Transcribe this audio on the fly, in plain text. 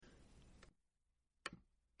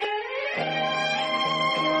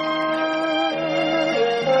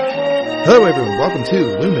Hello everyone, welcome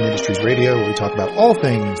to Lumen Industries Radio, where we talk about all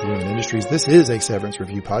things Lumen Industries. This is a Severance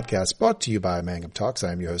Review podcast brought to you by Mangum Talks.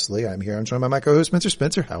 I'm your host Lee. I'm here. I'm joined by my co-host Spencer.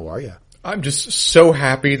 Spencer, how are you? I'm just so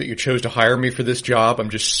happy that you chose to hire me for this job.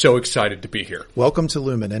 I'm just so excited to be here. Welcome to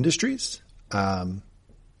Lumen Industries.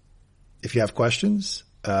 If you have questions,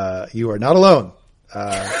 you are not alone.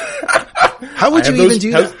 How would you even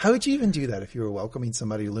do that? How would you even do that if you were welcoming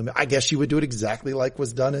somebody to Lumen? I guess you would do it exactly like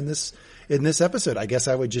was done in this episode. I guess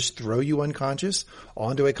I would just throw you unconscious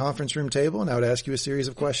onto a conference room table and I would ask you a series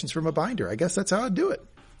of questions from a binder. I guess that's how I'd do it.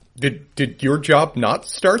 Did your job not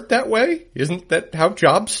start that way? Isn't that how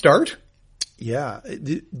jobs start? Yeah.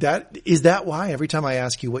 Is that why every time I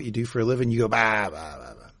ask you what you do for a living, you go, bah, bah,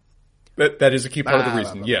 bah, bah. That is a key part of the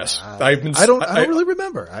reason. Yes. I don't really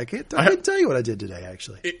remember. I can't tell you what I did today,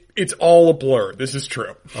 actually. It's all a blur. This is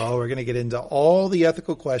true. Oh, we're going to get into all the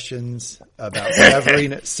ethical questions about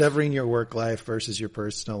severing your work life versus your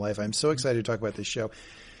personal life. I'm so excited to talk about this show.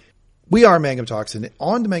 We are Mangum Talks, and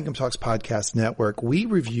on the Mangum Talks podcast network, we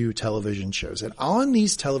review television shows. And on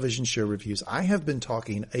these television show reviews, I have been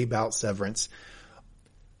talking about Severance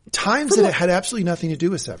times that it had absolutely nothing to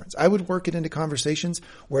do with Severance. I would work it into conversations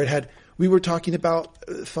where we were talking about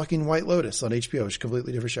fucking White Lotus on HBO, which is a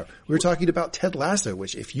completely different show. We were talking about Ted Lasso,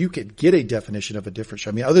 which if you could get a definition of a different show,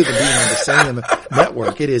 I mean, other than being on the same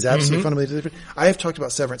network, it is absolutely fundamentally different. I have talked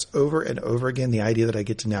about Severance over and over again. The idea that I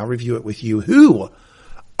get to now review it with you, who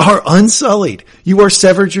are unsullied. You are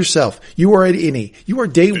severed yourself. You are at any. You are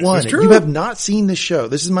day one. You have not seen the show.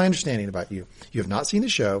 This is my understanding about you. You have not seen the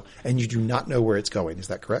show and you do not know where it's going. Is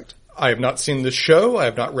that correct? I have not seen the show. I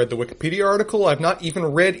have not read the Wikipedia article. I've not even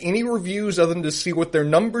read any reviews other than to see what their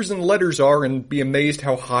numbers and letters are and be amazed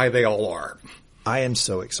how high they all are. I am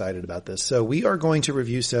so excited about this. So we are going to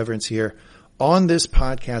review Severance here on this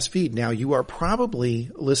podcast feed. Now, you are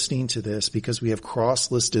probably listening to this because we have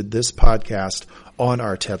cross-listed this podcast on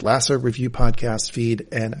our Ted Lasso review podcast feed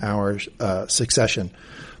and our Succession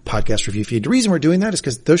podcast review feed. The reason we're doing that is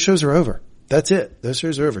because those shows are over. That's it. Those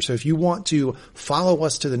shows are over. So if you want to follow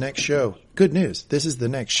us to the next show, good news. This is the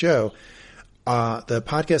next show. The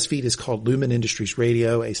podcast feed is called Lumen Industries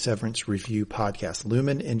Radio, a Severance Review podcast.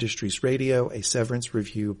 Lumen Industries Radio, a Severance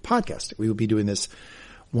Review podcast. We will be doing this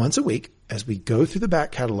once a week as we go through the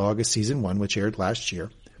back catalog of season 1, which aired last year,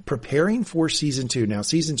 preparing for season 2. Now,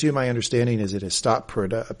 season 2, my understanding is it has stopped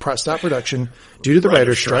production due to the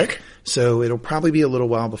writer's strike. So it'll probably be a little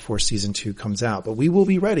while before season 2 comes out, but we will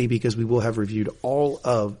be ready because we will have reviewed all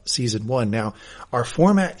of season 1. Now, our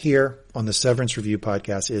format here on the Severance Review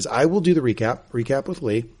podcast is I will do the recap with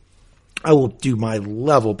Lee. I will do my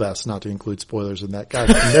level best not to include spoilers in that. Guys,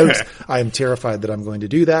 notes, I am terrified that I'm going to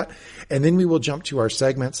do that. And then we will jump to our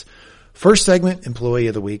segments. First segment, Employee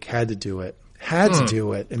of the Week, had to do it.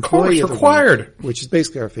 Employee of the Week, which is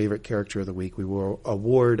basically our favorite character of the week. We will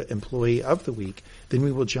award Employee of the Week. Then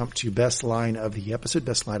we will jump to Best Line of the Episode,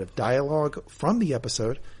 Best Line of Dialogue from the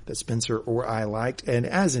episode that Spencer or I liked. And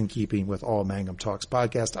as in keeping with all Mangum Talks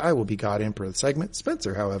podcast, I will be God Emperor of the segment.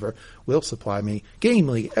 Spencer, however, will supply me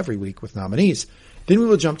gamely every week with nominees. Then we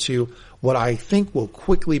will jump to what I think will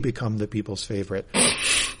quickly become the people's favorite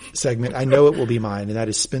segment. I know it will be mine, and that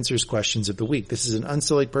is Spencer's Questions of the Week. This is an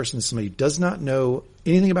unsullied person, somebody who does not know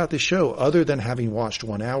anything about the show other than having watched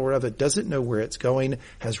 1 hour of it, doesn't know where it's going,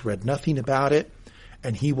 has read nothing about it,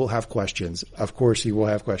 and he will have questions. Of course, he will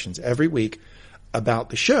have questions every week about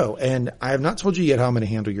the show, and I have not told you yet how I'm going to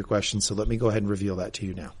handle your questions, so let me go ahead and reveal that to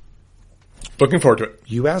you now. Looking forward to it.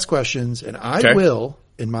 You ask questions, and I will,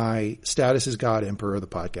 in my status as God Emperor of the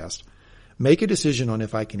podcast, make a decision on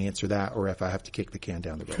if I can answer that or if I have to kick the can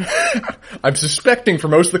down the road. I'm suspecting for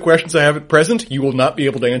most of the questions I have at present, you will not be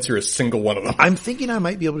able to answer a single one of them. I'm thinking I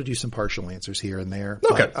might be able to do some partial answers here and there.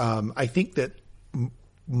 Okay. But, I think that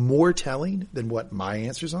more telling than what my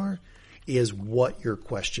answers are is what you're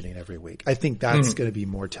questioning every week. I think that's going to be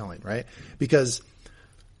more telling, right? Because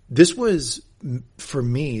this was, for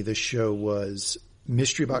me, the show was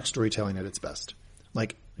mystery box storytelling at its best.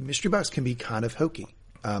 Like, mystery box can be kind of hokey.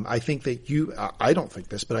 I think that I don't think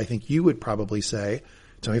this, but I think you would probably say,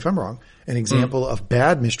 tell me if I'm wrong, an example of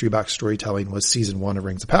bad mystery box storytelling was season 1 of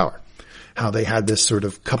Rings of Power. How they had this sort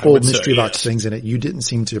of couple of mystery box things in it. You didn't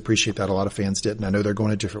seem to appreciate that. A lot of fans did. And I know they're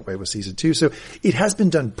going a different way with season 2. So it has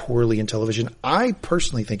been done poorly in television. I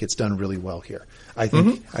personally think it's done really well here. I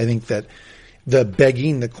think that the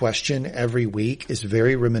begging the question every week is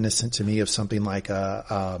very reminiscent to me of something like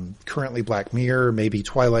currently Black Mirror, maybe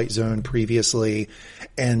Twilight Zone previously.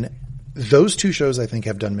 And those two shows I think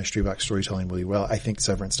have done mystery box storytelling really well. I think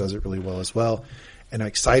Severance does it really well as well. And I'm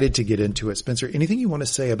excited to get into it. Spencer, anything you want to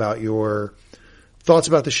say about your thoughts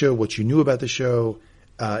about the show, what you knew about the show,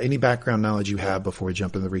 any background knowledge you have before we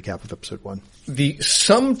jump into the recap of episode 1? The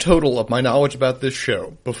sum total of my knowledge about this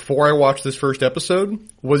show before I watched this first episode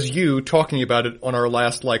was you talking about it on our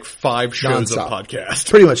last 5 shows of podcast.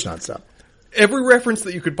 Pretty much nonstop. Every reference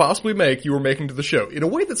that you could possibly make, you were making to the show in a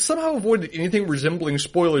way that somehow avoided anything resembling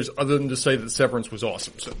spoilers other than to say that Severance was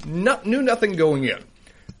awesome. So knew nothing going in.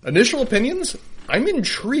 Initial opinions? I'm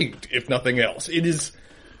intrigued, if nothing else. It's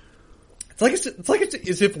like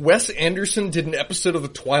as if Wes Anderson did an episode of The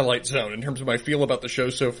Twilight Zone in terms of my feel about the show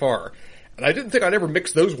so far. And I didn't think I'd ever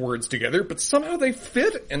mix those words together, but somehow they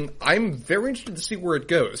fit, and I'm very interested to see where it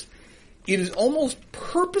goes. It is almost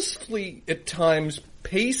purposefully, at times,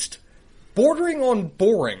 paced bordering on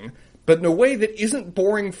boring, but in a way that isn't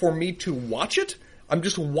boring for me to watch it. I'm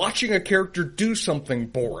just watching a character do something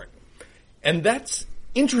boring. And that's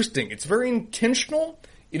interesting. It's very intentional.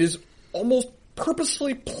 It is almost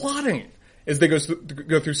purposefully plotting as they go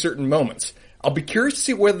through certain moments. I'll be curious to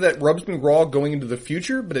see whether that rubs me raw going into the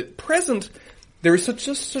suture, but at present, there is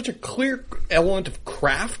such a clear element of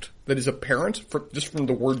craft that is apparent just from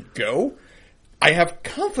the word go. I have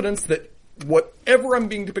confidence that whatever I'm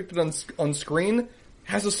being depicted on screen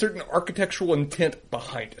has a certain architectural intent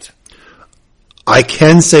behind it. I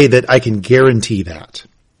can say that I can guarantee that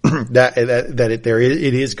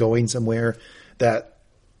it is going somewhere, that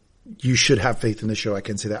you should have faith in the show. I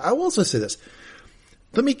can say that. I will also say this.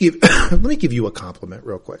 Let me give you a compliment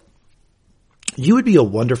real quick. You would be a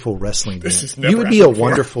wonderful wrestling manager. You would be a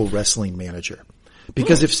wonderful wrestling manager.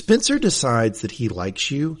 Because if Spencer decides that he likes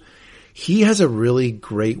you, he has a really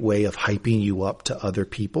great way of hyping you up to other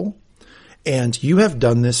people. And you have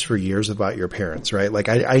done this for years about your parents, right? Like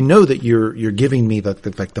I know that you're giving me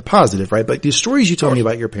the positive, right? But the stories you tell me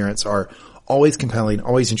about your parents are always compelling,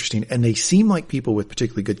 always interesting, and they seem like people with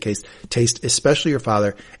particularly good taste, especially your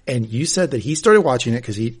father. And you said that he started watching it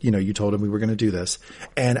because you told him we were going to do this.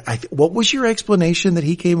 And what was your explanation that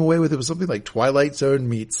he came away with? It was something like Twilight Zone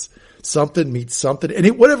meets something,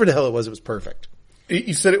 and whatever the hell it was perfect.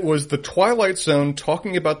 He said it was the Twilight Zone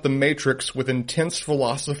talking about the Matrix with intense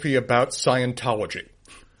philosophy about Scientology.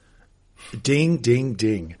 Ding, ding,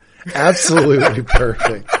 ding. Absolutely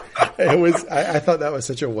perfect. It was. I thought that was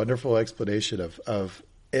such a wonderful explanation of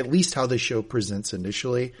at least how the show presents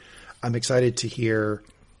initially. I'm excited to hear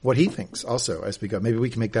what he thinks also as we go. Maybe we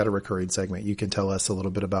can make that a recurring segment. You can tell us a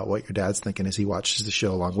little bit about what your dad's thinking as he watches the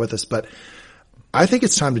show along with us. But I think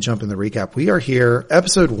it's time to jump in the recap. We are here,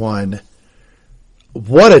 episode 1.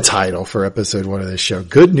 What a title for episode 1 of this show.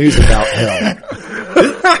 Good News About Hell.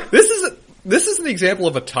 This is an example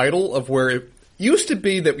of a title of where it used to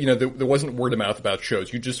be that, there wasn't word of mouth about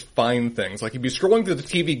shows. You just find things. Like you'd be scrolling through the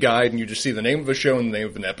TV guide and you just see the name of a show and the name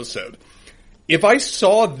of an episode. If I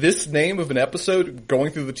saw this name of an episode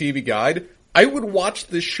going through the TV guide, I would watch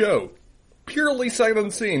this show purely sight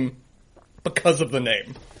unseen because of the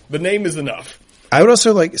name. The name is enough. I would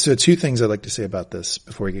also so 2 things I'd like to say about this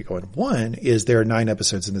before we get going. One is there are 9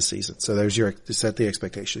 episodes in this season. So there's set the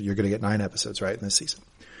expectation. You're going to get 9 episodes, right, in this season.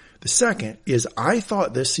 The second is I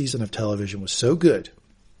thought this season of television was so good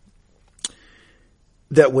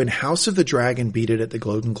that when House of the Dragon beat it at the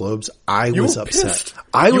Golden Globes, I was upset.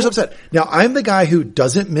 I was upset. Now I'm the guy who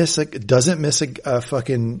doesn't miss a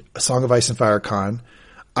fucking Song of Ice and Fire con.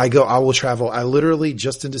 I will travel. I literally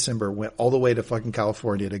just in December went all the way to fucking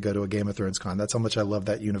California to go to a Game of Thrones con. That's how much I love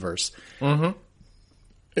that universe. Mm-hmm.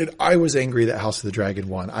 And I was angry that House of the Dragon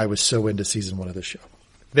won. I was so into season 1 of the show.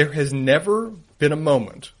 There has never been a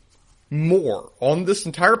moment more on this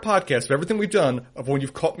entire podcast of everything we've done of when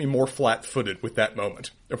you've caught me more flat-footed with that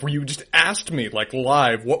moment. Of where you just asked me,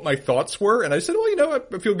 live, what my thoughts were, and I said, well,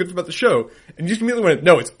 I feel good about the show. And you just immediately went,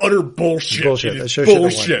 no, it's utter bullshit. Bullshit. It is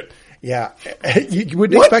bullshit. Yeah. You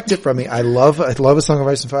wouldn't expect it from me. I love A Song of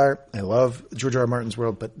Ice and Fire. I love George R. R. Martin's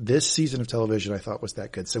world, but this season of television I thought was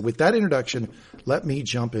that good. So with that introduction, let me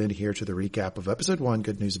jump in here to the recap of episode 1,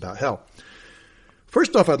 Good News About Hell.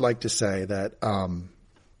 First off, I'd like to say that,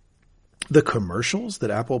 the commercials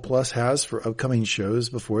that Apple Plus has for upcoming shows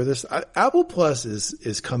before this, Apple Plus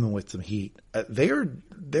is coming with some heat.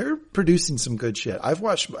 They're producing some good shit. I've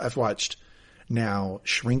watched now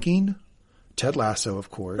Shrinking, Ted Lasso, of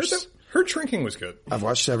course. Her Shrinking was good. I've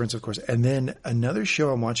watched Severance, of course. And then another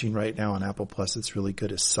show I'm watching right now on Apple Plus that's really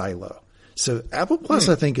good is Silo. So Apple Plus,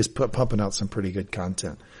 I think, is pumping out some pretty good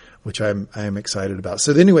content, which I am excited about.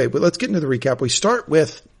 So anyway, but let's get into the recap. We start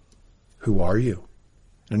with, who are you?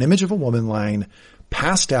 An image of a woman lying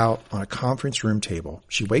passed out on a conference room table.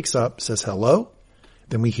 She wakes up, says hello.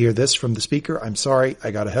 Then we hear this from the speaker. I'm sorry,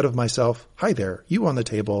 I got ahead of myself. Hi there, you on the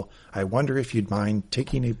table. I wonder if you'd mind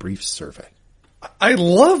taking a brief survey. I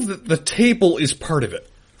love that the table is part of it.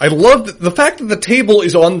 I love that the fact that the table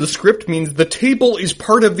is on the script means the table is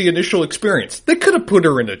part of the initial experience. They could have put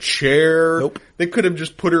her in a chair. Nope. They could have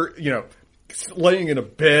just put her, laying in a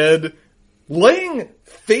bed. Laying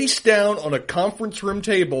face down on a conference room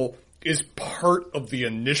table is part of the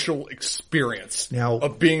initial experience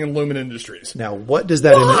of being in Lumen Industries. Now, what does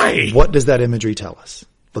that imagery tell us?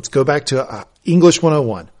 Let's go back to English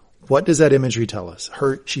 101. What does that imagery tell us?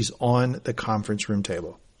 She's on the conference room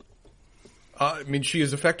table. She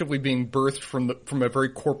is effectively being birthed from a very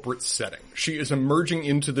corporate setting. She is emerging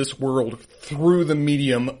into this world through the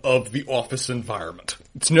medium of the office environment.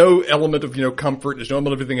 It's no element of, comfort. There's no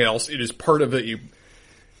element of anything else. It is part of a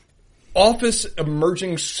office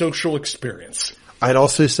emerging social experience. I'd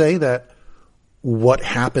also say that what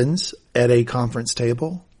happens at a conference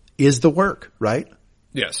table is the work, right?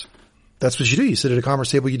 Yes. That's what you do. You sit at a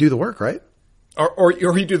conference table, you do the work, right? Or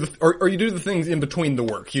you do the things in between the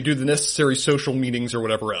work. You do the necessary social meetings or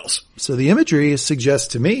whatever else. So the imagery suggests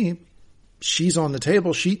to me she's on the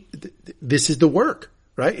table. This is the work,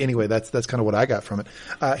 right? Anyway, that's kind of what I got from it.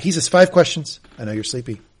 He says 5 questions. I know you're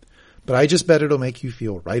sleepy, but I just bet it'll make you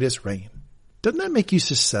feel right as rain. Doesn't that make you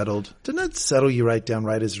so settled? Doesn't that settle you right down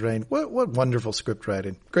right as rain? What wonderful script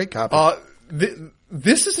writing. Great copy.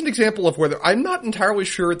 This is an example of whether I'm not entirely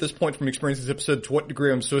sure at this point from experiencing this episode to what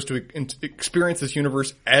degree I'm supposed to experience this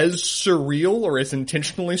universe as surreal or as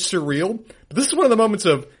intentionally surreal. But this is one of the moments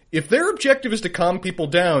of, if their objective is to calm people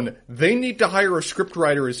down, they need to hire a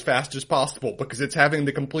scriptwriter as fast as possible because it's having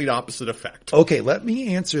the complete opposite effect. Okay, let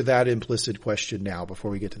me answer that implicit question now before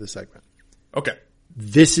we get to the segment. Okay.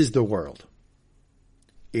 This is the world.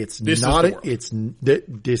 This is not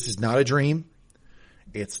a dream.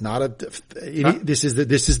 It's not this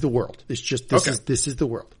is the world. It's just, this is the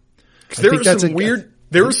world. There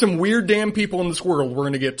are some weird damn people in this world we're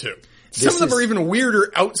going to get to. Some of them are even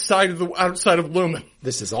weirder outside of Lumen.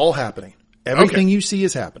 This is all happening. Everything you see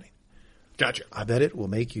is happening. Gotcha. I bet it will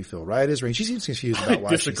make you feel right as rain. She seems confused about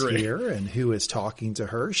why she's here and who is talking to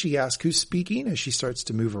her. She asks who's speaking as she starts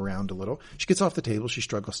to move around a little. She gets off the table. She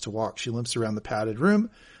struggles to walk. She limps around the padded room.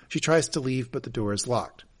 She tries to leave, but the door is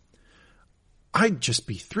locked. I'd just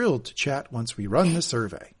be thrilled to chat once we run the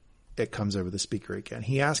survey. It comes over the speaker again.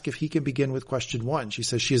 He asks if he can begin with question 1. She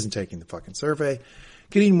says she isn't taking the fucking survey.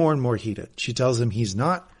 Getting more and more heated. She tells him she's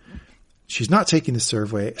not taking the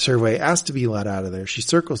survey, asks to be let out of there. She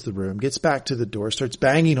circles the room, gets back to the door, starts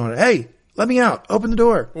banging on it. Hey, let me out. Open the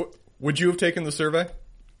door. Would you have taken the survey?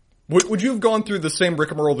 Would you have gone through the same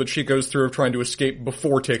rigmarole that she goes through of trying to escape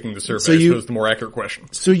before taking the survey? I suppose the more accurate question.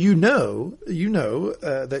 So you know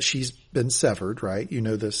that she's been severed, right? You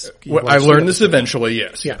know this. I learned this eventually.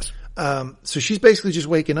 Yes. Yes. So she's basically just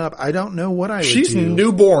waking up. I don't know what I would do. She's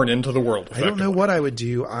newborn into the world. I don't know what I would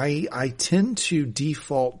do. I tend to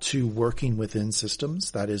default to working within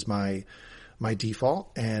systems. That is my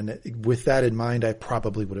default. And with that in mind, I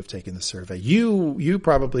probably would have taken the survey. You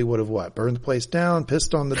probably would have what? Burned the place down,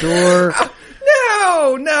 pissed on the door?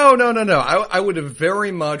 No. I would have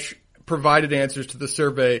very much provided answers to the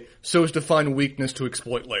survey so as to find weakness to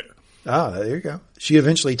exploit later. Ah, there you go. She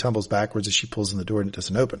eventually tumbles backwards as she pulls on the door and it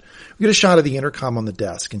doesn't open. We get a shot of the intercom on the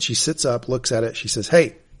desk and she sits up, looks at it. She says,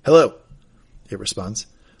 hey, hello. It responds.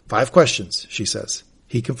 5 questions, she says.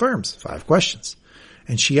 He confirms 5 questions.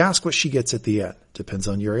 And she asks what she gets at the end. Depends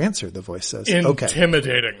on your answer, the voice says.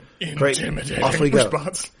 Intimidating. Okay. Great. Off we go.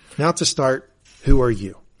 Response. Now to start, who are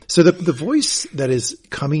you? So the voice that is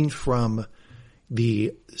coming from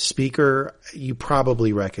the speaker, you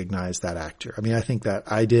probably recognize that actor. I mean, I think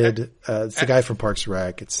that I did. It's the guy from Parks and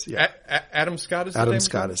Rec. It's Adam Scott is his name? Adam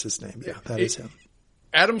Scott is his name. Yeah, that is him.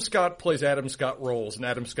 Adam Scott plays Adam Scott roles, and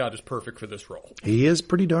Adam Scott is perfect for this role. He is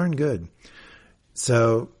pretty darn good.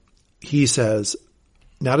 So he says,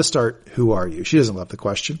 now to start, who are you? She doesn't love the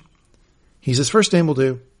question. He says, first name will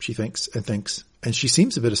do. She thinks. And she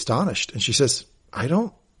seems a bit astonished. And she says, I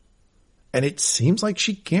don't. And it seems like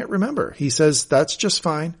she can't remember. He says, that's just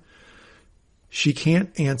fine. She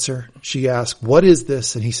can't answer. She asks, what is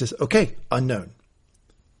this? And he says, okay, unknown.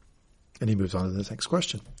 And he moves on to the next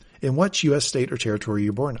question. In what U.S. state or territory were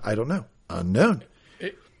you born? I don't know. Unknown.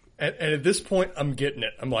 And at this point, I'm getting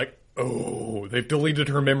it. I'm like, oh, they've deleted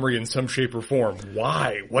her memory in some shape or form.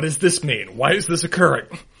 Why? What does this mean? Why is this occurring?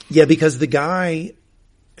 Yeah, because the guy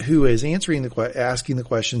who is asking the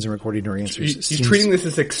questions and recording her answers. He's treating this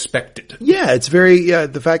as expected. Yeah, it's very,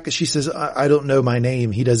 the fact that she says, I don't know my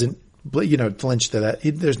name, he doesn't, flinch to that.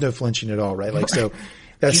 There's no flinching at all, right? Like, so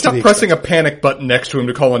that's He's not pressing a panic button next to him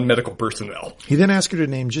to call in medical personnel. He then asks her to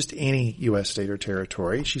name just any U.S. state or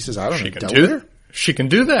territory. She says, I don't know. Delaware? She can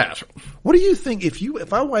do that. What do you think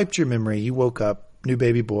if I wiped your memory, you woke up, new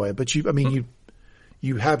baby boy, but you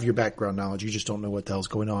You have your background knowledge. You just don't know what the hell's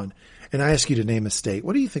going on. And I ask you to name a state.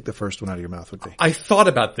 What do you think the first one out of your mouth would be? I thought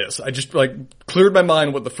about this. I just cleared my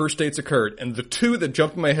mind what the first states occurred, and the two that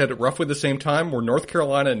jumped in my head at roughly the same time were North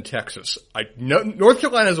Carolina and Texas. I know North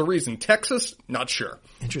Carolina has a reason. Texas, not sure.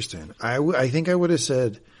 Interesting. I think I would have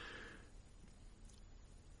said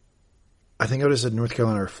North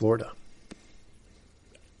Carolina or Florida.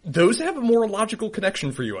 Those have a more logical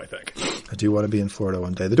connection for you, I think. I do want to be in Florida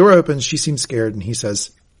one day. The door opens. She seems scared, and he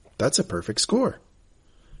says, "That's a perfect score."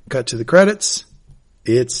 Cut to the credits.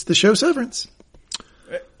 It's the show Severance.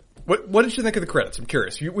 What did you think of the credits? I'm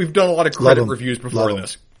curious. We've done a lot of credit reviews before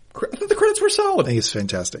this. I thought the credits were solid. I think it's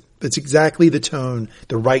fantastic. It's exactly the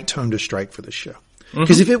right tone to strike for this show.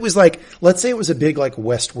 Because if it was let's say it was a big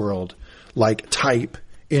Westworld type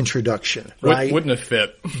introduction, right? Wouldn't have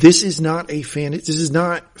fit. This is not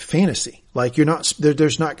fantasy.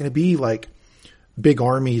 There's not going to be big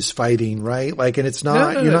armies fighting, right? And it's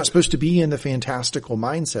not, you're not supposed to be in the fantastical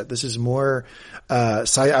mindset. This is more,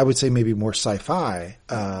 I would say maybe more sci-fi.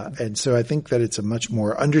 And so I think that it's a much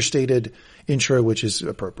more understated intro, which is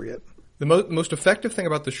appropriate. The most effective thing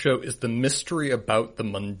about the show is the mystery about the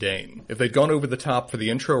mundane. If they'd gone over the top for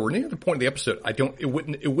the intro or any other point of the episode, it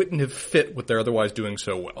wouldn't have fit what they're otherwise doing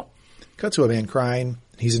so well. Cut to a man crying.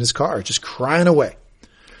 He's in his car, just crying away.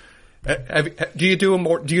 Do you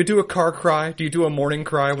do a car cry? Do you do a morning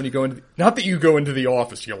cry when you go into not that you go into the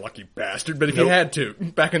office, you lucky bastard, but if you had to,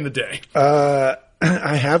 back in the day. I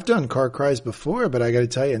have done car cries before, but I gotta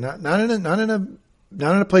tell you, not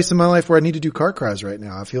in a place in my life where I need to do car cries right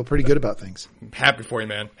now. I feel pretty good about things. Happy for you,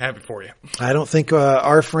 man. Happy for you. I don't think,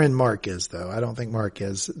 our friend Mark is though. I don't think Mark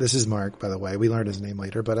is. This is Mark, by the way. We learned his name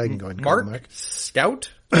later, but I can go ahead and call him Mark. Scout?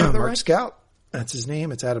 Mark Scout. That's his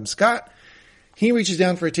name. It's Adam Scott. He reaches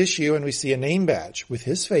down for a tissue and we see a name badge with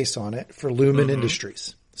his face on it for Lumen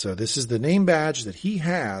Industries. So this is the name badge that he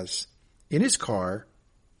has in his car,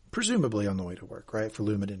 presumably on the way to work, right? For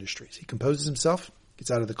Lumen Industries. He composes himself, gets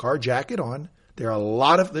out of the car, jacket on. There are a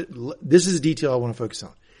lot of this is a detail I want to focus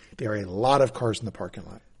on. There are a lot of cars in the parking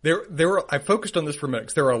lot. I focused on this for a minute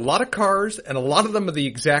because there are a lot of cars and a lot of them are the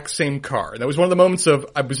exact same car. And that was one of the moments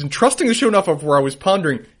I was entrusting the show enough of where I was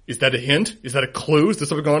pondering, is that a hint? Is that a clue? Is there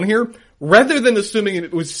something going on here? Rather than assuming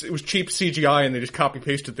it was cheap CGI and they just copy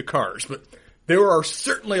pasted the cars. But there are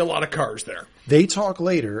certainly a lot of cars there. They talk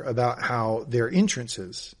later about how their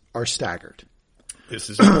entrances are staggered. This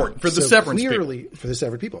is important for the Severance people. For the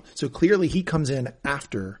Severed people. So clearly he comes in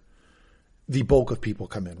after the bulk of people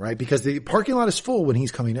come in, right? Because the parking lot is full when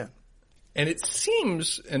he's coming in. And it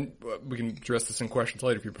seems, and we can address this in questions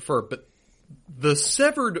later if you prefer, but the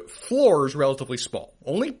Severed floor is relatively small.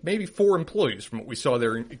 Only maybe 4 employees from what we saw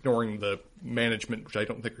there, ignoring the management, which I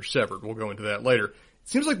don't think are Severed. We'll go into that later. It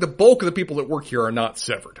seems like the bulk of the people that work here are not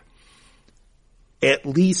Severed. At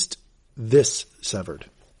least this Severed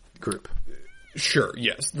group. Sure,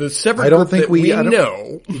 yes. The Severed group that we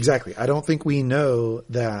know. Exactly. I don't think we know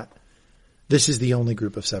that this is the only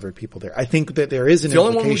group of Severed people there. I think that there is an implication. The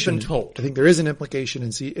only one we've been told. I think there is an implication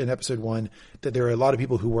in episode 1 that there are a lot of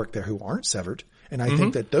people who work there who aren't Severed. And I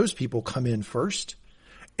think that those people come in first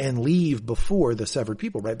and leave before the Severed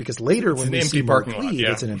people, right? Because later when we see Mark leave,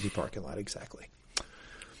 it's an empty parking lot. Exactly.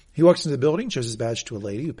 He walks into the building, shows his badge to a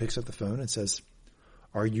lady who picks up the phone and says,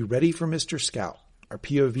 "Are you ready for Mr. Scout?" Our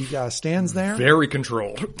POV guy stands there. Very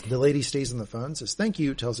controlled. The lady stays on the phone, says, "Thank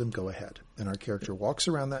you," tells him, "Go ahead." And our character walks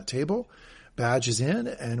around that table, badges in,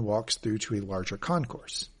 and walks through to a larger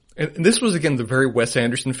concourse. And this was, again, the very Wes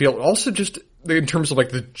Anderson feel. Also just in terms of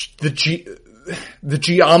the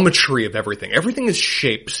geometry of everything. Everything is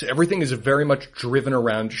shapes. Everything is very much driven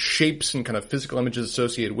around shapes and kind of physical images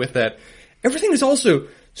associated with that. Everything is also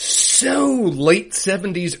so late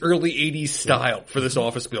 70s, early 80s style for this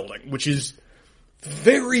office building, which is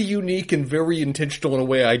very unique and very intentional in a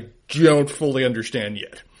way I don't fully understand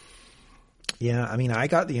yet. Yeah, I mean, I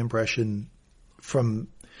got the impression from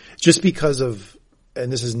just because of,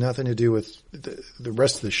 and this has nothing to do with the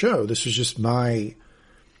rest of the show. This was just my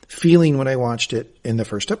feeling when I watched it in the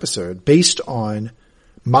first episode, based on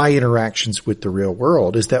my interactions with the real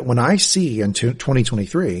world, is that when I see in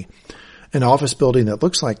 2023 an office building that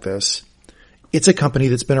looks like this, it's a company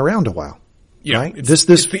that's been around a while. Yeah, right? It's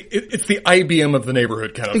the IBM of the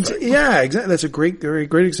neighborhood kind of thing. Yeah, exactly. That's a very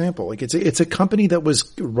great example. It's a company that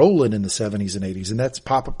was rolling in the 70s and 80s, and that's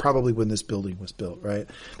probably when this building was built, right?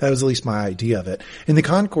 That was at least my idea of it. In the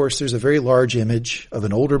concourse, there's a very large image of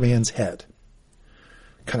an older man's head,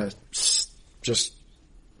 kind of just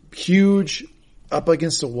huge, up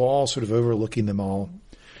against a wall, sort of overlooking them all.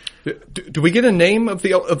 Do we get a name of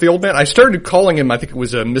the old man? I started calling him, I think it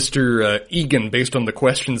was Mr. Egan, based on the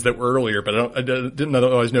questions that were earlier, but I didn't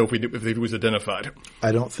always know if he was identified.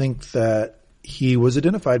 I don't think that he was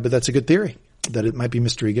identified, but that's a good theory, that it might be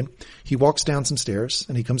Mr. Egan. He walks down some stairs,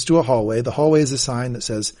 and he comes to a hallway. The hallway is a sign that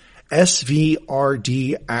says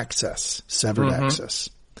SVRD access, severed access.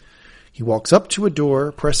 He walks up to a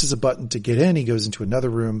door, presses a button to get in. He goes into another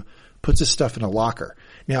room, puts his stuff in a locker.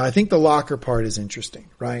 Now, I think the locker part is interesting,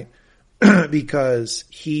 right? Because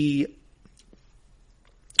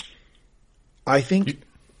I think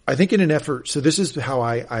in an effort, so this is how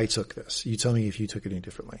I took this. You tell me if you took it any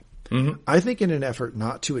differently. Mm-hmm. I think in an effort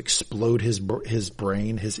not to explode his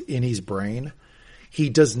brain, his brain, he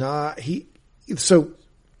does not, so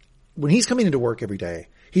when he's coming into work every day,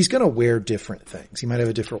 he's going to wear different things. He might have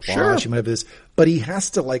a different watch. He might have this, but he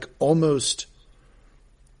has to like almost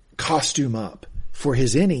costume up for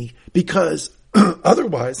his innie because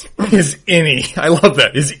otherwise his innie. I love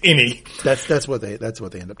that. His innie. That's what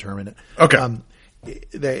they end up terming it. Okay.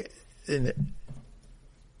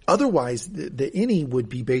 Otherwise the innie would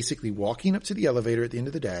be basically walking up to the elevator at the end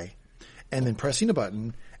of the day and then pressing a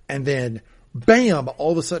button and then bam,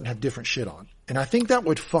 all of a sudden have different shit on. And I think that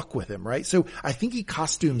would fuck with him, right? So I think he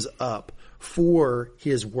costumes up for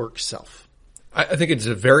his work self. I think it's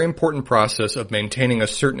a very important process of maintaining a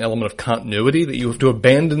certain element of continuity that you have to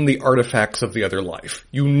abandon the artifacts of the other life.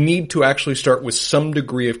 You need to actually start with some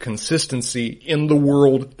degree of consistency in the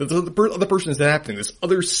world that the other person is happening, this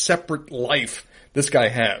other separate life this guy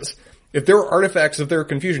has. If there are artifacts, if there are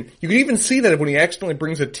confusion, you can even see that when he accidentally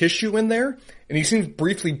brings a tissue in there and he seems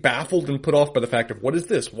briefly baffled and put off by the fact of what is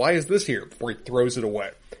this? Why is this here? Before he throws it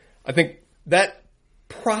away. I think that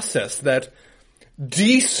process, that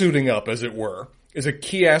de-suiting up, as it were, is a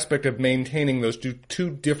key aspect of maintaining those two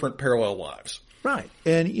different parallel lives. Right.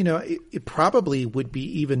 And, it probably would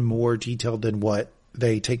be even more detailed than what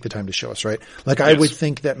they take the time to show us, right? Like, I would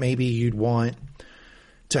think that maybe you'd want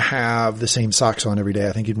to have the same socks on every day.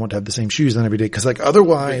 I think you'd want to have the same shoes on every day. Cause like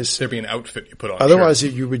otherwise there'd be an outfit you put on. Otherwise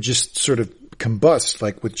you would just sort of combust,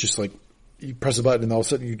 like with just like you press a button and all of a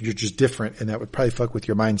sudden you're just different, and that would probably fuck with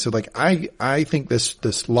your mind. So like I think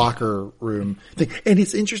this locker room thing, and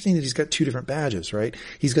it's interesting that he's got two different badges, right?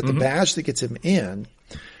 He's got the badge that gets him in,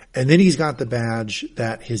 and then he's got the badge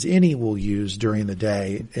that his innie will use during the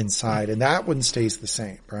day inside, and that one stays the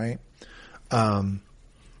same, right? And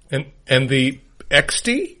the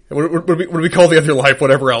XD? What do we call the other life?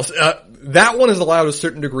 Whatever else. That one is allowed a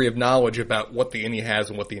certain degree of knowledge about what the innie has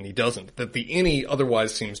and what the innie doesn't, that the innie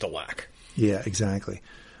otherwise seems to lack. Yeah, exactly.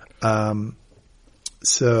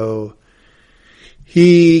 So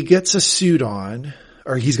he gets a suit on,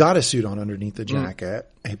 or he's got a suit on underneath the jacket,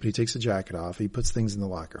 but he takes the jacket off. He puts things in the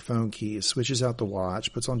locker, phone keys, switches out the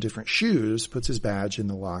watch, puts on different shoes, puts his badge in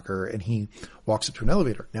the locker, and he walks up to an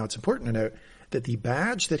elevator. Now it's important to note that the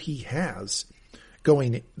badge that he has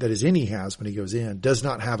that his innie has when he goes in does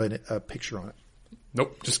not have a picture on it.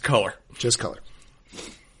 Nope, just color. Just color.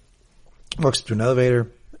 Walks up to an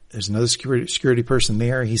elevator. There's another security person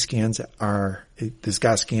there. This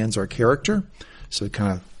guy scans our character. So it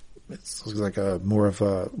looks like more of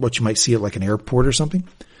what you might see at like an airport or something.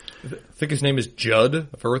 I think his name is Judd,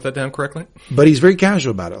 if I wrote that down correctly. But he's very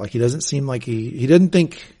casual about it. Like he doesn't seem like he didn't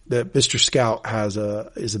think that Mr. Scout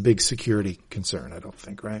is a big security concern, I don't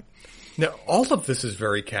think, right? Now, all of this is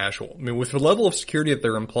very casual. I mean, with the level of security that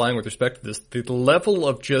they're implying with respect to this, the level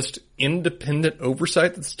of just independent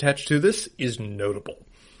oversight that's attached to this is notable.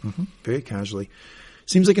 Mm-hmm. Very casually.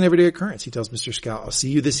 Seems like an everyday occurrence. He tells Mr. Scout, I'll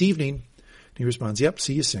see you this evening. He responds, yep,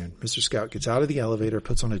 see you soon. Mr. Scout gets out of the elevator,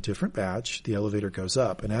 puts on a different badge. The elevator goes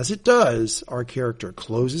up. And as it does, our character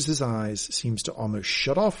closes his eyes, seems to almost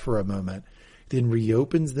shut off for a moment, then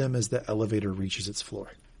reopens them as the elevator reaches its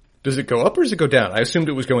floor. Does it go up or does it go down? I assumed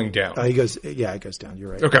it was going down. It goes down.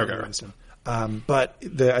 You're right. Okay. But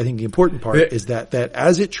I think the important part is that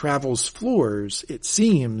as it travels floors, it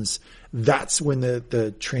seems that's when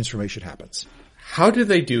the transformation happens. How do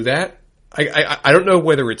they do that? I don't know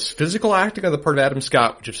whether it's physical acting on the part of Adam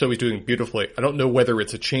Scott, which if so he's doing beautifully. I don't know whether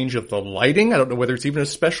it's a change of the lighting. I don't know whether it's even a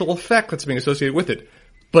special effect that's being associated with it.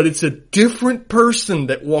 But it's a different person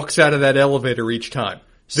that walks out of that elevator each time.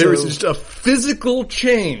 There is just a physical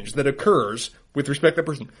change that occurs with respect to that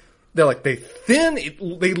person.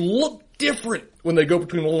 They look different when they go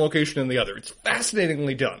between one location and the other. It's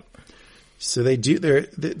fascinatingly done. So they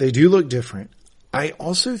do look different. I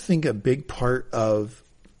also think a big part of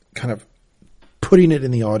kind of putting it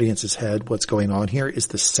in the audience's head, what's going on here, is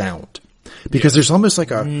the sound. Because there's almost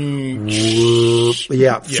like a thing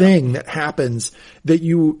that happens that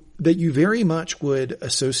you very much would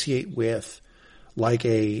associate with like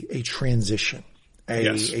a transition,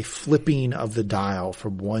 a flipping of the dial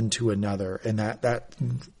from one to another. And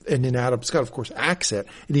and then Adam Scott, of course, acts it.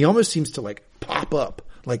 And he almost seems to like pop up,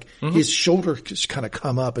 like his shoulder just kind of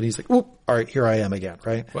come up and he's like, "Oop, all right, here I am again."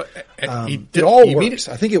 Right. Well, it all works.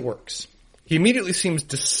 I think it works. He immediately seems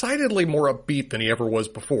decidedly more upbeat than he ever was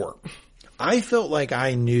before. I felt like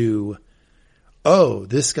I knew, oh,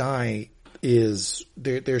 this guy is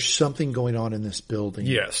there's something going on in this building.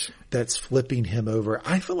 Yes. That's flipping him over.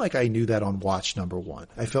 I feel like I knew that on watch number 1.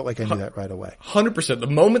 I felt like I knew that right away. 100%. The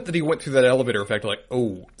moment that he went through that elevator effect, like,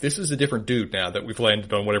 oh, this is a different dude now that we've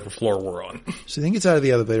landed on whatever floor we're on. So then he gets out of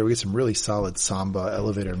the elevator. We get some really solid samba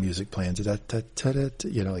elevator music playing,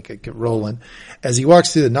 like get rolling. As he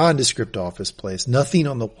walks through the nondescript office place, nothing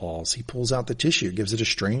on the walls. He pulls out the tissue, gives it a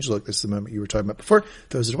strange look. This is the moment you were talking about before,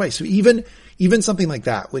 throws it away. So even something like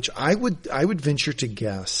that, which I would venture to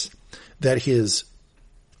guess that his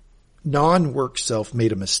non-work self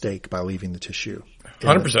made a mistake by leaving the tissue.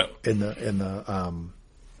 100%. In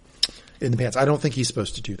the pants. I don't think he's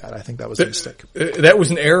supposed to do that. I think that was a mistake. That was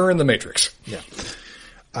an error in the Matrix. Yeah.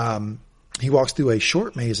 He walks through a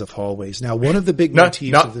short maze of hallways. Now, one of the big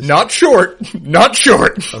motifs of this. Not short.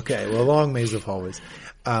 Okay. Well, a long maze of hallways.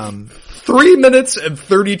 3 minutes and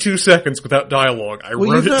 32 seconds without dialogue. I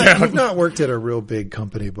wrote it down. You've not worked at a real big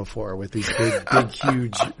company before with these big,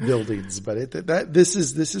 huge buildings, but this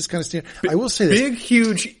is kind of standard. I will say this. Big,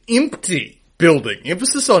 huge, empty building.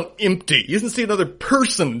 Emphasis on empty. He doesn't see another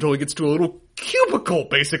person until he gets to a little cubicle,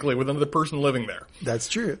 basically, with another person living there. That's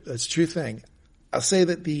true. That's a true thing. I'll say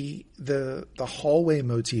that the hallway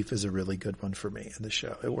motif is a really good one for me in the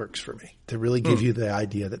show. It works for me to really give you the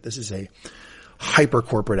idea that this is a hyper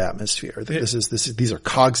corporate atmosphere. These are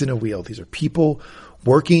cogs in a wheel. These are people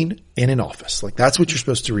working in an office. Like that's what you're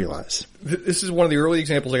supposed to realize. This is one of the early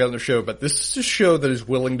examples I got in the show, but this is a show that is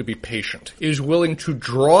willing to be patient. It is willing to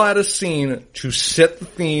draw out a scene to set the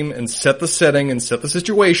theme and set the setting and set the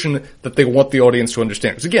situation that they want the audience to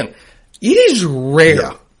understand. Because again, it is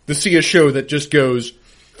rare to see a show that just goes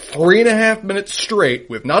 3.5 minutes straight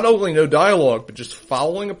with not only no dialogue, but just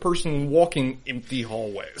following a person walking empty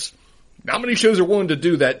hallways. Not many shows are willing to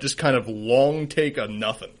do that, just kind of long take on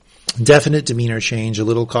nothing. Definite demeanor change, a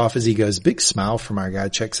little cough as he goes. Big smile from our guy,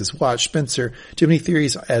 checks his watch. Spencer, do you have any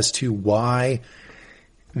theories as to why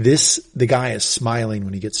the guy is smiling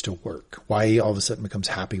when he gets to work? Why he all of a sudden becomes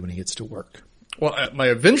happy when he gets to work? Well, my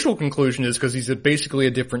eventual conclusion is because he's basically a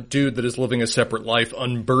different dude that is living a separate life,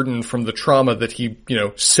 unburdened from the trauma that he,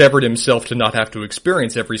 severed himself to not have to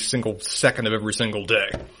experience every single second of every single day.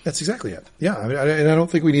 That's exactly it. Yeah, I mean, and I don't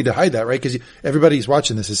think we need to hide that, right? Because everybody who's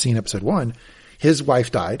watching this has seen episode 1. His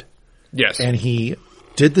wife died. Yes. And he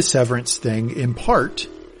did the severance thing in part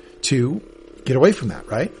to get away from that,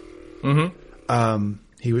 right? Mm-hmm.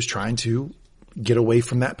 He was trying to get away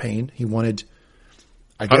from that pain. He wanted...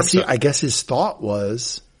 I guess his thought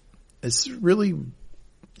was, it's a really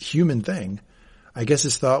human thing. I guess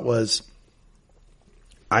his thought was,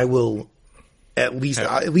 I will at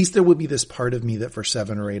least there will be this part of me that for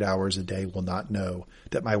 7 or 8 hours a day will not know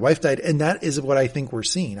that my wife died. And that is what I think we're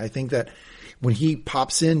seeing. I think that when he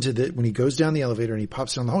pops when he goes down the elevator and he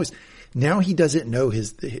pops down the hallways, now he doesn't know he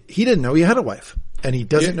didn't know he had a wife and he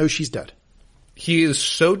doesn't know she's dead. He is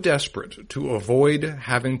so desperate to avoid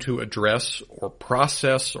having to address or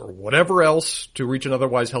process or whatever else to reach an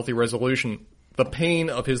otherwise healthy resolution, the pain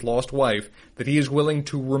of his lost wife, that he is willing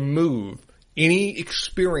to remove any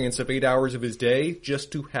experience of 8 hours of his day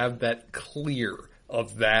just to have that clear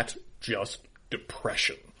of that just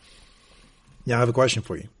depression. Now I have a question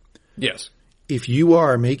for you. Yes. If you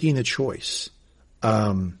are making the choice,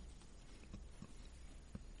 I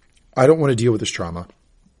don't want to deal with this trauma.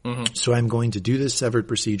 Mm-hmm. So I'm going to do this severed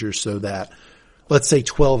procedure so that, let's say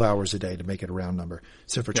 12 hours a day to make it a round number.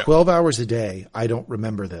 So for 12 hours a day, I don't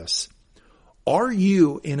remember this. Are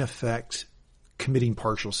you in effect committing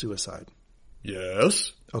partial suicide?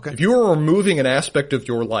 Yes. Okay. If you are removing an aspect of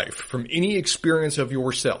your life from any experience of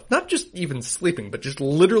yourself, not just even sleeping, but just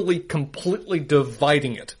literally completely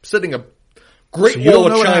dividing it, setting a great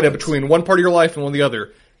wall of China between one part of your life and one of the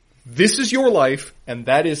other. This is your life and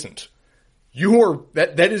that isn't.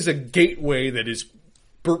 That is a gateway that is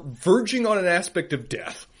verging on an aspect of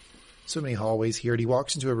death. So many hallways here. And he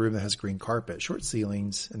walks into a room that has green carpet, short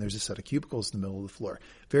ceilings, and there's a set of cubicles in the middle of the floor.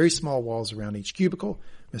 Very small walls around each cubicle.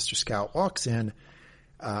 Mr. Scout walks in,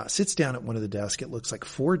 sits down at one of the desks. It looks like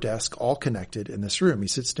 4 desks all connected in this room. He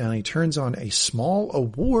sits down and he turns on a small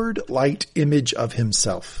award light image of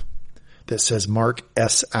himself that says Mark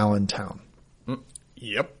S. Allentown.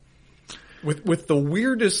 Yep. With the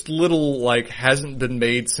weirdest little, hasn't been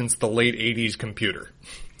made since the late 80s computer.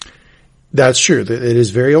 That's true. It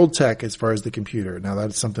is very old tech as far as the computer. Now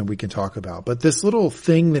that's something we can talk about. But this little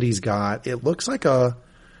thing that he's got, it looks like a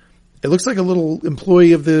little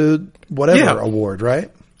employee of the whatever award,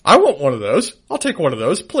 right? I want one of those. I'll take one of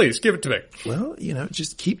those. Please give it to me. Well,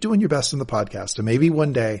 just keep doing your best on the podcast, and maybe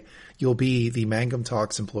one day you'll be the Mangum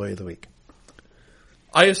Talks Employee of the Week.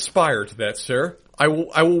 I aspire to that, sir. I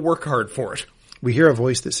will work hard for it. We hear a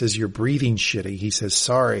voice that says, "You're breathing shitty." He says,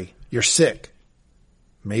 "Sorry, you're sick."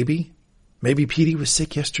 Maybe Petey was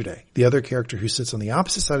sick yesterday. The other character who sits on the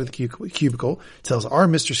opposite side of the cubicle tells our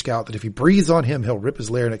Mr. Scout that if he breathes on him, he'll rip his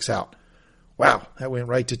larynx out. Wow, that went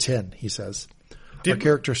right to 10, he says. Our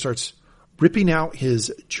character starts ripping out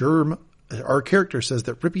his germ. Our character says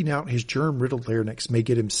that ripping out his germ-riddled larynx may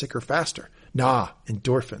get him sicker faster. Nah,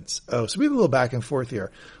 endorphins. Oh, so we have a little back and forth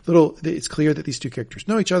here. It's clear that these two characters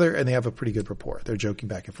know each other and they have a pretty good rapport. They're joking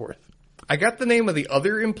back and forth. I got the name of the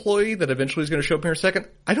other employee that eventually is going to show up here in a second.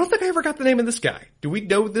 I don't think I ever got the name of this guy. Do we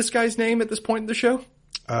know this guy's name at this point in the show?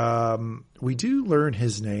 We do learn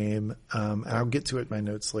his name. And I'll get to it in my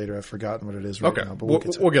notes later. I've forgotten what it is right now, but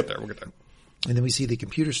we'll get there. And then we see the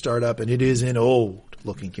computer start up, and it is an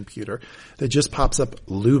old-looking computer that just pops up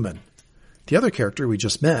Lumen. The other character we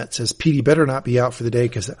just met says, "Petey better not be out for the day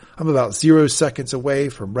because I'm about 0 seconds away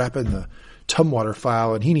from wrapping the Tumwater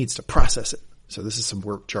file, and he needs to process it." So this is some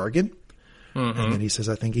work jargon. Mm-hmm. And then he says,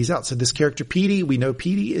 "I think he's out." So this character, Petey, we know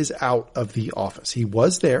Petey is out of the office. He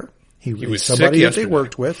was there. He was somebody that they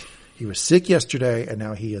worked with. He was sick yesterday, and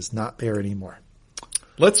now he is not there anymore.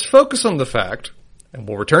 Let's focus on the fact, and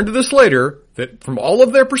we'll return to this later, that from all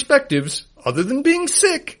of their perspectives, other than being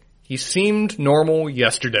sick, he seemed normal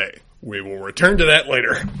yesterday. We will return to that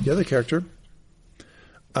later. The other character,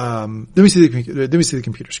 let me see the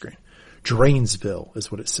computer screen. Drainsville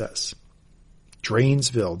is what it says.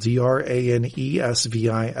 Drainsville, Dranesvill.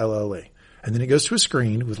 And then it goes to a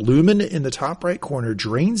screen with Lumen in the top right corner,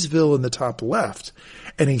 Drainsville in the top left,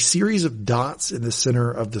 and a series of dots in the center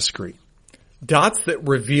of the screen. Dots that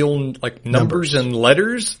reveal like numbers and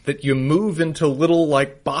letters that you move into little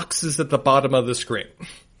like boxes at the bottom of the screen.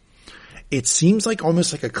 It seems like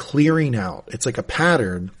almost like a clearing out. It's like a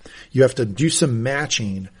pattern. You have to do some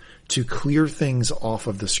matching to clear things off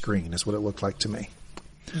of the screen is what it looked like to me.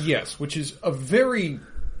 Yes, which is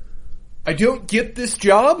I don't get this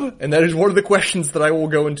job, and that is one of the questions that I will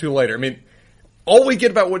go into later. I mean, all we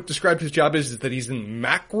get about what described his job is that he's in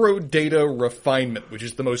macro data refinement, which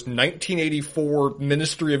is the most 1984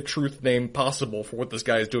 Ministry of Truth name possible for what this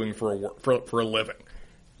guy is doing for a living.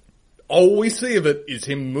 All we see of it is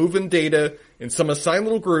him moving data in some assigned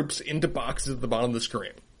little groups into boxes at the bottom of the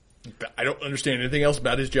screen. I don't understand anything else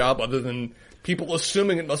about his job other than people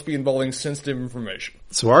assuming it must be involving sensitive information.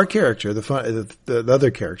 So our character, the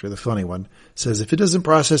other character, the funny one, says if it doesn't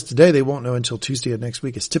process today, they won't know until Tuesday of next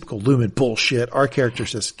week. It's typical Lumen bullshit. Our character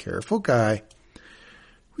says, "Careful guy."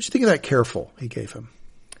 What'd you think of that careful he gave him?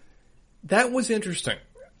 That was interesting.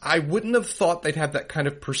 I wouldn't have thought they'd have that kind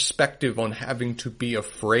of perspective on having to be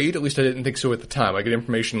afraid. At least I didn't think so at the time. I get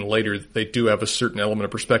information later that they do have a certain element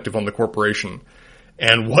of perspective on the corporation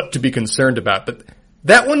and what to be concerned about. But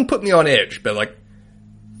that one put me on edge. But like,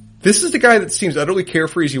 this is the guy that seems utterly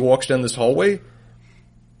carefree as he walks down this hallway,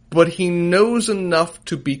 but he knows enough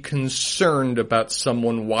to be concerned about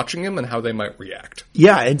someone watching him and how they might react.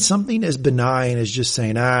 Yeah, and something as benign as just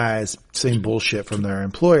saying, it's same bullshit from their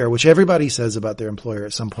employer, which everybody says about their employer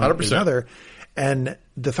at some point 100%. or another. And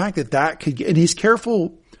the fact that could, and he's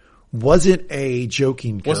careful wasn't a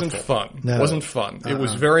joking careful. Wasn't fun. No. Wasn't fun. It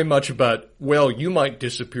was very much about, well, you might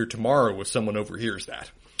disappear tomorrow if someone overhears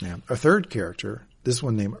that. Yeah. Our third character, this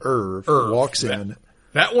one named Irv walks in.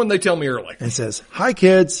 That one they tell me early. And says, "Hi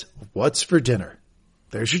kids, what's for dinner?"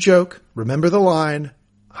 There's your joke. Remember the line.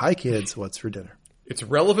 "Hi kids, what's for dinner?" It's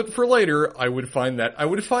relevant for later. I would find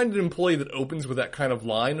an employee that opens with that kind of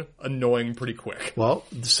line annoying pretty quick. Well,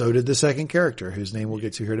 so did the second character, whose name we'll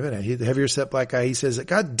get to here in a minute. The heavier set black guy, he says,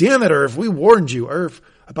 "God damn it, Irv, we warned you, Irv,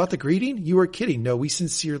 about the greeting? You were kidding. No, we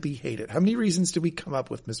sincerely hate it." How many reasons did we come up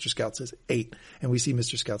with? Mr. Scout says 8. And we see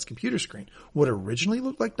Mr. Scout's computer screen. What originally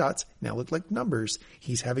looked like dots now look like numbers.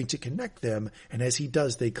 He's having to connect them. And as he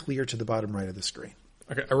does, they clear to the bottom right of the screen.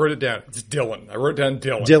 Okay, I wrote it down. It's Dylan. I wrote down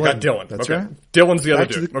Dylan. Dylan. Got Dylan. That's okay. right. Dylan's the other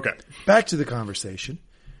dude. Okay. Back to the conversation.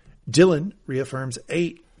 Dylan reaffirms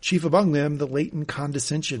 8. Chief among them, the latent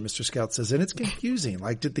condescension, Mr. Scout says. And it's confusing.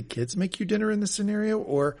 Like, did the kids make you dinner in this scenario?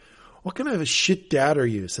 Or what kind of a shit dad are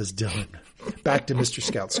you, says Dylan. Back to Mr.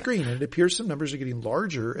 Scout's screen. And it appears some numbers are getting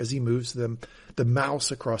larger as he moves them the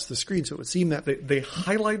mouse across the screen. So it would seem that They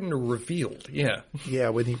highlight and are revealed. Yeah. yeah,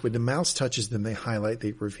 when the mouse touches them, they highlight,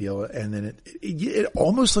 they reveal it, and then it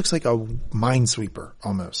almost looks like a Minesweeper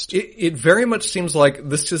almost. It very much seems like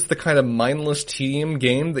this is the kind of mindless tedium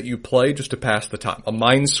game that you play just to pass the time. A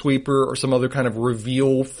Minesweeper or some other kind of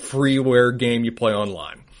reveal freeware game you play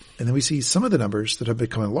online. And then we see some of the numbers that have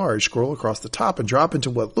become large scroll across the top and drop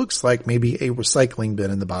into what looks like maybe a recycling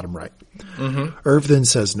bin in the bottom right. Mm-hmm. Irv then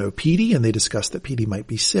says no Petey, and they discuss that Petey might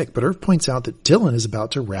be sick. But Irv points out that Dylan is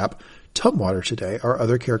about to wrap Tumwater today. Our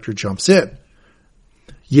other character jumps in.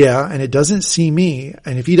 Yeah, and it doesn't see me.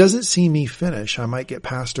 And if he doesn't see me finish, I might get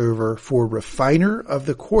passed over for refiner of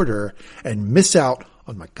the quarter and miss out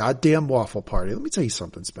on my goddamn waffle party. Let me tell you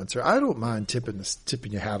something, Spencer. I don't mind tipping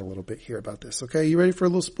your hat a little bit here about this, okay? You ready for a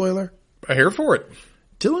little spoiler? I'm here for it.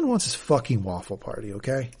 Dylan wants his fucking waffle party,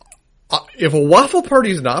 okay? If a waffle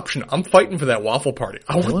party is an option, I'm fighting for that waffle party.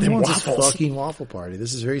 I want Dylan them wants waffles. his fucking waffle party.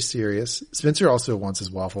 This is very serious. Spencer also wants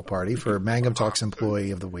his waffle party for Mangum Talks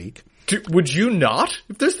Employee of the Week. Would you not?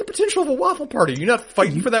 If there's the potential of a waffle party, you're not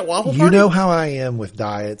fighting for that waffle party? You know how I am with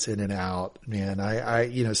diets in and out, man.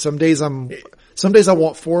 I some days I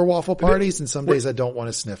want 4 waffle parties and some days I don't want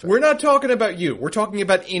to sniff it. We're not talking about you. We're talking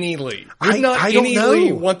about any Lee. I don't any know.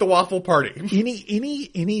 Lee want the waffle party.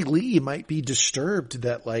 Any Lee might be disturbed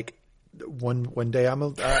that like one day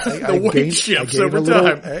the weight shifts over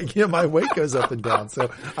time. My weight goes up and down.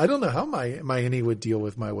 So I don't know how my any would deal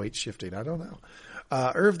with my weight shifting. I don't know.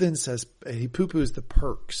 Irv then says he poo-poos the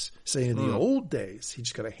perks, saying in the old days he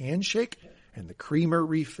just got a handshake and the creamer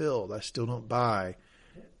refilled. I still don't buy.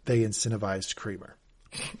 They incentivized creamer.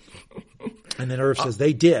 And then Irv says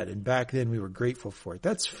they did, and back then we were grateful for it.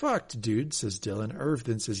 That's fucked, dude, says Dylan. Irv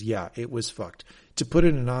then says, yeah, it was fucked. To put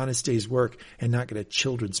in an honest day's work and not get a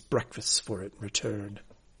children's breakfast for it in return.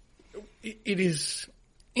 It is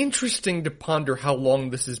interesting to ponder how long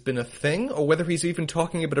this has been a thing, or whether he's even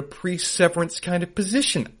talking about a pre-severance kind of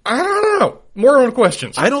position. I don't know. More on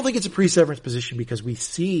questions. I don't think it's a pre-severance position because we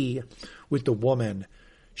see with the woman,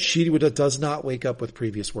 she does not wake up with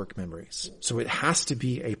previous work memories. So it has to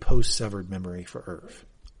be a post-severed memory for Irv.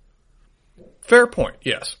 Fair point,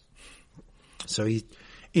 yes. So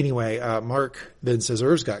anyway, Mark then says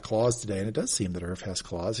Irv's got claws today, and it does seem that Irv has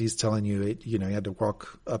claws. He's telling you, he had to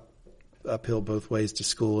walk uphill both ways to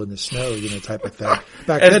school in the snow, type of thing.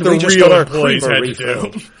 Back then, we just got our employees had to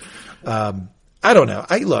do. I don't know.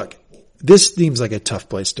 Look, this seems like a tough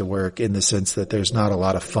place to work in the sense that there's not a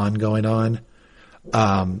lot of fun going on.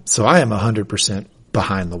 So I am 100%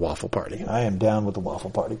 behind the waffle party. I am down with the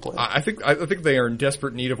waffle party plan. I think they are in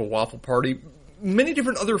desperate need of a waffle party. Many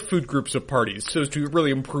different other food groups of parties so as to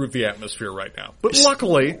really improve the atmosphere right now. But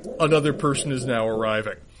luckily, another person is now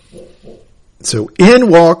arriving. So in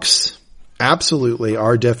walks, absolutely,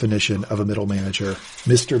 our definition of a middle manager,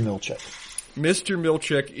 Mr. Milchick. Mr.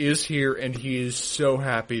 Milchick is here, and he is so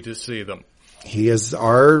happy to see them. He is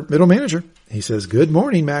our middle manager. He says, good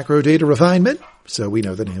morning, macro data refinement. So we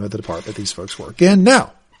know the name of the department these folks work in.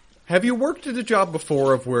 Now, have you worked at a job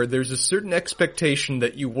before of where there's a certain expectation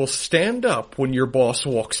that you will stand up when your boss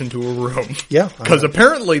walks into a room? Yeah. Because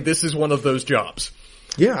apparently this is one of those jobs.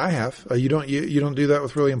 Yeah, I have. You don't do that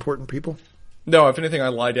with really important people? No, if anything, I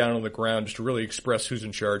lie down on the ground just to really express who's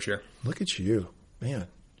in charge here. Look at you. Man.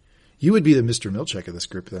 You would be the Mr. Milchick of this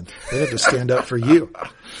group then. They'd have to stand up for you.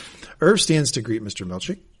 Irv stands to greet Mr.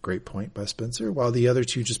 Milchick. Great point by Spencer. While the other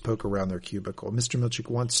two just poke around their cubicle. Mr. Milchick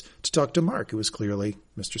wants to talk to Mark, who is clearly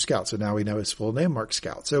Mr. Scout. So now we know his full name, Mark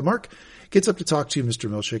Scout. So Mark gets up to talk to Mr.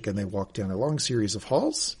 Milchick, and they walk down a long series of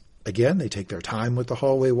halls. Again, they take their time with the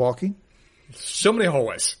hallway walking. So many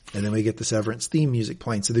hallways. And then we get the Severance theme music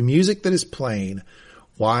playing. So the music that is playing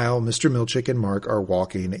while Mr. Milchick and Mark are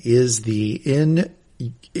walking is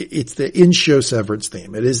it's the in-show Severance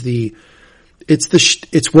theme.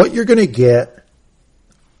 It's what you're going to get.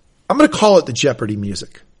 I'm going to call it the Jeopardy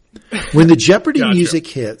music. When the Jeopardy music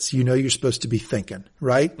hits, you're supposed to be thinking,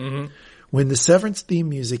 right? Mm-hmm. When the Severance theme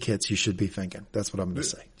music hits, you should be thinking. That's what I'm going to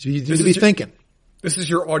say. So you need to be thinking. This is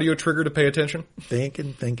your audio trigger to pay attention?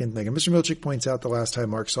 Thinking. Mr. Milchick points out the last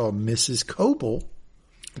time Mark saw Mrs. Coble.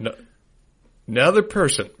 No. Another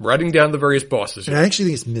person writing down the various bosses. And I actually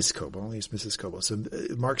think it's Miss Coble. Only it's Mrs. Coble. So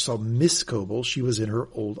Mark saw Miss Coble. She was in her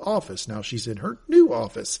old office. Now she's in her new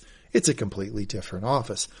office. It's a completely different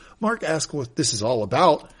office. Mark asks what this is all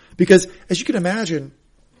about because as you can imagine,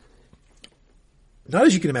 not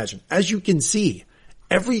as you can imagine, as you can see,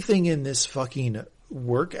 everything in this fucking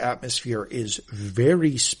work atmosphere is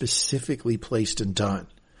very specifically placed and done.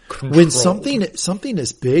 Controlled. When something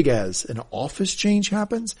as big as an office change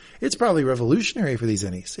happens, it's probably revolutionary for these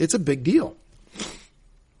innies. It's a big deal.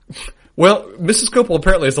 Well, Mrs. Copel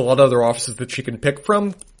apparently has a lot of other offices that she can pick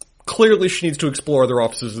from. Clearly she needs to explore other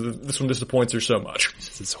offices. This one disappoints her so much.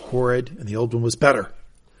 It's horrid, and the old one was better.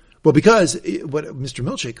 Well, because what Mr.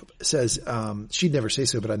 Milchick says, she'd never say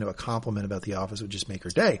so, but I know a compliment about the office would just make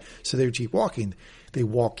her day. So they would keep walking. They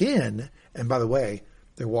walk in, and by the way,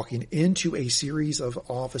 they're walking into a series of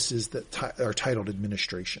offices that are titled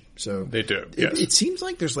administration. So they do. Yes. It seems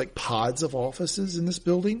like there's like pods of offices in this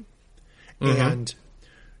building, and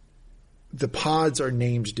the pods are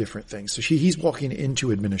named different things. So he's walking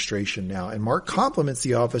into administration now, and Mark compliments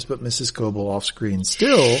the office, but Mrs. Coble off screen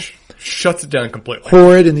still shuts it down completely.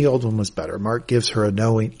 Horrid, and the old one was better. Mark gives a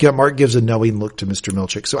knowing look to Mr.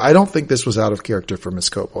 Milchick. So I don't think this was out of character for Miss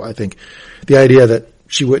Coble. I think the idea that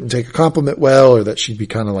she wouldn't take a compliment well, or that she'd be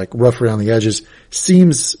kind of like rough around the edges,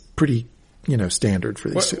 seems pretty, standard for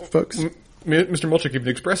these folks. Mr. Milchick even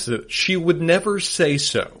expresses it. She would never say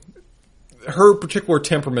so. Her particular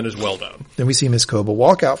temperament is well known. Then we see Miss Coble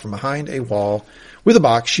walk out from behind a wall with a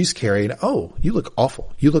box she's carrying. Oh, you look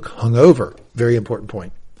awful. You look hungover. Very important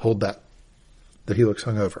point. Hold that he looks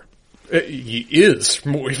hungover. He is,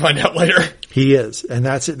 from what we find out later. He is. And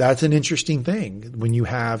that's an interesting thing when you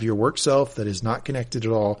have your work self that is not connected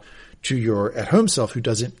at all to your at home self who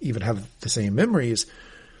doesn't even have the same memories.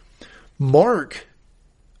 Mark,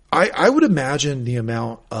 I would imagine the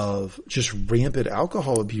amount of just rampant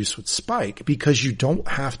alcohol abuse would spike because you don't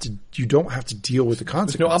have to deal with the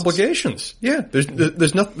consequences. There's no obligations. Yeah. There's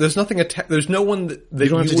nothing, there's no one that you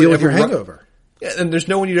don't have to deal with your hangover. Yeah. And there's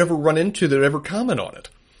no one you'd ever run into that would ever comment on it.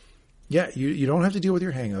 Yeah. You don't have to deal with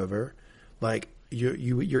your hangover. Like your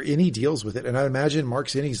innie deals with it. And I imagine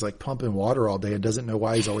Mark's innie's like pumping water all day and doesn't know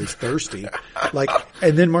why he's always thirsty.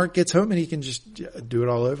 And then Mark gets home and he can just do it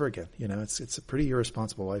all over again. It's a pretty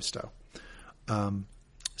irresponsible lifestyle.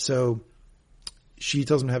 So she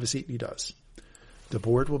tells him to have a seat and he does. The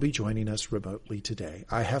board will be joining us remotely today.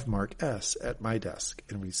 I have Mark S. at my desk,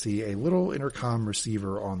 and we see a little intercom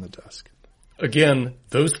receiver on the desk. Again,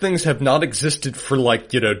 those things have not existed for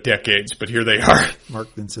decades, but here they are.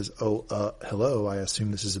 Mark then says, hello, I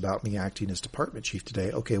assume this is about me acting as department chief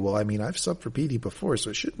today. Okay, well, I've subbed for Petey before,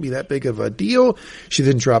 so it shouldn't be that big of a deal. She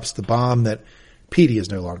then drops the bomb that Petey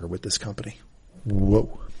is no longer with this company.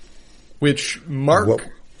 Whoa. Which Mark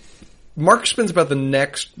spends about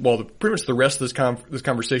pretty much the rest of this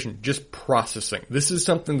conversation just processing. This is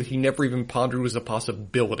something that he never even pondered was a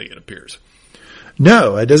possibility, it appears.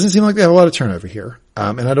 No, it doesn't seem like they have a lot of turnover here.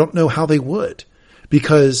 And I don't know how they would,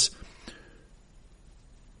 because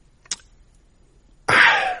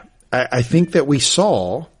I think that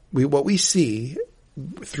what we see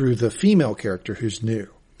through the female character who's new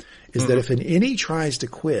is that if an innie tries to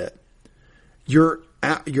quit, your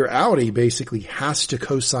outie basically has to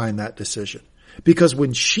co-sign that decision. Because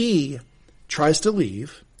when she tries to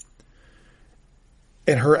leave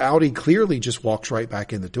and her outie clearly just walks right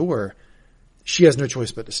back in the door, she has no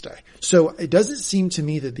choice but to stay. So it doesn't seem to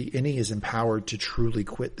me that the innie is empowered to truly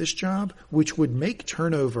quit this job, which would make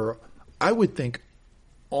turnover, I would think,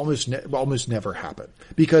 almost never happen,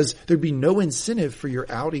 because there'd be no incentive for your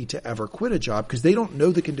outie to ever quit a job because they don't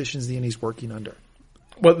know the conditions the innie's working under.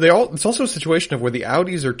 Well, it's also a situation of where the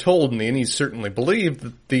outies are told, and the innies certainly believe,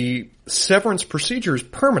 that the severance procedure is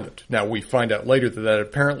permanent. Now, we find out later that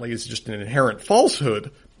apparently is just an inherent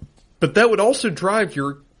falsehood, but that would also drive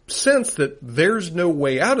your sense that there's no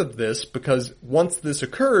way out of this, because once this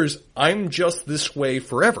occurs, I'm just this way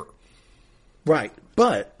forever. Right.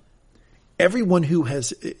 But everyone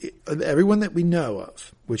that we know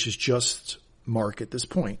of, which is just Mark at this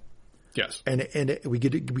point. Yes. And we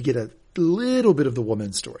get a little bit of the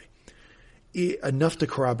woman's story. Enough to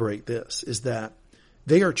corroborate this is that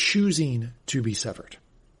they are choosing to be severed.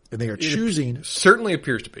 And they are certainly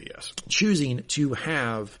appears to be, yes. Choosing to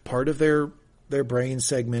have part of their brain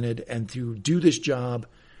segmented and to do this job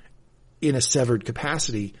in a severed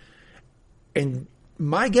capacity. And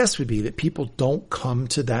my guess would be that people don't come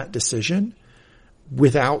to that decision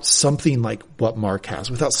without something like what Mark has,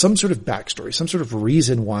 without some sort of backstory, some sort of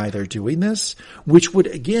reason why they're doing this, which would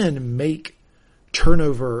again make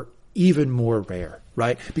turnover even more rare,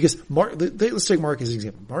 right? Because Mark, let's take Mark as an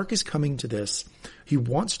example. Mark is coming to this. He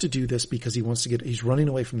wants to do this because he's running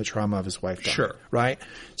away from the trauma of his wife dying, sure, right?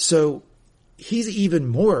 So he's even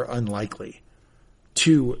more unlikely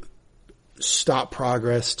to stop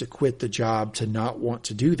progress, to quit the job, to not want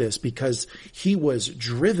to do this, because he was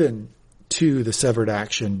driven to the severed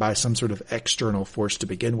action by some sort of external force to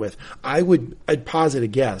begin with. I'd posit a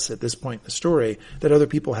guess at this point in the story that other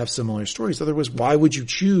people have similar stories. Otherwise, why would you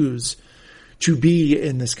choose to be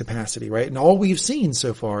in this capacity, right? And all we've seen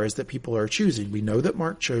so far is that people are choosing. We know that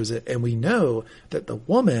Mark chose it, and we know that the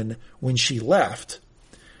woman, when she left,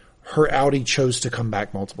 her outie chose to come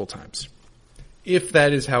back multiple times. If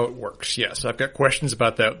that is how it works, yes. I've got questions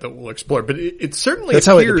about that we'll explore. But it certainly That's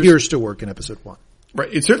appears... how it appears to work in episode 1.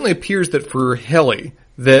 Right. It certainly appears that for Helly,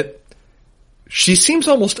 that she seems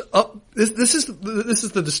almost up... This is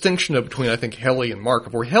the distinction between, I think, Helly and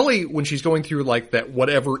Mark. Where Helly, when she's going through like that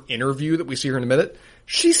whatever interview that we see her in a minute,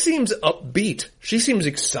 she seems upbeat. She seems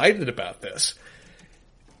excited about this.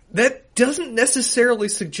 That doesn't necessarily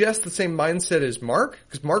suggest the same mindset as Mark,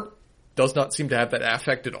 because Mark does not seem to have that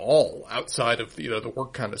affect at all outside of the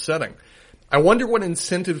work kind of setting. I wonder what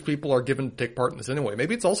incentives people are given to take part in this anyway.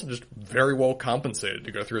 Maybe it's also just very well compensated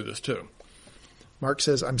to go through this too. Mark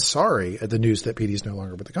says, I'm sorry at the news that Petey's no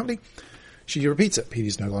longer with the company. She repeats it.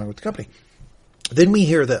 Petey's no longer with the company. Then we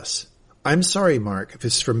hear this. I'm sorry, Mark.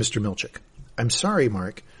 This is from Mr. Milchick. I'm sorry,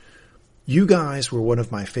 Mark. You guys were one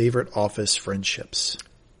of my favorite office friendships.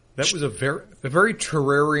 That was a very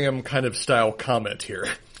terrarium kind of style comment here.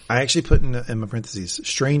 I actually put in my parentheses,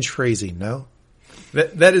 strange phrasing, no?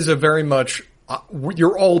 That is a very much,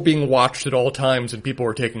 you're all being watched at all times and people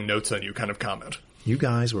are taking notes on you kind of comment. You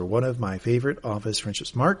guys were one of my favorite office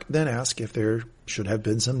friendships. Mark then asked if there should have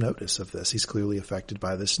been some notice of this. He's clearly affected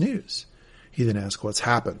by this news. He then asked what's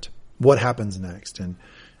happened. What happens next? And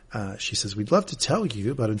she says, we'd love to tell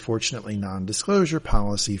you, but unfortunately non-disclosure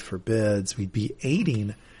policy forbids. We'd be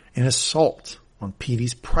aiding an assault on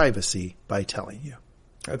Petey's privacy by telling you.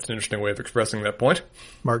 That's an interesting way of expressing that point.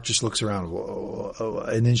 Mark just looks around. Whoa.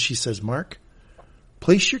 And then she says, Mark,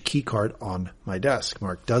 place your key card on my desk.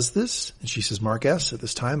 Mark does this. And she says, Mark S., at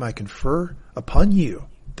this time I confer upon you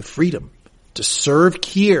the freedom to serve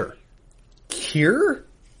Kier. Kier?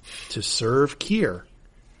 To serve Kier.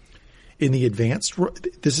 In the advanced,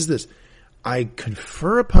 this. I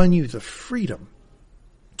confer upon you the freedom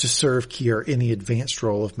to serve Kier in the advanced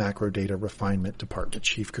role of Macro Data Refinement Department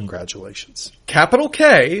Chief. Congratulations. Capital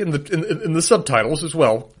K in the subtitles as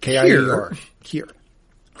well. Kier. Kier.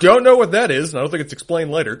 Don't know what that is, and I don't think it's explained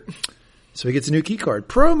later. So he gets a new key card.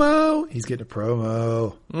 Promo! He's getting a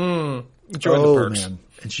promo. Join the perks. Man.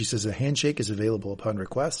 And she says a handshake is available upon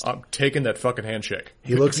request. I'm taking that fucking handshake.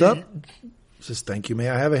 He looks up, says, thank you, may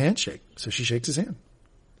I have a handshake? So she shakes his hand.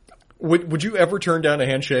 Would you ever turn down a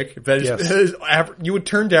handshake? If that is, Yes. You would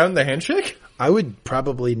turn down the handshake? I would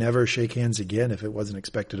probably never shake hands again if it wasn't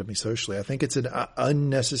expected of me socially. I think it's an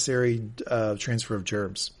unnecessary transfer of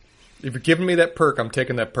germs. If you're giving me that perk, I'm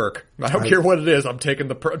taking that perk. I don't care what it is. I'm taking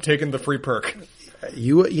the free perk.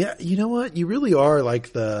 You know what? You really are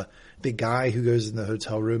like the guy who goes in the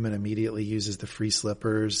hotel room and immediately uses the free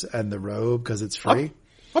slippers and the robe because it's free.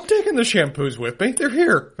 I'm taking the shampoos with me. They're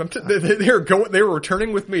here. They're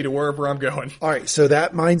returning with me to wherever I'm going. All right. So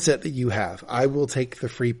that mindset that you have, I will take the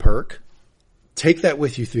free perk. Take that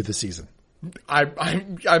with you through the season.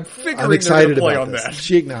 I'm figuring I'm excited play about on this. that.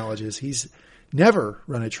 She acknowledges he's never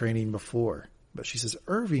run a training before, but she says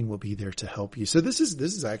Irving will be there to help you. So this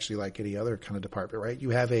is actually like any other kind of department, right?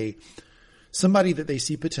 You have somebody that they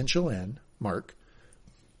see potential in, Mark,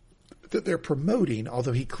 that they're promoting,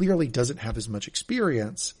 although he clearly doesn't have as much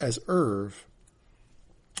experience as Irv,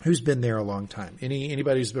 who's been there a long time.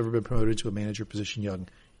 Anybody who's ever been promoted to a manager position young,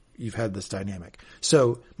 you've had this dynamic.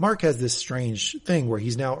 So Mark has this strange thing where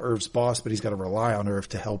he's now Irv's boss, but he's got to rely on Irv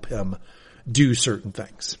to help him do certain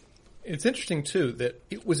things. It's interesting too that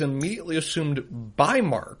it was immediately assumed by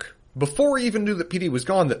Mark before he even knew that Petey was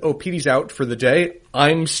gone that, Petey's out for the day.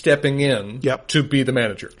 I'm stepping in to be the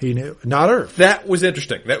manager. He knew. Not Irv. That was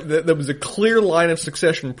interesting. That was a clear line of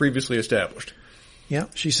succession previously established. Yeah.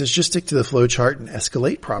 She says, just stick to the flow chart and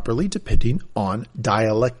escalate properly depending on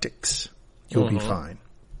dialectics. You'll be fine.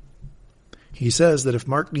 He says that if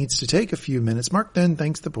Mark needs to take a few minutes, Mark then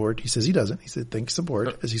thanks the board. He says he doesn't. He said thanks the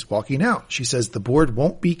board as he's walking out. She says the board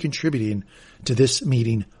won't be contributing to this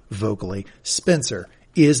meeting vocally. Spencer,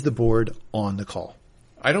 is the board on the call?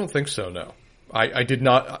 I don't think so, no. I did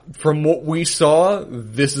not. From what we saw,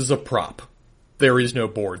 this is a prop. There is no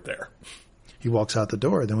board there. He walks out the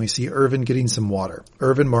door. Then we see Irvin getting some water.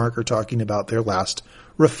 Irvin and Mark are talking about their last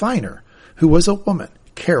refiner, who was a woman,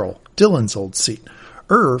 Carol, Dylan's old seat.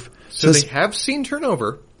 Irv says, they have seen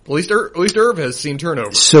turnover. At least Irv has seen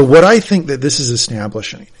turnover. So what I think that this is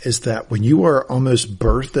establishing is that when you are almost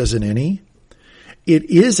birthed as an innie,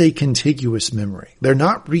 it is a contiguous memory. They're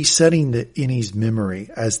not resetting the innie's memory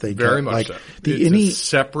as they go. Very much so. The it's innie, a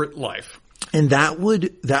separate life. And that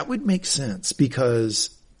would make sense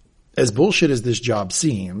because as bullshit as this job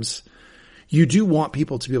seems, you do want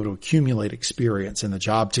people to be able to accumulate experience in the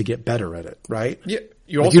job to get better at it, right? Yeah.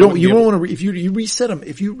 You Like also you don't want to, if you reset them,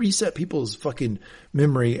 if you reset people's fucking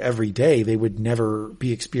memory every day, they would never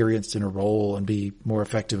be experienced in a role and be more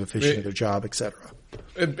effective, efficient at their job, etc.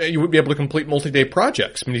 You would be able to complete multi-day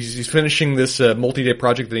projects. I mean, he's finishing this multi-day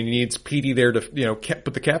project that he needs Petey there to,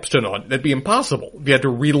 put the capstone on. That'd be impossible. You had to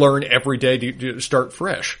relearn every day to start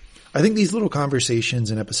fresh. I think these little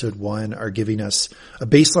conversations in episode 1 are giving us a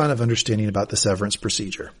baseline of understanding about the severance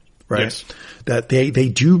procedure, right? Yes. That they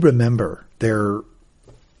do remember their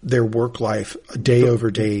work life day over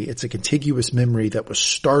day. It's a contiguous memory that was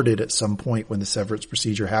started at some point when the severance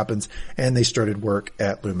procedure happens, and they started work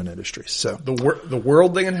at Lumen Industries. So the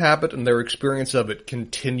world they inhabit and their experience of it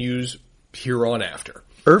continues here on after.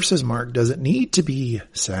 Irv says Mark doesn't need to be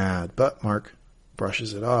sad, but Mark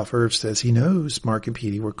brushes it off. Irv says he knows Mark and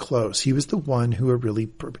Petey were close. He was the one who really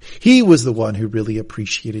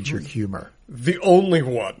appreciated your humor. The only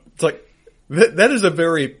one. It's like, that is a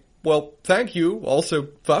very, well, thank you, also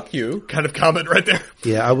fuck you kind of comment right there.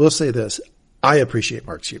 Yeah, I will say this. I appreciate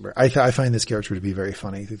Mark's humor. I find this character to be very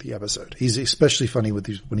funny through the episode. He's especially funny when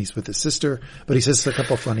he's with his sister, but he says a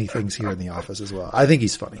couple funny things here in the office as well. I think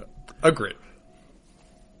he's funny. Agreed.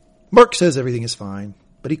 Mark says everything is fine,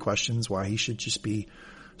 but he questions why he should just be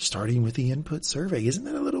starting with the input survey. Isn't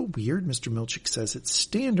that a little weird? Mr. Milchick says it's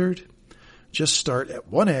standard. Just start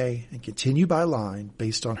at 1A and continue by line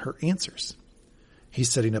based on her answers.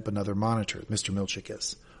 He's setting up another monitor, Mr. Milchick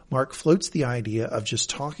is. Mark floats the idea of just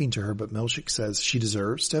talking to her, but Milchick says she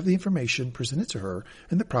deserves to have the information presented to her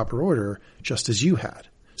in the proper order, just as you had.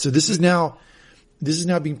 So this is now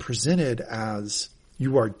being presented as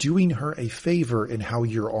you are doing her a favor in how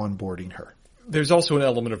you're onboarding her. There's also an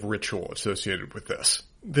element of ritual associated with this.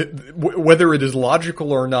 Whether it is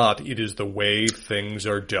logical or not, it is the way things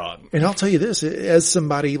are done. And I'll tell you this, as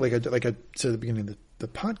somebody, like I said at the beginning of the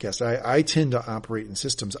podcast, I tend to operate in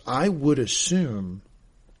systems. I would assume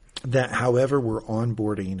that however we're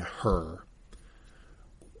onboarding her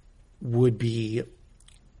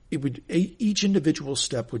each individual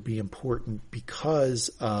step would be important because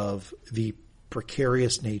of the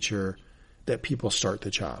precarious nature that people start the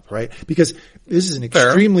job, right? Because this is an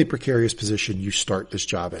extremely precarious position you start this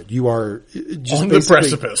job at. You are just on the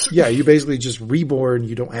precipice. Yeah, you're basically just reborn.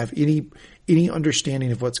 You don't have any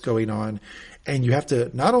understanding of what's going on. And you have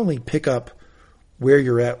to not only pick up where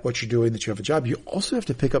you're at, what you're doing, that you have a job, you also have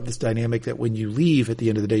to pick up this dynamic that when you leave at the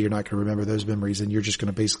end of the day, you're not going to remember those memories and you're just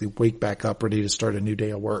going to basically wake back up ready to start a new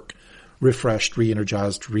day of work, refreshed,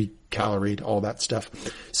 re-energized, recaloried, all that stuff.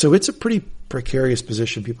 So it's a pretty precarious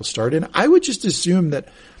position people start in. I would just assume that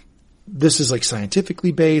this is like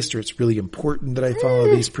scientifically based or it's really important that I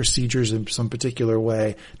follow these procedures in some particular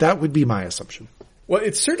way. That would be my assumption. Well,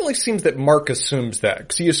 it certainly seems that Mark assumes that,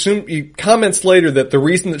 because he comments later that the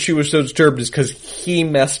reason that she was so disturbed is because he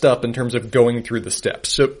messed up in terms of going through the steps.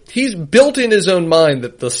 So he's built in his own mind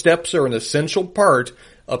that the steps are an essential part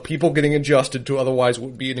of people getting adjusted to otherwise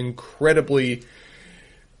would be an incredibly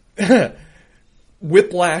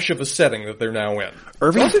whiplash of a setting that they're now in.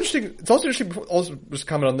 Irving? It's also interesting, also just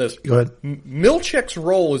comment on this. Go ahead. Milchick's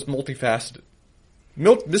role is multifaceted.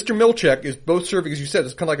 Mr. Milchick is both serving, as you said,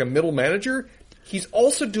 as kind of like a middle manager. He's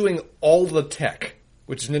also doing all the tech,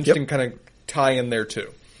 which is an interesting kind of tie in there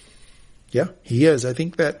too. Yeah, he is. I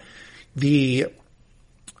think that the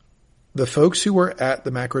folks who are at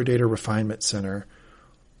the Macro Data Refinement Center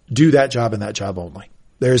do that job and that job only.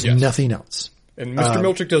 There's nothing else. And Mr.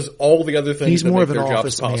 Milchick does all the other things. He's that more make of an their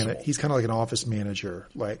office jobs manager. He's kind of like an office manager.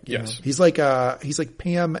 Like, yes, he's like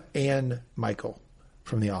Pam and Michael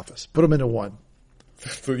from The Office. Put them into one.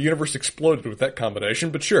 The universe exploded with that combination,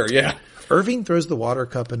 but sure, yeah. Irving throws the water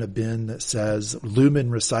cup in a bin that says Lumen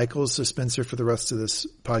recycles. So Spencer, for the rest of this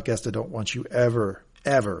podcast, I don't want you ever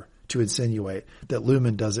to insinuate that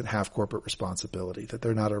Lumen doesn't have corporate responsibility, that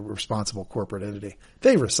they're not a responsible corporate entity.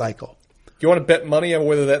 They recycle. You want to bet money on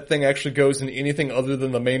whether that thing actually goes in anything other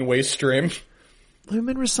than the main waste stream?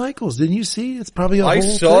 Lumen recycles. Didn't you see? It's probably a whole thing.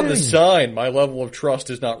 I saw the sign. My level of trust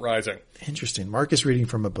is not rising. Interesting. Mark is reading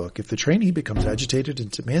from a book. If the trainee becomes agitated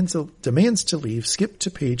and demands to leave, skip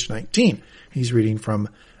to page 19. He's reading from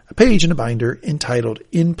a page in a binder entitled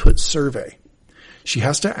Input Survey. She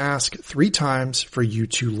has to ask 3 times for you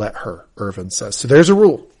to let her, Irvin says. So there's a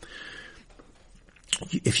rule.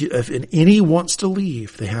 If an innie wants to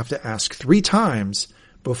leave, they have to ask 3 times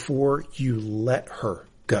before you let her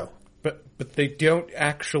go. But they don't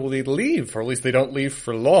actually leave, or at least they don't leave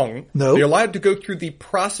for long. No. They're allowed to go through the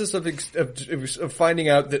process of finding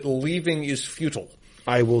out that leaving is futile.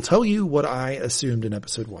 I will tell you what I assumed in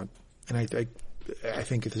episode 1. And I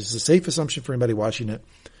think this is a safe assumption for anybody watching it,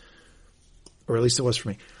 or at least it was for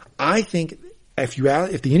me. I think if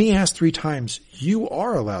the innie asks 3 times, you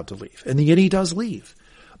are allowed to leave. And the innie does leave.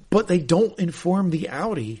 But they don't inform the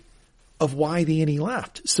outie of why the innie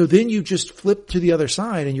left. So then you just flip to the other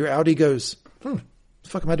side and your outie goes, what the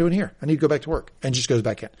fuck am I doing here? I need to go back to work. And just goes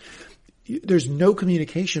back in. There's no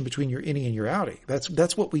communication between your innie and your outie.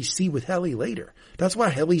 That's what we see with Helly later. That's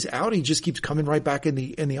why Helly's outie just keeps coming right back in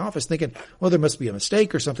the office thinking, well, there must be a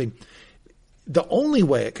mistake or something. The only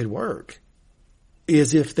way it could work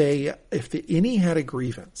is if the innie had a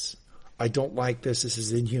grievance. I don't like this. This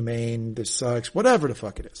is inhumane. This sucks. Whatever the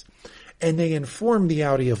fuck it is. And they inform the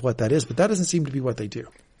outie of what that is, but that doesn't seem to be what they do.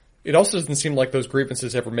 It also doesn't seem like those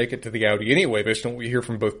grievances ever make it to the outie anyway, based on what we hear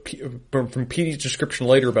from from Petey's description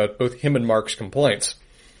later about both him and Mark's complaints.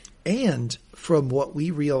 And from what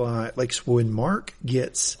we realize, like when Mark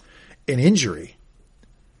gets an injury,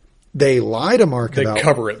 they lie to Mark They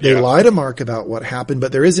cover it. They lie to Mark about what happened,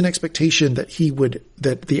 but there is an expectation that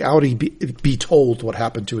that the outie be told what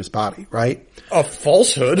happened to his body, right? A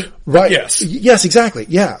falsehood. Right. Yes. Yes, exactly.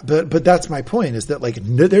 Yeah. But that's my point is that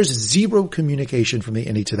there's zero communication from the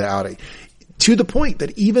innie to the outie to the point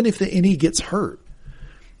that even if the innie gets hurt,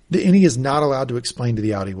 the innie is not allowed to explain to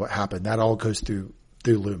the outie what happened. That all goes through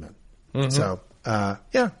Lumen. Mm-hmm. So,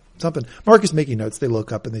 something. Mark is making notes. They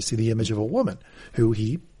look up and they see the image of a woman who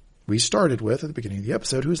we started with at the beginning of the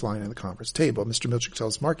episode, who was lying on the conference table. Mr. Milchick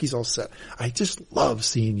tells Mark he's all set. I just love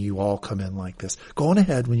seeing you all come in like this. Go on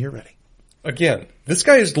ahead when you're ready. Again, this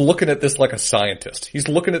guy is looking at this like a scientist. He's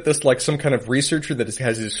looking at this like some kind of researcher that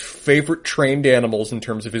has his favorite trained animals in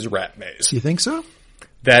terms of his rat maze. You think so?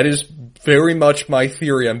 That is very much my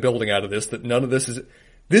theory I'm building out of this, that none of this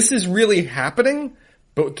is really happening,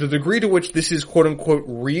 but to the degree to which this is quote unquote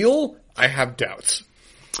real, I have doubts.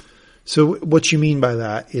 So what you mean by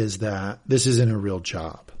that is that this isn't a real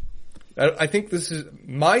job. I think this is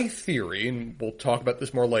my theory, and we'll talk about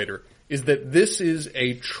this more later, is that this is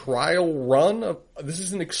a trial run. This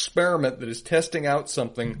is an experiment that is testing out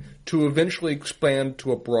something to eventually expand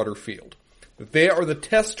to a broader field. That they are the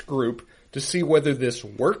test group to see whether this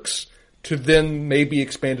works, to then maybe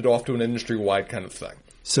expand it off to an industry-wide kind of thing.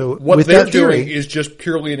 So what they're doing is just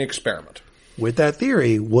purely an experiment. With that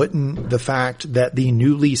theory, wouldn't the fact that the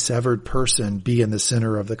newly severed person be in the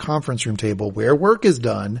center of the conference room table where work is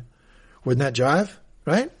done, wouldn't that jive?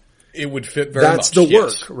 Right? It would fit very much. That's the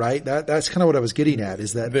work, right? That's kind of what I was getting at,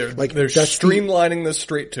 is that they're streamlining this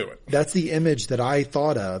straight to it. That's the image that I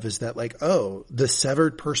thought of, is that the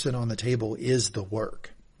severed person on the table is the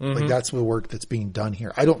work. Mm-hmm. Like that's the work that's being done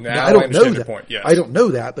here. I don't know that. Point, yes. I don't know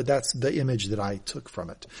that, but that's the image that I took from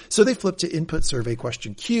it. So they flip to input survey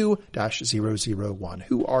question Q-001.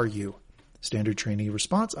 Who are you? Standard trainee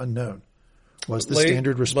response unknown. Was the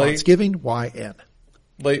standard response giving YN?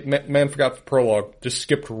 Man forgot the prologue. Just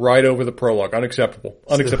skipped right over the prologue. Unacceptable.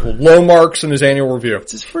 Low marks in his annual review.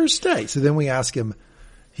 It's his first day. So then we ask him,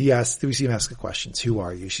 we see him ask the questions. Who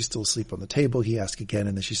are you? She's still asleep on the table. He asks again,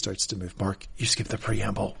 and then she starts to move. Mark, you skipped the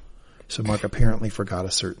preamble. So Mark apparently forgot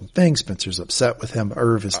a certain thing. Spencer's upset with him.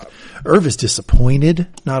 Irv is disappointed,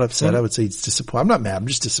 not upset. I would say he's disappointed. I'm not mad. I'm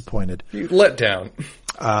just disappointed. Let down.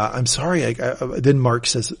 I'm sorry. Then Mark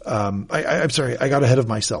says, I'm sorry. I got ahead of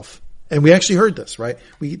myself. And we actually heard this, right?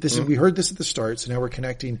 We heard this at the start, so now we're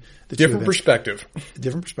connecting the different perspective.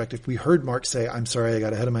 Different perspective. We heard Mark say, I'm sorry, I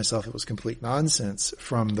got ahead of myself. It was complete nonsense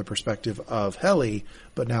from the perspective of Helly,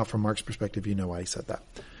 but now from Mark's perspective, you know why he said that.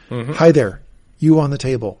 Mm-hmm. Hi there, you on the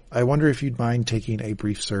table. I wonder if you'd mind taking a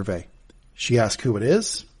brief survey. She asked who it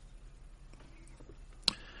is.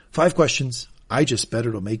 5 questions. I just bet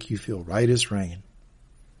it'll make you feel right as rain.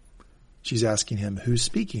 She's asking him, who's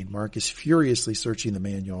speaking? Mark is furiously searching the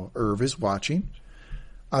manual. Irv is watching.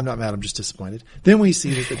 I'm not mad, I'm just disappointed. Then we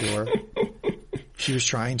see that the door she was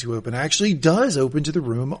trying to open actually does open to the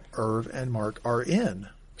room Irv and Mark are in.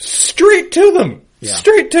 Straight to them! Yeah.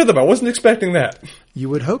 Straight to them! I wasn't expecting that. You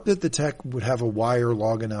would hope that the tech would have a wire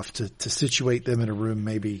long enough to situate them in a room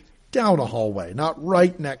maybe down a hallway, not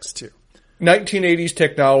right next to. 1980s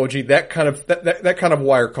technology, that kind of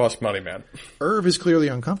wire costs money, man. Irv is clearly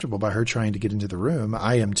uncomfortable by her trying to get into the room.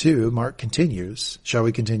 I am too. Mark continues. Shall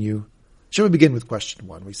we continue? Shall we begin with question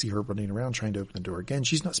 1? We see her running around trying to open the door again.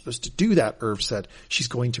 She's not supposed to do that, Irv said. She's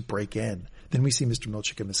going to break in. Then we see Mr.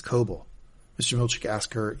 Milchick and Miss Coble. Mr. Milchick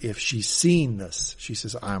asks her if she's seen this. She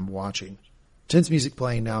says, I'm watching. Tense music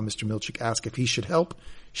playing now. Mr. Milchick asks if he should help.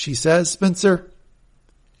 She says, Spencer,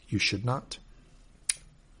 you should not.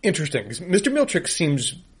 Interesting. Mr. Milchick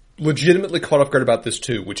seems legitimately caught off guard about this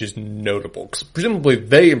too, which is notable. Because presumably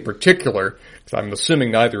they in particular, because I'm assuming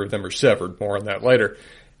neither of them are severed, more on that later,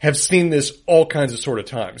 have seen this all kinds of sort of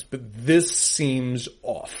times. But this seems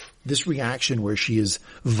off. this reaction where she is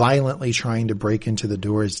violently trying to break into the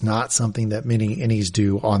door is not something that many innies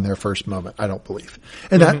do on their first moment, I don't believe.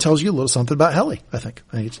 And that tells you a little something about Helly, I think.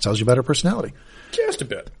 I think it tells you about her personality. Just a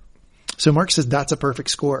bit. So Mark says that's a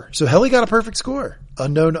perfect score. So Helly got a perfect score.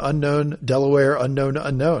 Unknown, unknown, Delaware, unknown,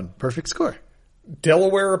 unknown. Perfect score.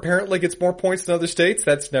 Delaware apparently gets more points than other states.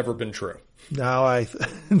 That's never been true. Now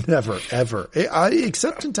never, ever.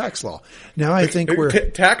 Except in tax law. Now I think we're...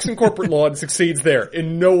 Tax and corporate law, it succeeds there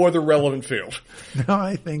in no other relevant field. Now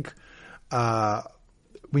I think,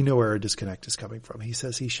 we know where our disconnect is coming from. He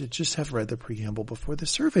says he should just have read the preamble before the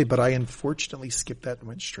survey, but I unfortunately skipped that and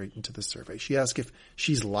went straight into the survey. She asked if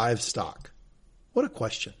she's livestock. What a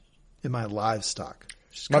question. Am I livestock?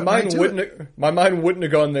 My mind wouldn't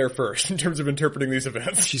have gone there first in terms of interpreting these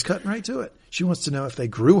events. She's cutting right to it. She wants to know if they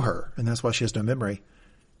grew her, and that's why she has no memory.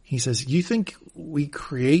 He says, you think we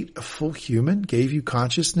create a full human, gave you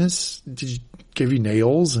consciousness, gave you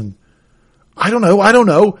nails, and I don't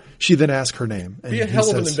know. She then asked her name. And be a hell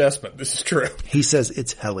of an investment. This is true. He says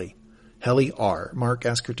it's Helly. Helly R. Mark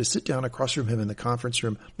asks her to sit down across from him in the conference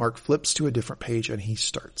room. Mark flips to a different page and he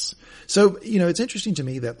starts. So, it's interesting to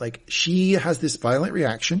me that she has this violent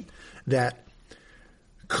reaction that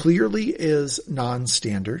clearly is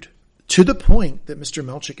non-standard to the point that Mr.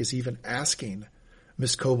 Melchick is even asking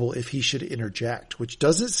Miss Coble if he should interject, which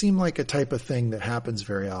doesn't seem like a type of thing that happens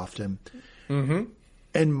very often. Mm-hmm.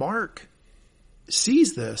 And Mark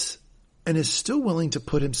sees this and is still willing to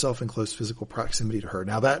put himself in close physical proximity to her.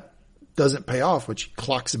 Now that doesn't pay off, which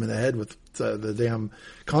clocks him in the head with the damn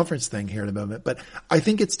conference thing here in a moment. But I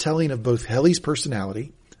think it's telling of both Helly's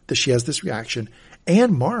personality, that she has this reaction,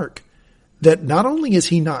 and Mark, that not only is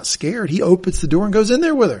he not scared, he opens the door and goes in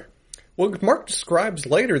there with her. Well, Mark describes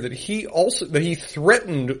later that he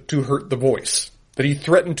threatened to hurt the voice, that he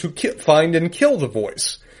threatened to find and kill the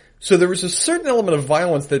voice. So there was a certain element of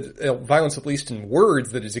violence violence at least in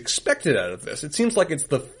words, that is expected out of this. It seems like it's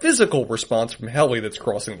the physical response from Helly that's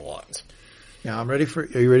crossing the lines. Now are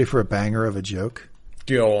you ready for a banger of a joke?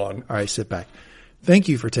 Go on. All right, sit back. Thank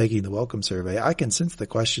you for taking the welcome survey. I can sense the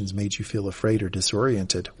questions made you feel afraid or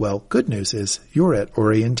disoriented. Well, good news is you're at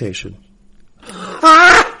orientation.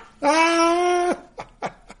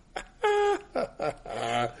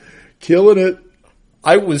 Killing it.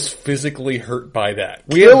 I was physically hurt by that.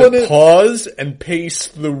 We had to pause and pace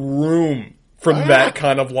the room from that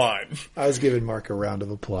kind of line. I was giving Mark a round of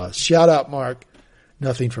applause. Shout out, Mark.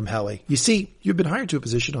 Nothing from Helly. You see, you've been hired to a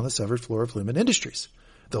position on the severed floor of Lumen Industries.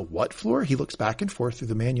 The what floor? He looks back and forth through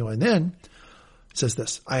the manual and then says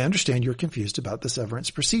this. I understand you're confused about the severance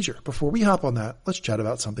procedure. Before we hop on that, let's chat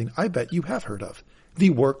about something I bet you have heard of. The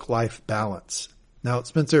work-life balance. Now,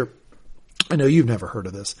 Spencer, I know you've never heard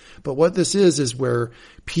of this, but what this is where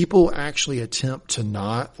people actually attempt to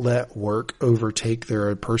not let work overtake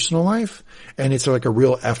their personal life. And it's like a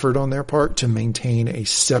real effort on their part to maintain a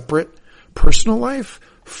separate personal life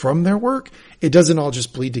from their work. It doesn't all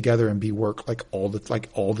just bleed together and be work all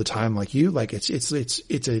the time like you. Like it's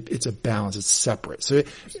a balance. It's separate. So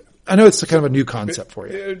I know it's kind of a new concept for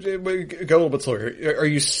you. Go a little bit slower here. Are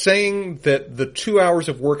you saying that the 2 hours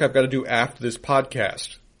of work I've got to do after this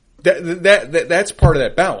podcast, that's part of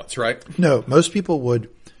that balance, right? No, most people would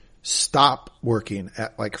stop working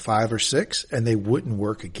at 5 or 6 and they wouldn't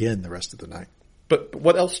work again the rest of the night. But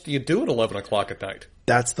what else do you do at 11 o'clock at night?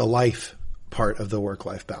 That's the life part of the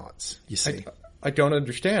work-life balance, you see. I don't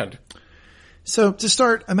understand. So to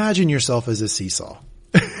start, imagine yourself as a seesaw.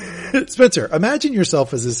 Spencer, imagine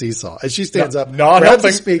yourself as a seesaw. As she stands up, grabs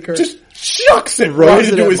the speaker, just shucks it right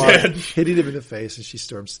into his head, hitting him in the face, and she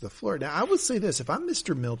storms to the floor. Now, I will say this. If I'm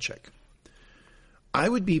Mr. Milchick, I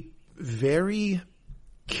would be very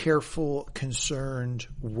careful, concerned,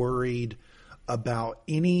 worried about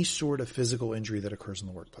any sort of physical injury that occurs in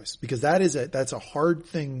the workplace, because that's a hard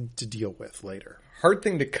thing to deal with later. Hard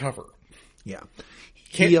thing to cover. Yeah.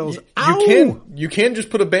 He yells, "Ow!" You can just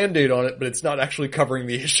put a Band-Aid on it, but it's not actually covering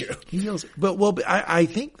the issue. He yells, but I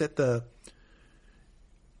think that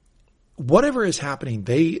whatever is happening,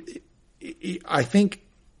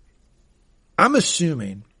 I'm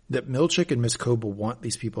assuming that Milchick and Miss Coble want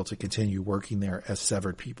these people to continue working there as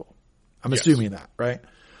severed people. I'm assuming that, right?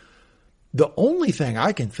 The only thing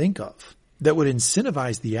I can think of that would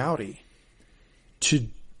incentivize the Audi to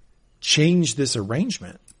change this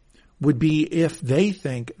arrangement would be if they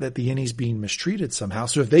think that the innie's being mistreated somehow.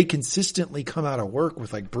 So if they consistently come out of work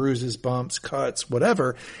with bruises, bumps, cuts,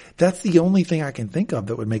 whatever, that's the only thing I can think of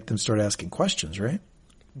that would make them start asking questions, right?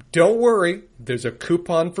 Don't worry. There's a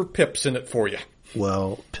coupon for Pips in it for you.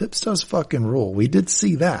 Well, Pips does fucking rule. We did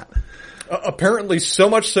see that. Apparently so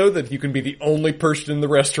much so that you can be the only person in the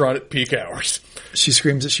restaurant at peak hours. She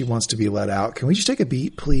screams that she wants to be let out. Can we just take a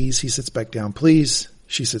beat, please? He sits back down, please.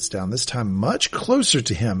 She sits down, this time much closer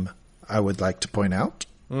to him, I would like to point out.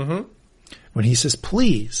 Mm-hmm. When he says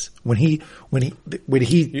please, when he He ditches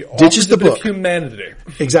the offers a bit of book. humanity.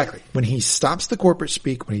 Exactly. When he stops the corporate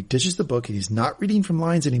speak, when he ditches the book and he's not reading from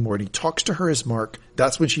lines anymore and he talks to her as Mark,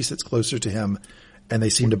 that's when she sits closer to him and they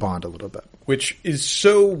seem to bond a little bit. Which is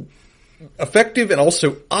so effective and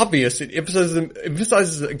also obvious. It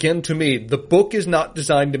emphasizes again to me, the book is not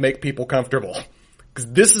designed to make people comfortable.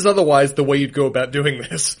 Because this is otherwise the way you'd go about doing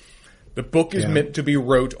this. The book is meant to be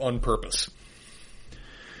wrote on purpose.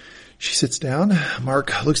 She sits down.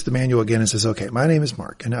 Mark looks at the manual again and says, okay, my name is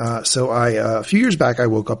Mark. And so a few years back, I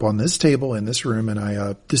woke up on this table in this room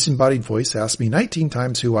and disembodied voice asked me 19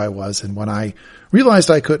 times who I was. And when I realized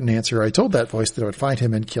I couldn't answer, I told that voice that I would find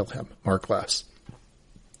him and kill him. Mark laughs.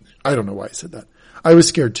 I don't know why he said that. I was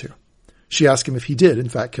scared too. She asked him if he did, in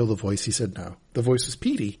fact, kill the voice. He said no. The voice was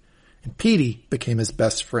Petey, and Petey became his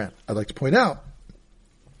best friend. I'd like to point out,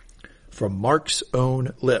 from Mark's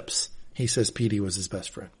own lips, he says Petey was his best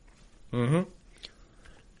friend. Mm-hmm.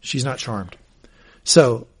 She's not charmed.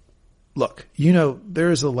 So, look,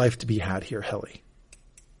 there is a life to be had here, Helly.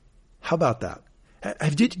 How about that?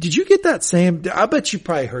 Did you get that same? I bet you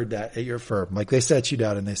probably heard that at your firm. Like they sat you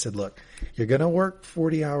down and they said, look, you're going to work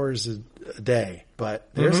 40 hours a day, but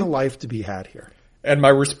there's a life to be had here. And my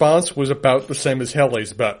response was about the same as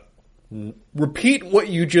Helly's, about repeat what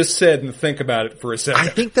you just said and think about it for a second. I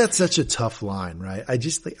think that's such a tough line, right? I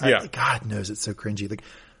just think, God knows it's so cringy. Like,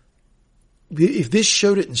 if this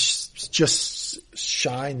show didn't just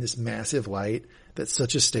shine this massive light that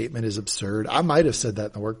such a statement is absurd, I might have said that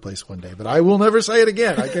in the workplace one day, but I will never say it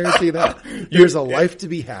again. I guarantee that. There's a life to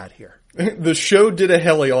be had here. The show did a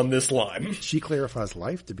Helly on this line. She clarifies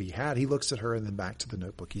life to be had. He looks at her and then back to the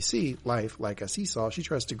notebook. You see, life, like a seesaw. She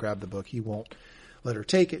tries to grab the book. He won't let her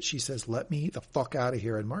take it. She says, let me the fuck out of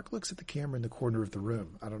here. And Mark looks at the camera in the corner of the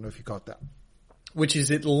room. I don't know if you caught that. Which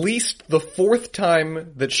is at least the fourth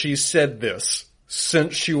time that she's said this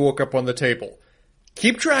since she woke up on the table.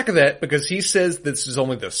 Keep track of that because he says this is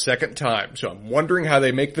only the second time. So I'm wondering how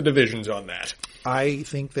they make the divisions on that. I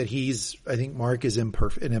think Mark is an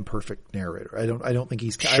imperfect narrator. I don't think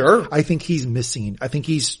he's, sure. I think he's missing. I think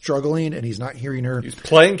he's struggling and he's not hearing her. He's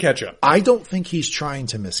playing catch up. I don't think he's trying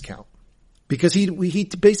to miscount because he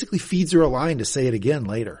basically feeds her a line to say it again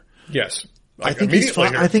later. Yes. I think he's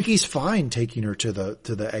fine. I think he's fine taking her to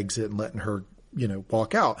the exit and letting her,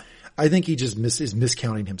 walk out. I think he just is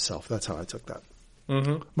miscounting himself. That's how I took that.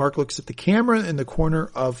 Mm-hmm. Mark looks at the camera in the corner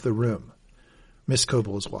of the room. Miss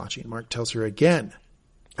Coble is watching. Mark tells her again,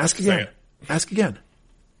 ask again, ask again.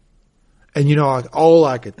 And all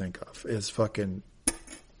I could think of is fucking,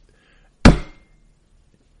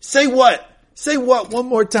 say what? Say what one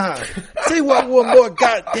more time? Say what one more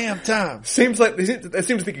goddamn time? Seems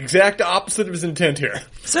the exact opposite of his intent here.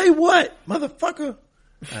 Say what, motherfucker?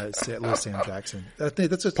 Little Sam Jackson.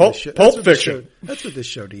 That's what Pulp Fiction. That's what this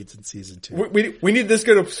show needs in season 2. We need this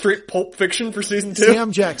to go to straight Pulp Fiction for season 2.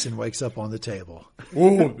 Sam Jackson wakes up on the table.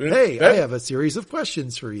 Ooh, I have a series of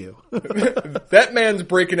questions for you. That man's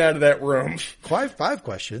breaking out of that room. 5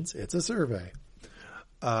 questions. It's a survey.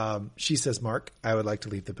 She says, Mark, I would like to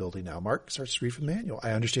leave the building now. Mark starts to read from the manual.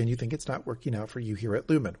 I understand you think it's not working out for you here at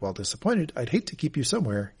Lumen. While disappointed, I'd hate to keep you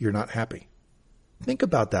somewhere you're not happy. Think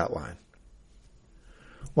about that line.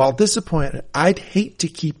 While disappointed, I'd hate to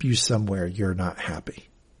keep you somewhere you're not happy.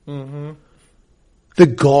 Mm-hmm. The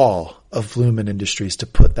gall of Lumen Industries to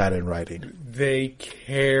put that in writing. They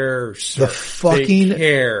care, sir. The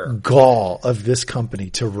fucking gall of this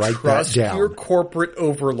company to write Trust that down. Your corporate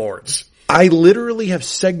overlords. I literally have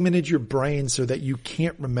segmented your brain so that you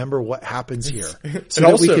can't remember what happens here. So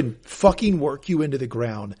that we can fucking work you into the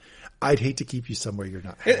ground. I'd hate to keep you somewhere you're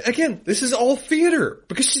not happy. Again, this is all theater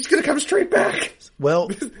because she's going to come straight back. Well,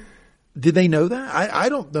 did they know that? I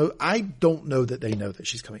don't know. I don't know that they know that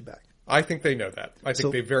she's coming back. I think they know that. I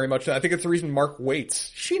think they very much. I think it's the reason Mark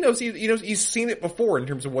waits. She knows. He's seen it before in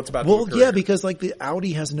terms of what's about to occur. Well, yeah, because the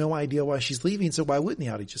Audi has no idea why she's leaving. So why wouldn't the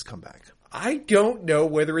Audi just come back? I don't know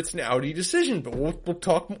whether it's an Audi decision, but we'll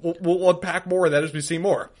talk. We'll unpack more of that as we see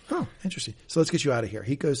more. Oh, interesting. So let's get you out of here.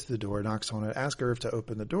 He goes to the door, knocks on it, asks her to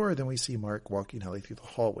open the door. Then we see Mark walking Helly through the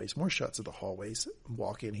hallways. More shots of the hallways.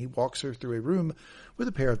 He walks her through a room with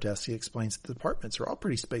a pair of desks. He explains that the apartments are all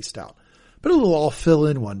pretty spaced out, but it'll all fill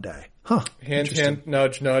in one day. Huh. Hand,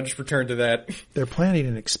 nudge, nudge. Return to that. They're planning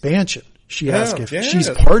an expansion. She asks if she's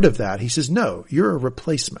part of that. He says, no, you're a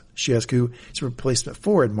replacement. She asks who it's a replacement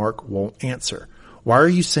for, and Mark won't answer. Why are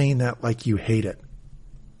you saying that like you hate it?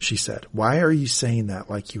 she said. Why are you saying that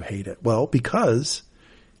like you hate it? Well, because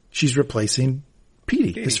she's replacing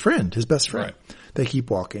Petey, his friend, his best friend. Right. They keep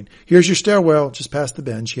walking. Here's your stairwell, just past the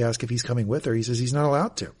bend. She asks if he's coming with her. He says he's not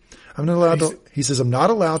allowed to. He says, I'm not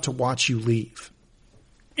allowed to watch you leave.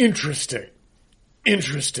 Interesting.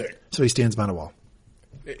 So he stands by the wall.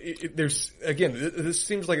 There's, again, this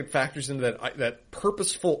seems like it factors into that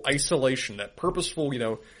purposeful isolation, that purposeful,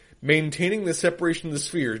 maintaining the separation of the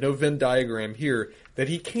spheres, no Venn diagram here, that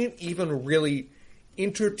he can't even really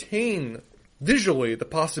entertain visually the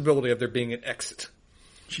possibility of there being an exit.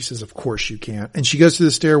 She says, of course you can't. And she goes to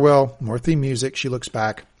the stairwell, more theme music. She looks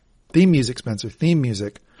back. Theme music, Spencer, theme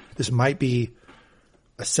music. This might be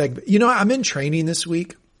a segment. I'm in training this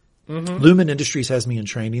week. Mm-hmm. Lumen Industries has me in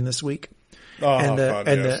training this week. And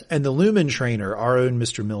the Lumen trainer, our own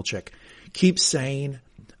Mr. Milchick, keeps saying,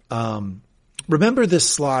 remember this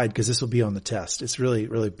slide because this will be on the test. It's really,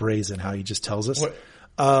 really brazen how he just tells us.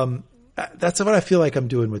 That's what I feel like I'm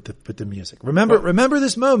doing with the music. Remember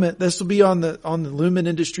this moment. This will be on the Lumen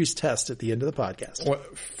Industries test at the end of the podcast. Well,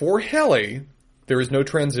 for Helly, there is no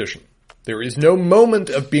transition. There is no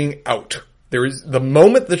moment of being out. There is the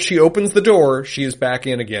moment that she opens the door, she is back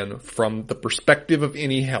in again from the perspective of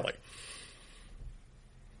any Helly.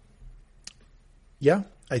 Yeah,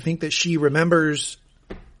 I think that she remembers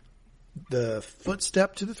the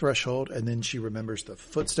footstep to the threshold, and then she remembers the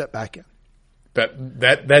footstep back in.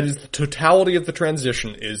 That is the totality of the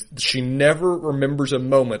transition. Is she never remembers a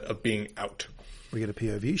moment of being out. We get a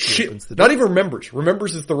POV. She opens the door. Not even remembers.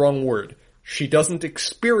 Remembers is the wrong word. She doesn't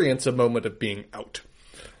experience a moment of being out.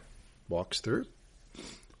 Walks through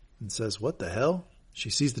and says, "What the hell?" She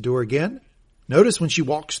sees the door again. Notice when she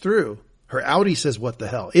walks through. Her outie says, what the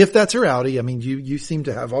hell? If that's her outie, I mean, you seem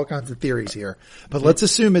to have all kinds of theories here, but let's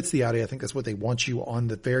assume it's the outie. I think that's what they want you on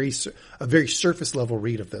a very surface level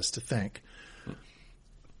read of this to think.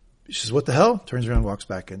 She says, what the hell? Turns around and walks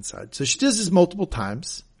back inside. So she does this multiple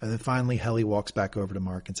times. And then finally, Helly walks back over to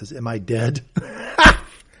Mark and says, am I dead?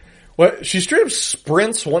 Well, she straight up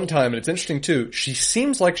sprints one time, and it's interesting too. She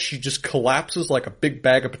seems like she just collapses like a big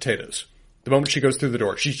bag of potatoes. The moment she goes through the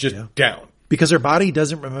door, she's just down. Because her body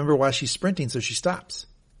doesn't remember why she's sprinting, so she stops.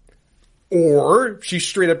 Or she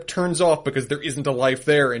straight up turns off because there isn't a life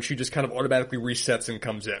there and she just kind of automatically resets and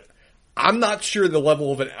comes in. I'm not sure the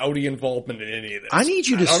level of an outie involvement in any of this. I need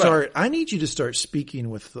you to start speaking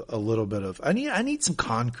with a little bit of, I need some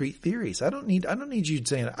concrete theories. I don't need you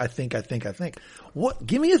saying, I think. What?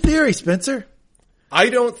 Give me a theory, Spencer. I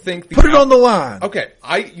don't think put it on the line. Okay.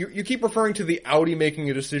 You keep referring to the outie making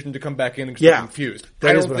a decision to come back in and get confused.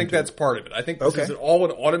 I don't think that's part of it. I think this is all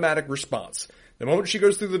an automatic response. The moment she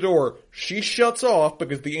goes through the door, she shuts off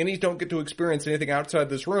because the innies don't get to experience anything outside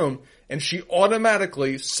this room, and she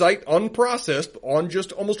automatically, sight unprocessed, on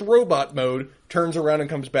just almost robot mode, turns around and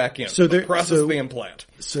comes back in. So processes the implant.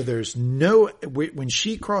 So there's no, when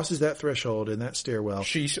she crosses that threshold in that stairwell,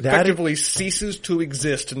 she effectively ceases to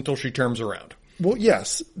exist until she turns around. Well,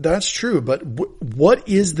 yes, that's true. But what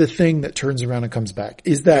is the thing that turns around and comes back?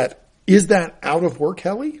 Is that out of work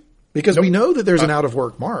Helly? Because we know that there's an out of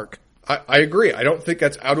work Mark. I agree. I don't think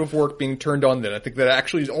that's out of work being turned on then. I think that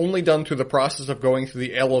actually is only done through the process of going through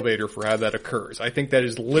the elevator for how that occurs. I think that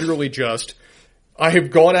is literally just, I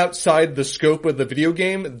have gone outside the scope of the video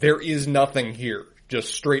game. There is nothing here.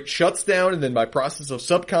 Just straight shuts down, and then by process of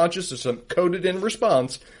subconscious or some coded in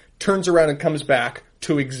response, turns around and comes back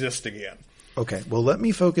to exist again. Okay, well, let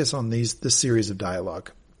me focus on this series of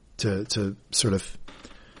dialogue to sort of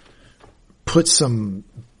put some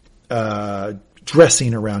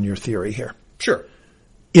dressing around your theory here. Sure.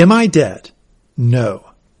 Am I dead? No.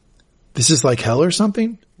 This is like hell or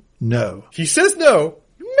something? No. He says no.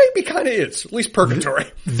 Maybe kind of is. At least purgatory.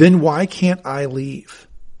 Then why can't I leave?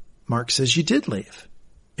 Mark says you did leave.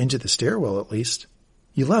 Into the stairwell, at least.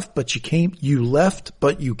 You left, but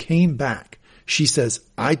you came back. She says,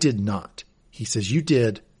 I did not. He says, you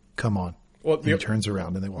did. Come on. Well, he turns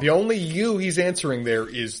around and they walk. The only you he's answering there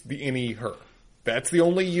is the any her. That's the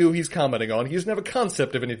only you he's commenting on. He doesn't have a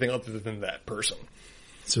concept of anything other than that person.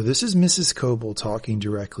 So this is Mrs. Coble talking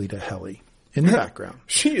directly to Helly in the background.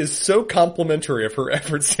 She is so complimentary of her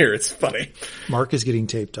efforts here. It's funny. Mark is getting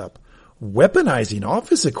taped up. Weaponizing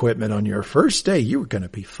office equipment on your first day. You were going to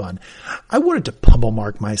be fun. I wanted to pummel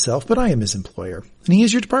Mark myself, but I am his employer, and he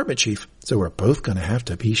is your department chief. So we're both going to have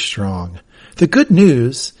to be strong. The good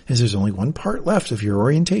news is there's only one part left of your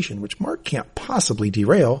orientation, which Mark can't possibly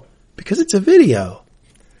derail because it's a video.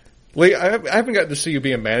 Lee, I haven't gotten to see you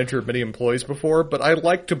be a manager of many employees before, but I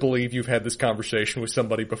like to believe you've had this conversation with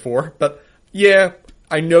somebody before. But yeah,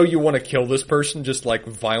 I know you want to kill this person just like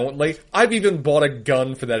violently. I've even bought a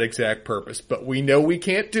gun for that exact purpose, but we know we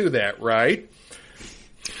can't do that, right?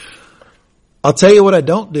 I'll tell you what I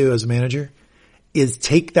don't do as a manager is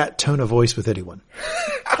take that tone of voice with anyone.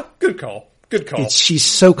 Good call. Good call. She's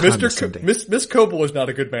so condescending. Miss Coble is not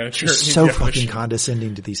a good manager. She's so fucking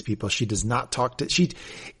condescending to these people. She does not talk to,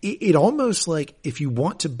 it almost like if you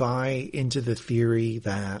want to buy into the theory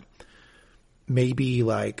that maybe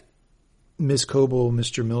like Miss Coble,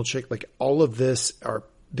 Mr. Milchick, like all of this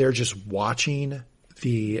they're just watching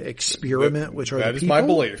the experiment, which are the people. That is my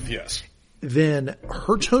belief, yes. Then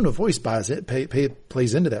her tone of voice plays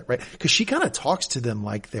into that, right? Because she kind of talks to them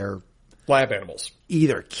like they're lab animals,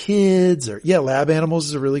 either kids or lab animals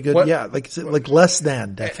is a really good, like less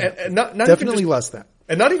than definitely, and not definitely less than,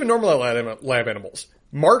 and not even normal lab animals.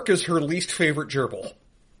 Mark is her least favorite gerbil.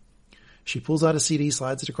 She pulls out a CD,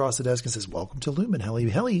 slides it across the desk, and says, "Welcome to Lumen."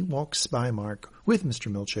 Helly walks by Mark with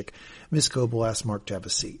Mr. Milchick. Miss Coble asks Mark to have a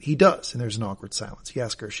seat. He does, and there's an awkward silence. He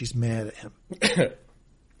asks her if she's mad at him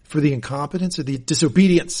for the incompetence or the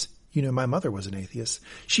disobedience. You know, my mother was an atheist.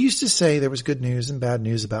 She used to say there was good news and bad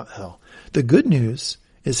news about hell. The good news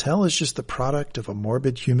is hell is just the product of a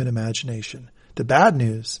morbid human imagination. The bad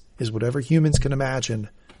news is whatever humans can imagine,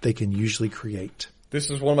 they can usually create. This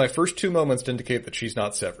is one of my first 2 moments to indicate that she's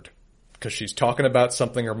not severed. Because she's talking about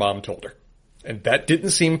something her mom told her. And that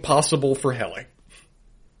didn't seem possible for Helly.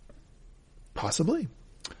 Possibly.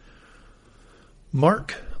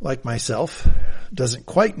 Mark, like myself, doesn't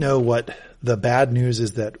quite know what the bad news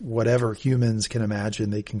is that whatever humans can imagine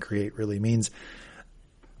they can create really means.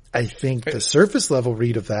 I think the surface level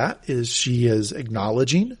read of that is she is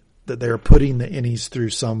acknowledging that they're putting the innies through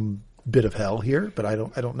some bit of hell here, but I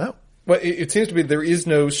don't know. Well, it seems to be there is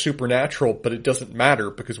no supernatural, but it doesn't matter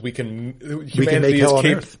because humanity make hell on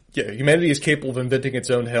Earth. Yeah, humanity is capable of inventing its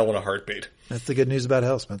own hell in a heartbeat. That's the good news about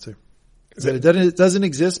hell, Spencer. Is that it doesn't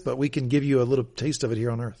exist, but we can give you a little taste of it here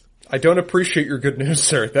on Earth. I don't appreciate your good news,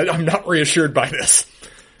 sir. I'm not reassured by this.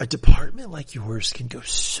 A department like yours can go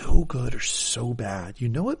so good or so bad. You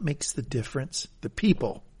know what makes the difference? The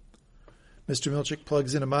people. Mr. Milchick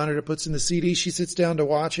plugs in a monitor, puts in the CD. She sits down to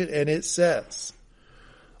watch it, and it says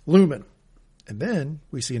Lumen. And then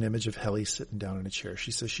we see an image of Helly sitting down in a chair.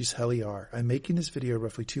 She says she's Helly R. I'm making this video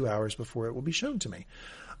roughly 2 hours before it will be shown to me.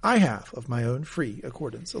 I have, of my own free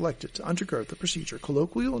accordance, elected to undergo the procedure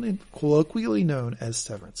colloquially known as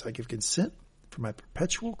severance. I give consent for my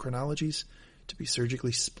perpetual chronologies to be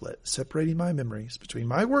surgically split, separating my memories between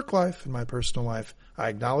my work life and my personal life. I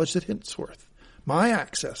acknowledge that henceforth my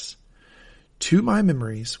access to my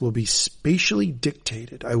memories will be spatially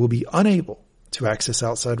dictated. I will be unable to access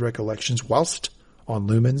outside recollections whilst on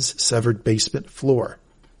Lumen's severed basement floor.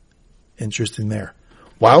 Interesting there.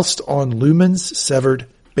 Whilst on Lumen's severed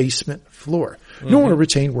basement floor, nor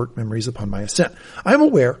retain work memories upon my ascent. I am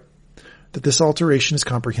aware that this alteration is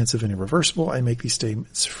comprehensive and irreversible. I make these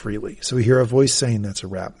statements freely. So we hear a voice saying that's a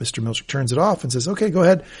wrap. Mr. Milchick turns it off and says, okay, go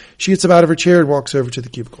ahead. She gets up out of her chair and walks over to the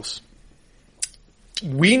cubicles.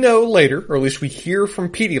 We know later, or at least we hear from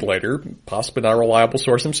Petey later, possibly not a reliable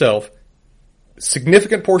source himself, a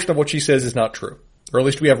significant portion of what she says is not true. Or at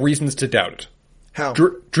least we have reasons to doubt it. How?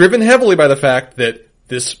 Driven heavily by the fact that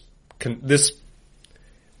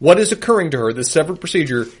what is occurring to her, this severed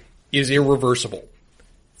procedure, is irreversible.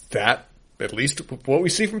 That, at least what we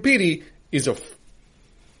see from Petey, is a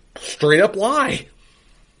straight up lie.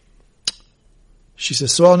 She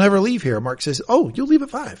says, so I'll never leave here. Mark says, oh, you'll leave at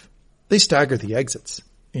 5. They stagger the exits.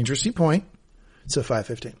 Interesting point. So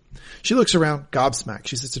 5:15. She looks around, gobsmacked.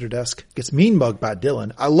 She sits at her desk, gets mean mugged by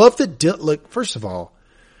Dylan. I love that look, first of all,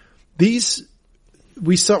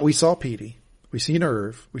 we saw Petey. We've seen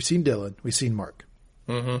Irv. We've seen Dylan. We've seen Mark.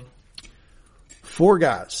 Mm-hmm. 4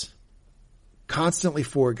 guys. Constantly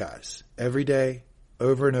 4 guys. Every day,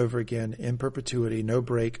 over and over again, in perpetuity, no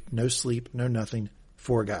break, no sleep, no nothing.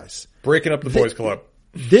 4 guys. Breaking up the boys club.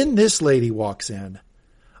 Then this lady walks in.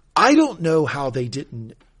 I don't know how they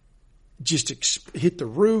didn't just hit the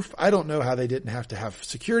roof. I don't know how they didn't have to have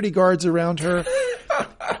security guards around her.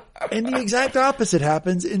 And the exact opposite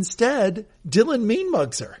happens. Instead, Dylan mean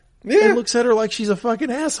mugs her. Yeah. And looks at her like she's a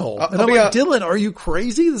fucking asshole. And I'm like, Dylan, are you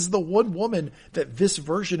crazy? This is the one woman that this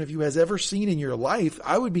version of you has ever seen in your life.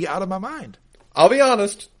 I would be out of my mind. I'll be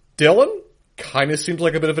honest. Dylan kind of seems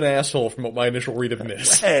like a bit of an asshole from what my initial read of him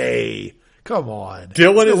is. Hey, come on.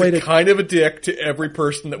 Dylan is kind of a dick to every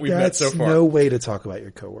person that we've met so far. That's no way to talk about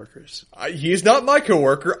your coworkers. He's not my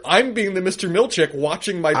coworker. I'm being the Mr. Milchick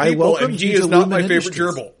watching my people, and he is not my favorite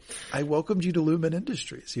gerbil. I welcomed you to Lumen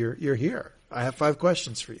Industries. You're here. I have 5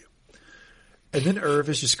 questions for you. And then Irv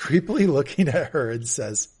is just creepily looking at her and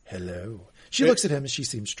says, hello. She looks at him and she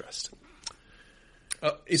seems stressed.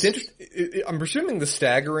 It's interesting. I'm presuming the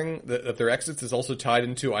staggering that their exits is also tied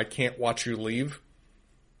into I can't watch you leave.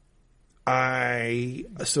 I'll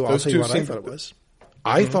tell you what I thought it was.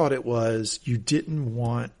 I thought it was you didn't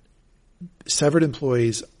want severed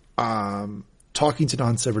employees talking to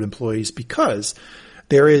non-severed employees because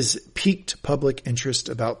there is piqued public interest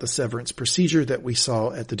about the severance procedure that we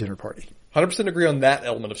saw at the dinner party. 100% agree on that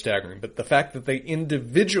element of staggering, but the fact that they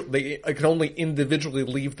can only individually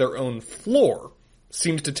leave their own floor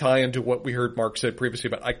seems to tie into what we heard Mark said previously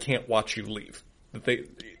about I can't watch you leave.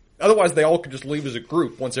 Otherwise, they all could just leave as a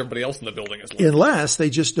group once everybody else in the building is leaving. Unless they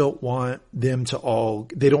just don't want them to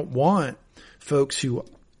they don't want folks who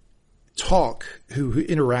talk, who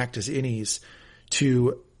interact as innies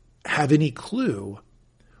to have any clue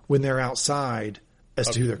when they're outside as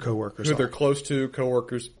to who their coworkers are. Who they're close to,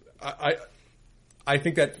 coworkers. I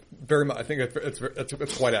think that very much, I think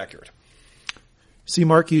it's quite accurate. See,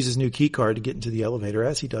 Mark uses new key card to get into the elevator.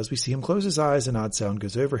 As he does, we see him close his eyes, an odd sound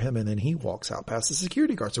goes over him, and then he walks out past the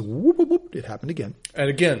security guard. So whoop, whoop, whoop, it happened again. And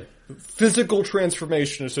again, physical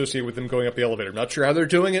transformation associated with them going up the elevator. I'm not sure how they're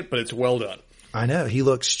doing it, but it's well done. I know. He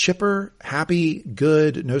looks chipper, happy,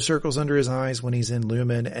 good, no circles under his eyes when he's in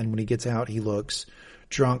Lumen, and when he gets out, he looks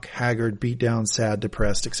drunk, haggard, beat down, sad,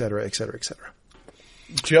 depressed, etc., etc., etc.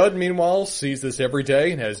 Judd, meanwhile, sees this every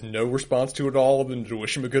day and has no response to it all other than to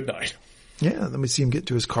wish him a good night. Yeah, let me see him get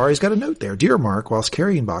to his car. He's got a note there. Dear Mark, whilst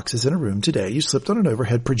carrying boxes in a room today, you slipped on an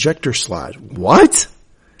overhead projector slide. What?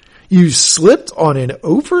 You slipped on an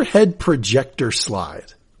overhead projector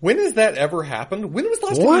slide? When has that ever happened? When was the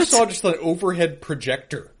last time you saw just an overhead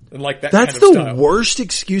projector? And like that That's kind of style? That's the worst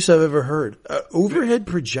excuse I've ever heard. Overhead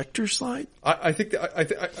projector slide? I think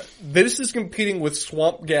this is competing with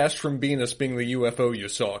swamp gas from Venus being the UFO you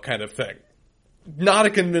saw kind of thing. Not a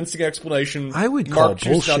convincing explanation. I would call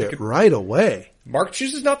bullshit right away. Mark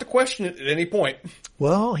chooses not to question it at any point.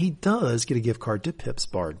 Well, he does get a gift card to Pip's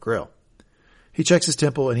Bar and Grill. He checks his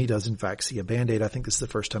temple and he does in fact see a Band-Aid. I think this is the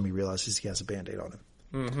first time he realizes he has a Band-Aid on him.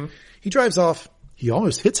 Mm-hmm. He drives off. He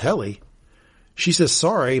almost hits Helly. She says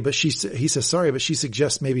sorry, but he says sorry, but she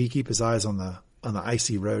suggests maybe he keep his eyes on the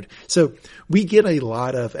icy road. So we get a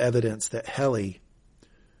lot of evidence that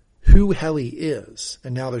who Helly is,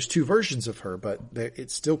 and now there's two versions of her, but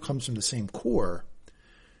it still comes from the same core,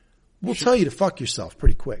 will tell you to fuck yourself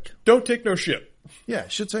pretty quick. Don't take no shit. Yeah,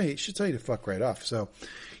 should tell you to fuck right off. So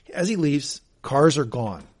as he leaves, cars are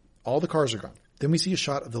gone. All the cars are gone. Then we see a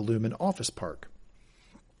shot of the Lumen office park.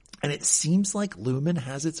 And it seems like Lumen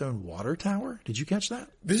has its own water tower. Did you catch that?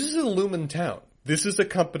 This is a Lumen town. This is a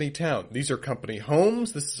company town. These are company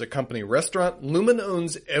homes. This is a company restaurant. Lumen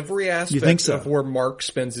owns every aspect of where Mark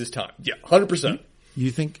spends his time. Yeah, 100%.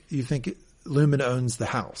 You think Lumen owns the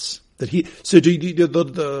house that he? So do you,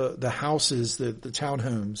 the houses, the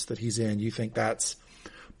townhomes that he's in? You think that's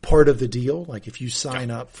part of the deal? Like if you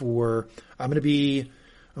sign up for, I'm going to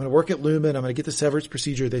work at Lumen. I'm going to get the severance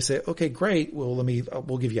procedure. They say, okay, great. Well,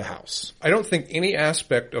 we'll give you a house. I don't think any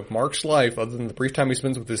aspect of Mark's life, other than the brief time he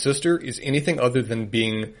spends with his sister, is anything other than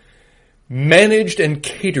being managed and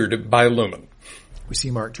catered by Lumen. We see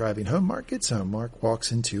Mark driving home. Mark gets home. Mark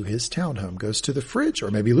walks into his townhome, goes to the fridge, or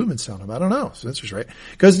maybe Lumen's townhome. I don't know. Spencer's right.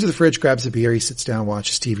 Goes into the fridge, grabs a beer. He sits down,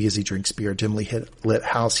 watches TV as he drinks beer. Dimly lit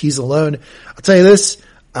house. He's alone. I'll tell you this.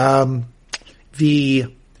 I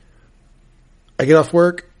get off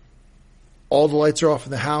work, all the lights are off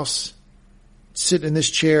in the house, sitting in this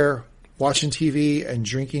chair, watching TV and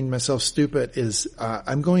drinking myself stupid is,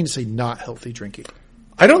 I'm going to say not healthy drinking.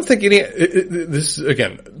 I don't think this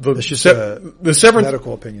again, it's just the severance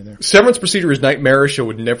medical opinion there. Severance procedure is nightmarish. I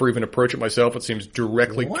would never even approach it myself. It seems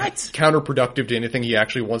directly counterproductive to anything he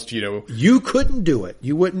actually wants to, You couldn't do it.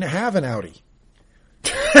 You wouldn't have an Audi.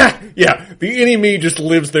 Yeah, the enemy just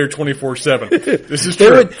lives there 24/7. This is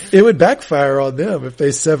true. It would backfire on them if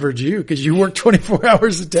they severed you because you work 24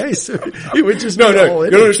 hours a day. So it would just no. You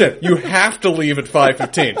don't understand. You have to leave at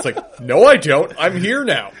 5:15. It's like, no, I don't. I'm here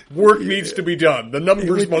now. Work needs to be done. The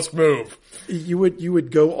numbers must move. You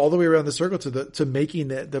would go all the way around the circle to making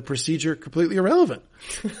the procedure completely irrelevant.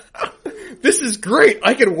 This is great.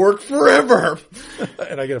 I can work forever,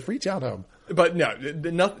 and I get a free townhome. But no,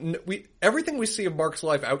 everything we see of Mark's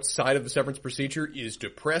life outside of the severance procedure is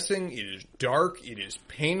depressing, it is dark, it is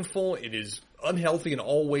painful, it is unhealthy in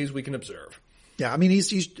all ways we can observe. Yeah, I mean,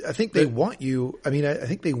 I think they want you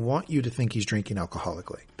to think he's drinking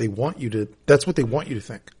alcoholically. That's what they want you to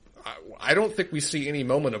think. I don't think we see any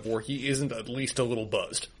moment of where he isn't at least a little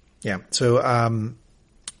buzzed. Yeah, so,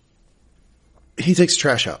 he takes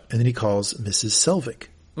trash out and then he calls Mrs. Selvig.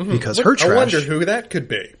 because her trash. I wonder who that could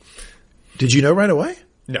be. Did you know right away?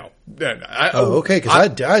 No. Okay,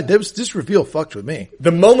 because this reveal fucked with me.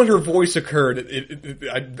 The moment her voice occurred,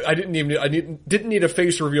 I didn't need a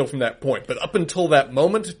face reveal from that point. But up until that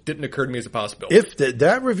moment, it didn't occur to me as a possibility. If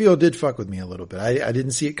that reveal did fuck with me a little bit, I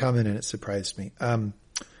didn't see it coming and it surprised me.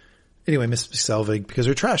 Anyway, Miss Selvig, because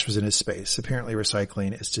her trash was in his space. Apparently,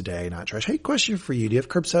 recycling is today, not trash. Hey, question for you: do you have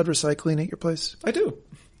curbside recycling at your place? I do.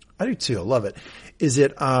 I do too. I love it. Is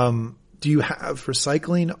it? Do you have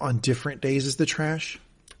recycling on different days as the trash?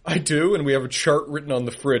 I do, and we have a chart written on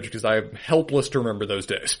the fridge because I am helpless to remember those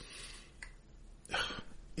days.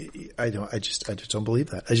 I just don't believe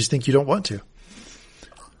that. I just think you don't want to.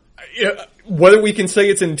 Whether we can say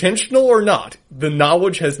it's intentional or not, the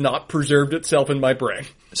knowledge has not preserved itself in my brain.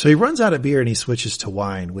 So he runs out of beer and he switches to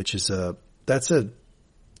wine, which is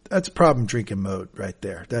that's problem drinking mode right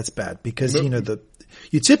there. That's bad because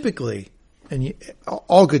you typically. And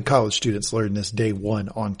all good college students learn this day one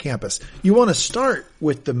on campus. You want to start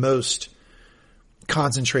with the most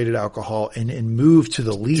concentrated alcohol and move to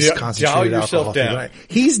the least concentrated alcohol. Down.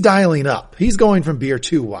 He's dialing up. He's going from beer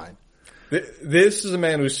to wine. This is a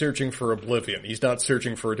man who's searching for oblivion. He's not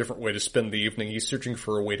searching for a different way to spend the evening. He's searching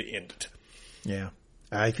for a way to end it. Yeah.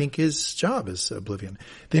 I think his job is oblivion.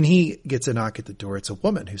 Then he gets a knock at the door. It's a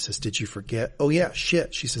woman who says, "Did you forget?" "Oh yeah,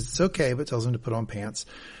 shit." She says, "It's okay," but tells him to put on pants.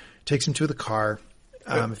 Takes him to the car.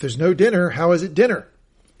 If there's no dinner, how is it dinner?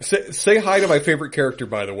 Say hi to my favorite character,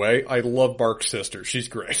 by the way. I love Mark's sister. She's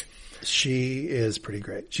great. She is pretty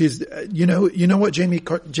great. She's, you know what Jamie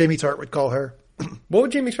Tart would call her? What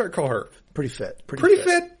would Jamie Tart call her? Pretty fit.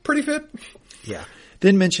 Pretty fit. Yeah.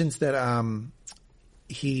 Then mentions that,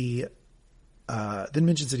 he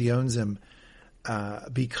owns him,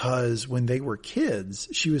 because when they were kids,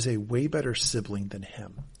 she was a way better sibling than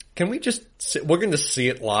him. Can we just, we're going to see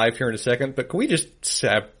it live here in a second, but can we just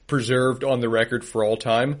have preserved on the record for all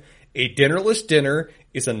time? A dinnerless dinner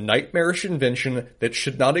is a nightmarish invention that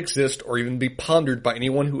should not exist or even be pondered by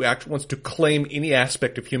anyone who actually wants to claim any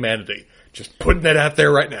aspect of humanity. Just putting that out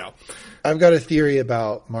there right now. I've got a theory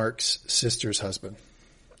about Mark's sister's husband.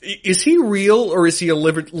 Is he real or is he a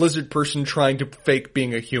lizard person trying to fake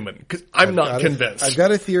being a human? Because I'm not convinced. I've got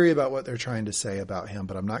a theory about what they're trying to say about him,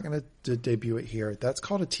 but I'm not going to debut it here. That's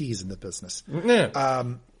called a tease in the business. Yeah.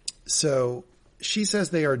 So she says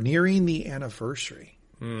they are nearing the anniversary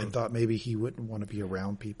and thought maybe he wouldn't want to be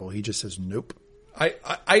around people. He just says nope. I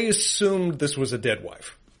assumed this was a dead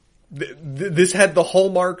wife. This had the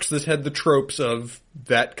hallmarks, this had the tropes of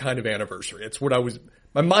that kind of anniversary. It's what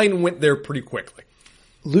my mind went there pretty quickly.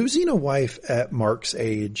 Losing a wife at Mark's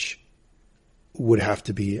age would have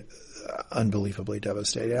to be unbelievably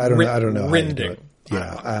devastating. I don't know. Rending.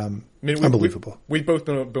 Yeah. Unbelievable. We've both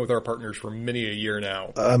been with our partners for many a year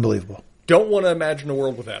now. Unbelievable. Don't want to imagine a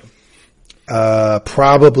world without him.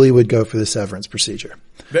 Probably would go for the severance procedure.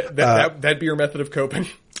 That'd be your method of coping?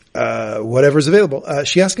 Whatever's available.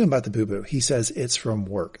 She asked him about the boo-boo. He says it's from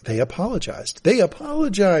work. They apologized.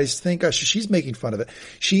 Thank gosh. She's making fun of it.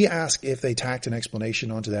 She asked if they tacked an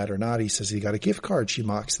explanation onto that or not. He says he got a gift card. She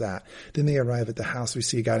mocks that. Then they arrive at the house. We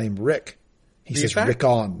see a guy named Rick. He says Rick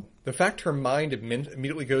on. The fact her mind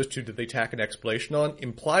immediately goes to did they tack an explanation on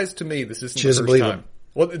implies to me this isn't she the doesn't first believe time. Him.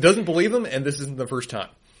 Well, it doesn't believe him, and this isn't the first time.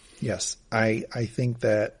 Yes. I think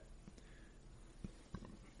that,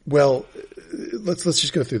 well, let's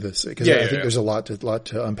just go through this because I think there's a lot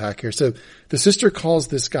to unpack here. So the sister calls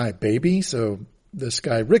this guy baby. So this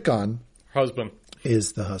guy Rickon, husband,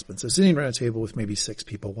 is the husband. So sitting around a table with maybe 6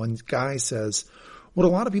 people, one guy says, what a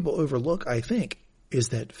lot of people overlook, I think, is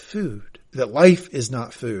that life is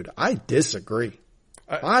not food. I disagree.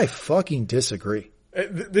 I fucking disagree.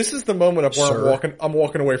 This is the moment of where I'm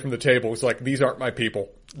walking away from the table. It's like, these aren't my people.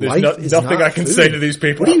 There's nothing I can say to these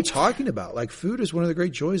people. What are you talking about? Like, food is one of the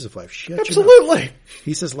great joys of life. Shit, absolutely.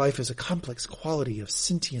 He says life is a complex quality of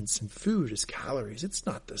sentience and food is calories. It's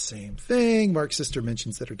not the same thing. Mark's sister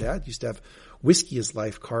mentions that her dad used to have whiskey as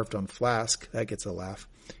life carved on flask. That gets a laugh.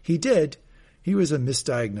 He did. He was a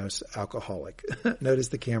misdiagnosed alcoholic. Notice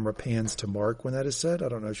the camera pans to Mark when that is said. I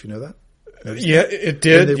don't know if you know that. Yeah, it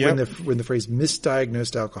did. When the phrase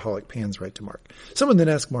misdiagnosed alcoholic pans right to Mark. Someone then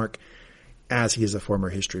asked Mark, as he is a former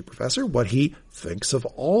history professor, what he thinks of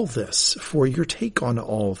all this. For your take on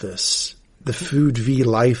all this, the food v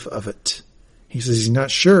life of it. He says he's not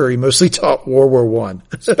sure. He mostly taught World War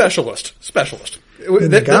I. Specialist.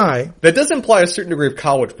 That does imply a certain degree of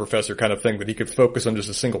college professor kind of thing that he could focus on just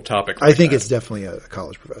a single topic. I think it's definitely a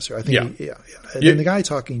college professor. I think, yeah. And then the guy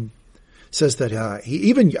talking. says that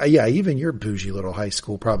even your bougie little high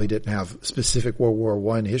school probably didn't have specific World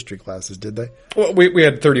War I history classes, did they? Well, we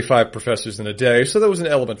had 35 professors in a day, so there was an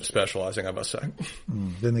element of specializing, I must say.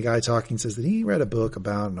 Then the guy talking says that he read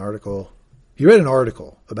an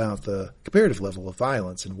article about the comparative level of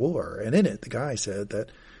violence in war, and in it the guy said that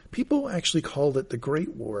people actually called it the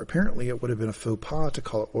Great War. Apparently it would have been a faux pas to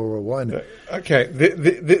call it World War I. Okay,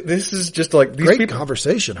 this is just like... these Great people,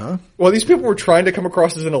 conversation, huh? Well, these people were trying to come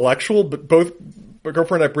across as intellectual, but both my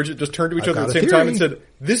girlfriend and I, Bridget, just turned to each other at the same time and said,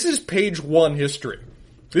 this is page 1 history.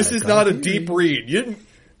 This is not a deep read.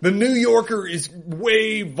 The New Yorker is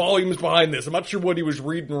way volumes behind this. I'm not sure what he was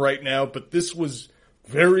reading right now, but this was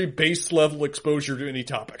very base level exposure to any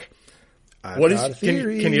topic.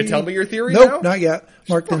 Can you tell me your theory now? Nope, not yet.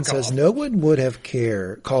 Mark then says no one would have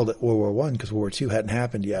called it World War I because World War II hadn't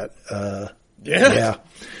happened yet. Yeah.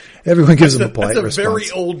 Everyone gives him a polite response. That's a very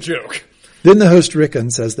old joke. Then the host Rickon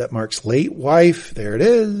says that Mark's late wife, there it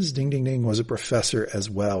is, ding ding ding, was a professor as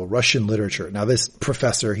well, Russian literature. Now this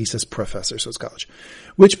professor, he says professor, so it's college,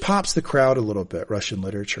 which pops the crowd a little bit, Russian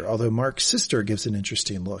literature, although Mark's sister gives an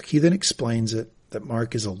interesting look. He then explains that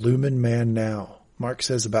Mark is a Lumen man now. Mark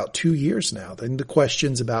says about 2 years now. Then the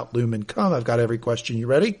questions about Lumen come. I've got every question. You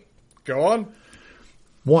ready? Go on.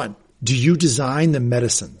 1, do you design the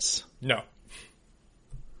medicines? No.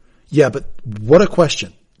 Yeah, but what a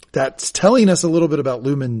question. That's telling us a little bit about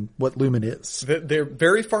Lumen, what Lumen is. They're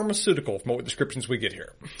very pharmaceutical from what descriptions we get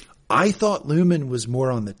here. I thought Lumen was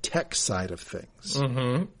more on the tech side of things.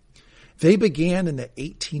 Mm-hmm. They began in the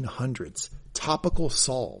 1800s. Topical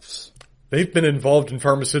solves. They've been involved in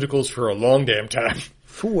pharmaceuticals for a long damn time.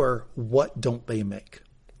 For what don't they make?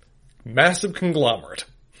 Massive conglomerate.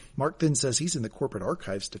 Mark then says he's in the corporate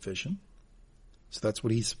archives division. So that's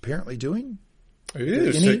what he's apparently doing. It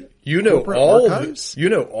is. So you know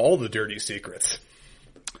all the dirty secrets.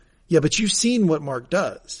 Yeah, but you've seen what Mark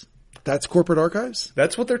does. That's corporate archives?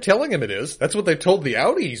 That's what they're telling him it is. That's what they told the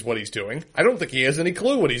Audis what he's doing. I don't think he has any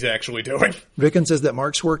clue what he's actually doing. Rickon says that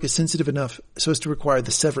Mark's work is sensitive enough so as to require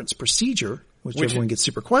the severance procedure, which everyone gets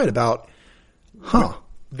super quiet about.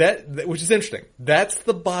 That which is interesting. That's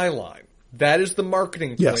the byline. That is the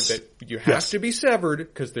marketing point that you have to be severed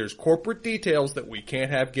because there's corporate details that we can't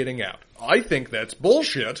have getting out. I think that's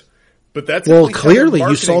bullshit, but that's... Well, clearly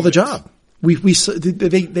you saw the job. I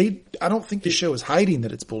don't think the show is hiding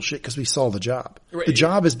that it's bullshit because we saw the job. Right. The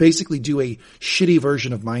job is basically do a shitty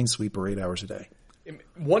version of Minesweeper 8 hours a day.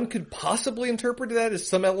 One could possibly interpret that as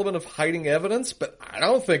some element of hiding evidence, but I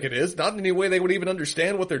don't think it is. Not in any way they would even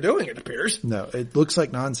understand what they're doing, it appears. No, it looks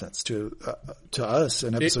like nonsense to us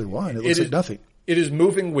in episode 1. It looks like nothing. It is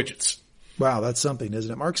moving widgets. Wow, that's something,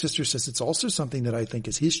 isn't it? Mark's sister says it's also something that I think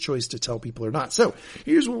is his choice to tell people or not. So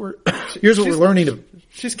here's what we're learning.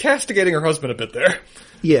 She's castigating her husband a bit there.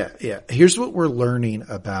 Yeah. Here's what we're learning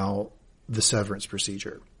about the severance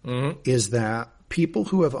procedure is that people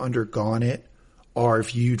who have undergone it are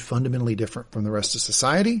viewed fundamentally different from the rest of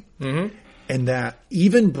society. And that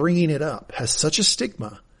even bringing it up has such a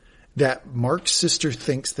stigma that Mark's sister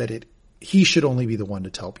thinks that he should only be the one to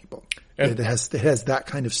tell people. It has that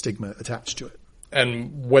kind of stigma attached to it.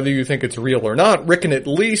 And whether you think it's real or not, Rickon at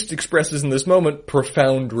least expresses in this moment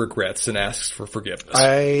profound regrets and asks for forgiveness.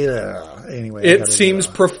 Anyway. It seems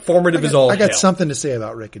performative as all hell. I got something to say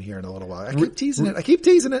about Rickon here in a little while. I keep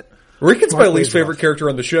teasing it. Rickon's my least favorite character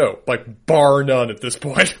on the show, like bar none at this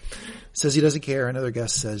point. Says he doesn't care. Another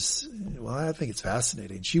guest says, well, I think it's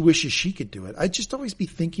fascinating. She wishes she could do it. I'd just always be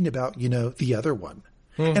thinking about, the other one.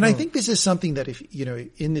 And I think this is something that if,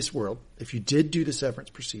 in this world, if you did do the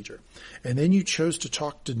severance procedure and then you chose to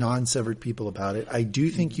talk to non-severed people about it, I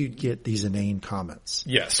do think you'd get these inane comments.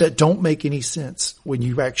 Yes. That don't make any sense when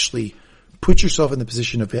you actually put yourself in the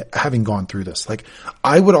position of having gone through this. Like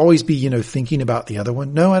I would always be, thinking about the other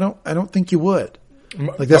one. No, I don't think you would.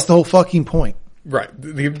 Like that's the whole fucking point. Right.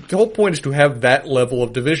 The whole point is to have that level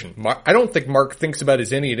of division. I don't think Mark thinks about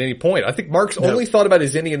his innie at any point. I think Mark's only thought about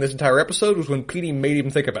his innie in this entire episode was when Petey made him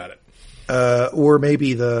think about it. Or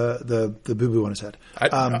maybe the boo-boo on his head.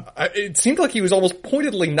 It seemed like he was almost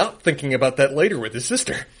pointedly not thinking about that later with his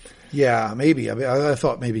sister. Yeah, maybe. I mean, I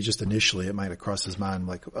thought maybe just initially it might have crossed his mind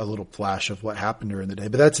like a little flash of what happened during the day,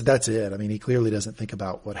 but that's it. I mean, he clearly doesn't think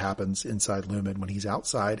about what happens inside Lumen when he's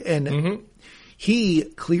outside. And he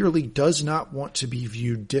clearly does not want to be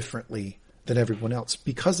viewed differently than everyone else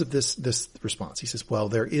because of this response. He says, well,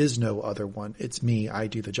 there is no other one. It's me. I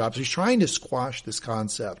do the job. So he's trying to squash this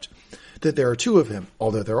concept that there are two of him,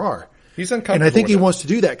 although there are. He's uncomfortable. And I think he wants to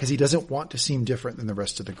do that because he doesn't want to seem different than the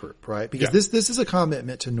rest of the group, right? Because this is a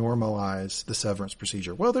commitment to normalize the severance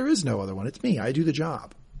procedure. Well, there is no other one. It's me. I do the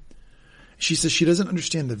job. She says she doesn't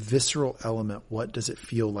understand the visceral element. What does it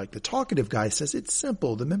feel like? The talkative guy says it's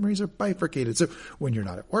simple. The memories are bifurcated. So when you're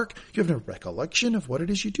not at work, you have no recollection of what it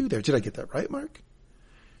is you do there. Did I get that right, Mark?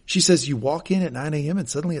 She says you walk in at 9 a.m. and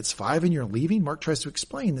suddenly it's 5 and you're leaving. Mark tries to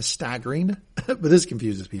explain the staggering, but this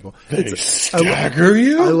confuses people. They stagger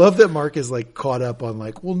you? I love that Mark is like caught up on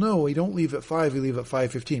like, well, no, we don't leave at 5. We leave at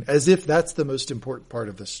 5:15, as if that's the most important part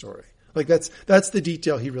of this story. Like that's the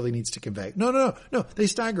detail he really needs to convey. No. They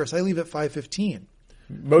stagger us. I leave at 5:15.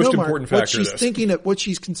 Most important factor. What she's thinking, what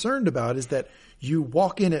she's concerned about is that you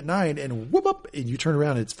walk in at 9 and whoop up and you turn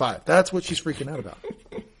around and it's 5. That's what she's freaking out about.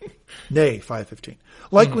 Nay, 5:15.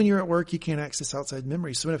 Like when you're at work, you can't access outside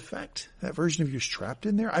memories. So in effect, that version of you's trapped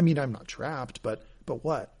in there. I mean, I'm not trapped, but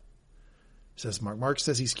what? Says Mark. Mark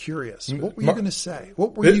says he's curious. What were you going to say?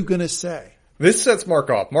 What were you going to say? This sets Mark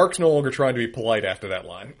off. Mark's no longer trying to be polite after that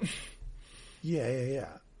line. Yeah.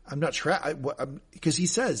 I'm not trapped because he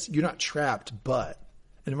says you're not trapped, but,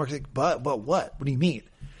 and Mark's like, but what? What do you mean?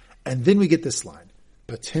 And then we get this line,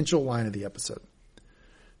 potential line of the episode.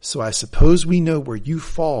 So I suppose we know where you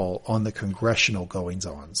fall on the congressional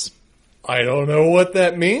goings-ons. I don't know what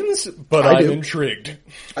that means, but I'm intrigued.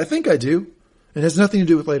 I think I do. It has nothing to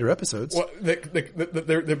do with later episodes. Well, there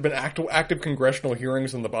have been active congressional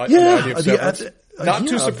hearings on the idea of severance. Not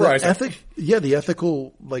too surprising. The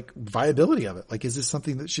ethical viability of it. Like, is this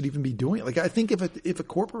something that should even be doing? Like, I think if a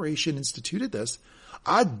corporation instituted this,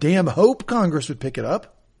 I damn hope Congress would pick it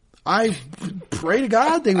up. I pray to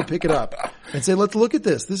God they would pick it up and say, let's look at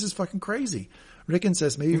this. This is fucking crazy. Rickon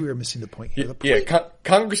says maybe we were missing the point here.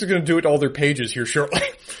 Congress is going to do it all their pages here shortly.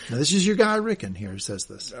 Now, this is your guy Rickon here who says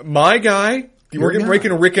this. My guy? We're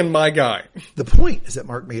making Rickon my guy. The point is that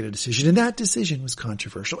Mark made a decision, and that decision was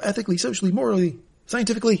controversial, ethically, socially, morally,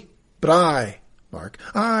 scientifically. But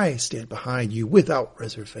I stand behind you without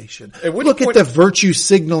reservation. Look at the virtue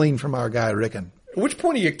signaling from our guy Rickon. At which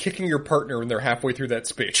point are you kicking your partner when they're halfway through that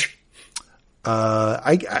speech?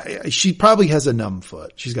 She probably has a numb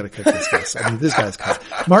foot. She's got to kick this guy. I mean, this guy's cut.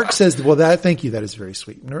 Mark says, thank you. That is very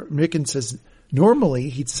sweet. Rickon says, normally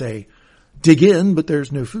he'd say, dig in, but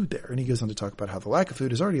there's no food there. And he goes on to talk about how the lack of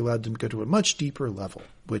food has already allowed him to go to a much deeper level,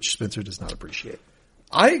 which Spencer does not appreciate.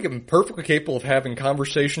 I am perfectly capable of having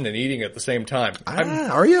conversation and eating at the same time.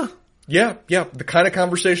 Are you? Yeah. The kind of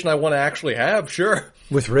conversation I want to actually have, sure.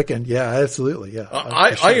 With Rickon, yeah, absolutely, yeah.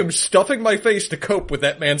 I am stuffing my face to cope with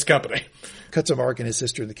that man's company. Cut to Mark and his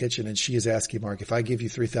sister in the kitchen, and she is asking Mark, if I give you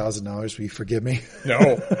 $3,000, will you forgive me?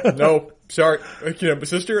 No, sorry. My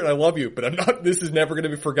sister, and I love you, but this is never going to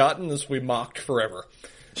be forgotten. This will be mocked forever.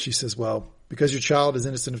 She says, well, because your child is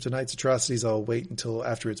innocent of tonight's atrocities, I'll wait until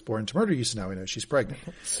after it's born to murder you, so now we know she's pregnant.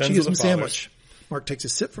 She gives him a sandwich. Mark takes a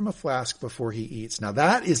sip from a flask before he eats. Now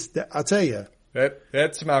I'll tell you.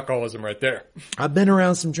 That's some alcoholism right there. I've been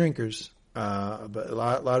around some drinkers, but a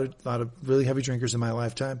lot of really heavy drinkers in my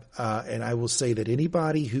lifetime. And I will say that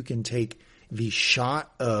anybody who can take the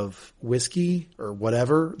shot of whiskey or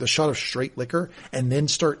whatever, the shot of straight liquor, and then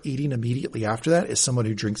start eating immediately after that is someone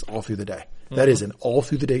who drinks all through the day. Mm-hmm. That is an all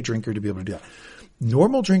through the day drinker to be able to do that.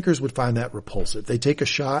 Normal drinkers would find that repulsive. They take a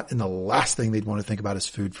shot and the last thing they'd want to think about is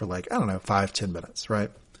food for 5-10 minutes,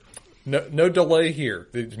 right? No delay here.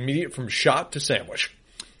 It's immediate from shot to sandwich.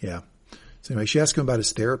 Yeah. So anyway, she asks him about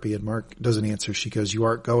his therapy and Mark doesn't answer. She goes, you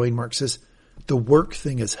aren't going? Mark says, the work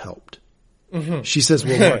thing has helped. Mm-hmm. She says,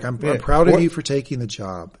 well, Mark, I'm proud of you for taking the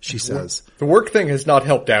job. She says. The work thing has not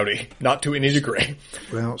helped Audi, not to any degree.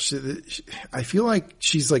 Well, I feel like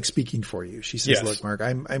she's speaking for you. She says, look, Mark,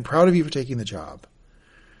 I'm proud of you for taking the job.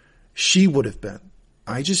 She would have been.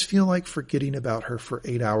 I just feel like forgetting about her for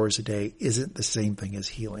 8 hours a day isn't the same thing as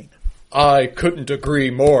healing. I couldn't agree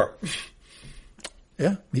more.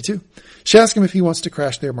 Yeah, me too. She asks him if he wants to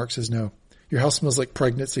crash there. Mark says no. Your house smells like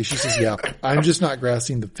pregnancy. She says, yeah. I'm just not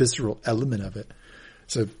grasping the visceral element of it.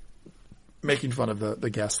 So making fun of the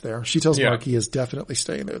guest there. She tells Mark he is definitely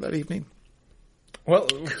staying there that evening. Well,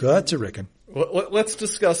 cut to Rickon. Let's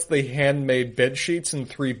discuss the handmade bed sheets and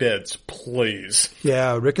 3 beds, please.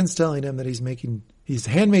 Yeah, Rickon's telling him that he's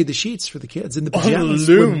handmade the sheets for the kids and the pajamas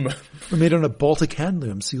were made on a Baltic hand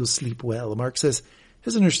loom, so you'll sleep well. Mark says he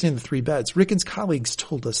doesn't understand the 3 beds. Rickon's colleagues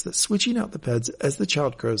told us that switching out the beds as the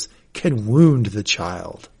child grows can wound the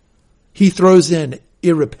child. He throws in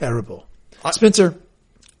irreparable. Spencer,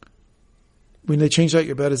 when they changed out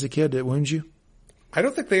your bed as a kid, it wounds you? I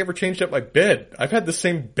don't think they ever changed out my bed. I've had the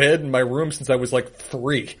same bed in my room since I was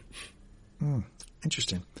 3.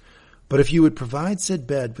 Interesting. But if you would provide said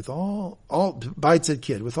bed with provide said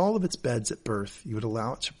kid with all of its beds at birth, you would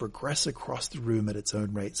allow it to progress across the room at its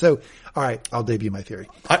own rate. So, all right, I'll debut my theory.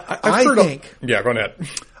 I think. Yeah, go ahead.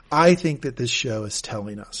 I think that this show is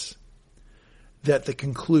telling us that the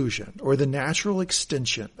conclusion or the natural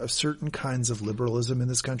extension of certain kinds of liberalism in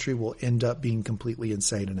this country will end up being completely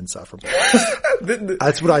insane and insufferable.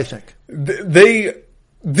 That's what I think.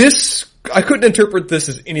 I couldn't interpret this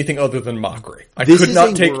as anything other than mockery. I could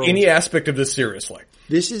not take any aspect of this seriously.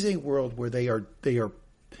 This is a world where they are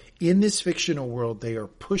in this fictional world, they are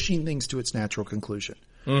pushing things to its natural conclusion.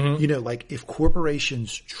 Mm-hmm. You know, like if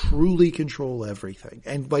corporations truly control everything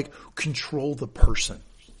and like control the person,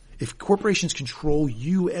 if corporations control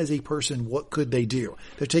you as a person, what could they do?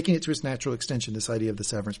 They're taking it to its natural extension, this idea of the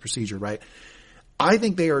severance procedure, right? I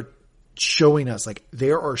think they are showing us like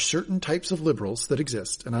there are certain types of liberals that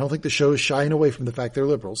exist, and I don't think the show is shying away from the fact they're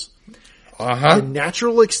liberals. The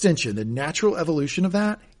natural extension, the natural evolution of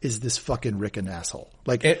that is this fucking Rickon asshole.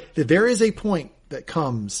 Like there is a point that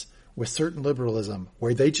comes with certain liberalism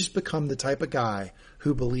where they just become the type of guy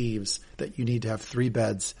who believes that you need to have 3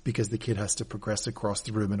 beds because the kid has to progress across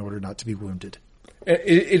the room in order not to be wounded.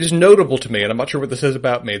 It is notable to me, and I'm not sure what this says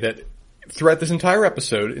about me, that throughout this entire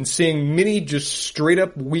episode, and seeing many just straight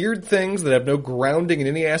up weird things that have no grounding in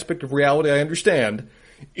any aspect of reality I understand,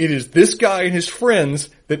 it is this guy and his friends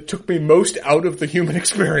that took me most out of the human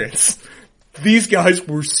experience. These guys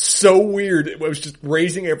were so weird. It was just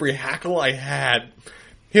raising every hackle I had.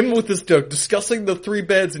 Him with this discussing the 3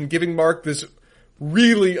 beds and giving Mark this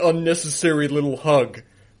really unnecessary little hug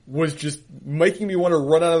was just making me want to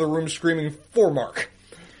run out of the room screaming for Mark.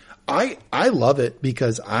 I love it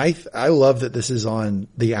because I love that this is on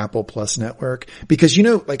the Apple Plus network because, you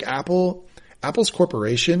know, like Apple's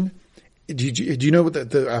corporation, do you know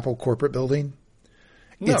the Apple corporate building?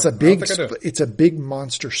 No, it's a big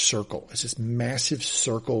monster circle. It's this massive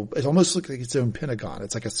circle. It almost looks like its own Pentagon.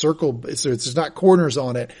 It's like a circle. So it's not corners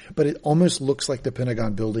on it, but it almost looks like the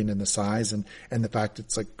Pentagon building in the size and the fact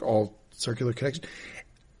it's like all circular connection.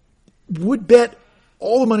 Would bet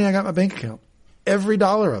all the money I got in my bank account, every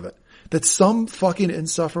dollar of it, that some fucking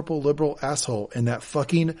insufferable liberal asshole in that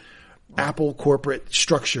fucking Apple corporate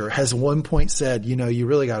structure has at one point said, you know, you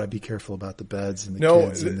really got to be careful about the beds and the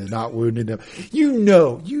kids and the not wounding them. You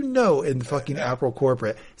know, in the fucking Apple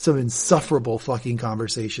corporate, some insufferable fucking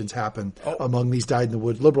conversations happen among these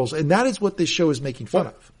dyed-in-the-wood liberals. And that is what this show is making fun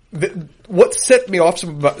of. What set me off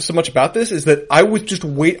so much about this is that I was just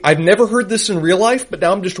I've never heard this in real life, but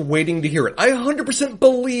now I'm just waiting to hear it. I 100%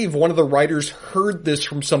 believe one of the writers heard this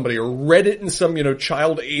from somebody or read it in some, you know,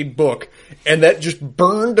 child aid book, and that just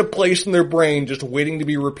burned a place in their brain just waiting to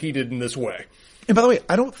be repeated in this way. And by the way,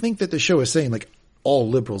 I don't think that the show is saying like all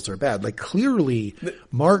liberals are bad. Like clearly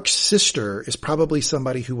Mark's sister is probably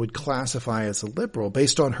somebody who would classify as a liberal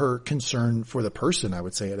based on her concern for the person, I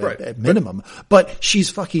would say at minimum, but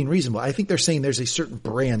she's fucking reasonable. I think they're saying there's a certain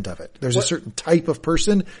brand of it. There's a certain type of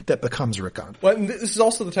person that becomes Rickon. Well, and this is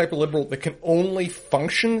also the type of liberal that can only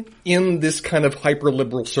function in this kind of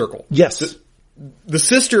hyper-liberal circle. Yes. The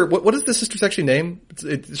sister, what is the sister's actually name?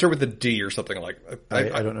 It starts with a D or something like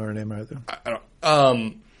I don't know her name either. I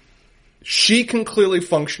don't. She can clearly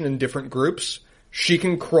function in different groups. She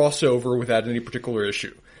can cross over without any particular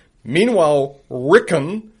issue. Meanwhile,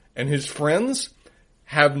 Rickon and his friends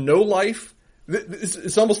have no life.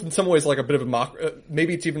 It's almost in some ways like a bit of a mock.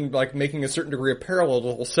 Maybe it's even like making a certain degree of parallel to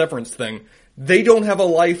the whole Severance thing. They don't have a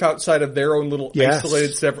life outside of their own little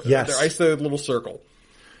isolated their isolated little circle.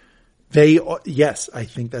 Yes, I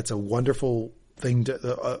think that's a wonderful thing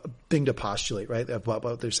to postulate, right? About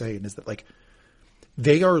what they're saying is that like,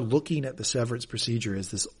 they are looking at the severance procedure as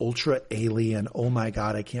this ultra alien. Oh my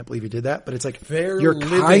God, I can't believe you did that. But it's like, you're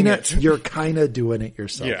kind of doing it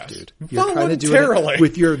yourself, dude. You're kind of doing it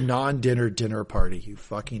with your dinner party, you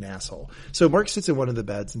fucking asshole. So Mark sits in one of the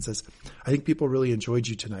beds and says, I think people really enjoyed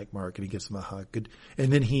you tonight, Mark. And he gives him a hug. Good.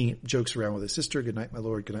 And then he jokes around with his sister. Good night, my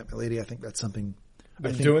lord. Good night, my lady. I think that's something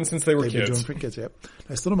they've been doing since they were kids. Been doing for kids, yep.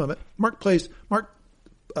 Nice little moment. Mark lays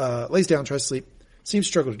down, tries to sleep, seems to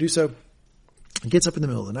struggle to do so. He gets up in the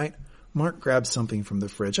middle of the night. Mark grabs something from the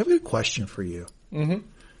fridge. I've got a question for you. Mm-hmm.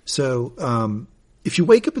 So, if you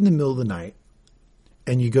wake up in the middle of the night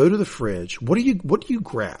and you go to the fridge, what do you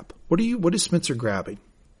grab? What is Spencer grabbing?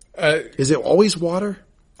 Is it always water?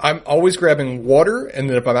 I'm always grabbing water, and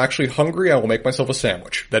then if I'm actually hungry, I will make myself a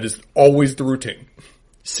sandwich. That is always the routine.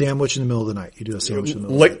 Sandwich in the middle of the night. You do a sandwich in the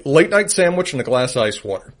middle of the night. Late night sandwich and a glass of ice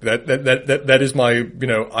water. That is my, you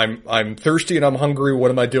know, I'm thirsty and I'm hungry.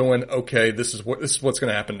 What am I doing? Okay, this is what's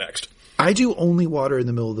going to happen next. I do only water in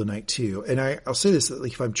the middle of the night too. And I'll say this,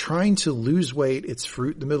 like if I'm trying to lose weight, it's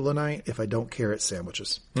fruit in the middle of the night. If I don't care, it's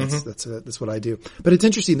sandwiches. That's what I do. But it's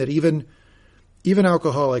interesting that even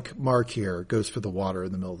alcoholic Mark here goes for the water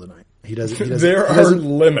in the middle of the night. He doesn't. There are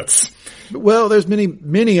limits. Well, there's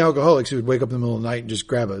many alcoholics who would wake up in the middle of the night and just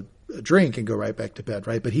grab a drink and go right back to bed,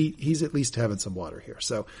 right? But he's at least having some water here.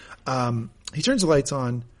 So, he turns the lights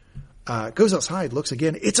on, goes outside, looks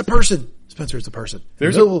again. It's a person. Spencer, it's a person.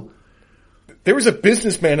 There was a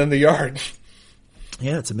businessman in the yard.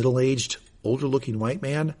 Yeah, it's a middle-aged, older-looking white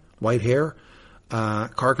man, white hair.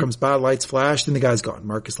 Car comes by, lights flash, then the guy's gone.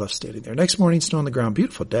 Mark is left standing there. Next morning, snow on the ground.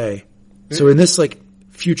 Beautiful day. So in this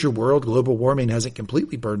future world, global warming hasn't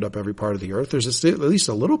completely burned up every part of the earth. There's at least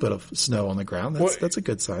a little bit of snow on the ground. That's a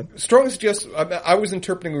good sign. Strong suggests, I was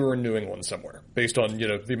interpreting we were in New England somewhere based on,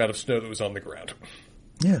 the amount of snow that was on the ground.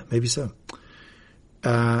 Yeah, maybe so.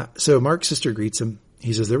 So Mark's sister greets him.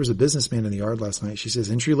 He says, there was a businessman in the yard last night. She says,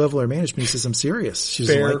 entry level or management? He says, I'm serious. She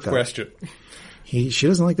doesn't Fair like that. question. She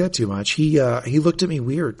doesn't like that too much. He looked at me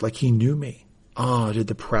weird, like he knew me. Oh, did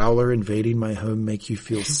the prowler invading my home make you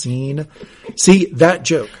feel seen? See, that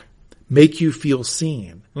joke, make you feel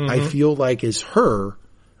seen, I feel like is her,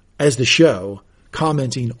 as the show,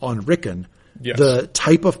 commenting on Rickon, yes. the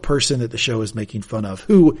type of person that the show is making fun of,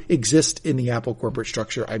 who exists in the Apple corporate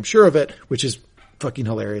structure. I'm sure of it, which is fucking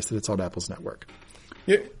hilarious that it's on Apple's network.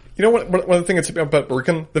 Yeah. You know what? One of the things about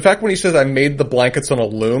Rickon, the fact when he says I made the blankets on a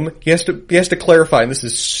loom, he has to clarify, and this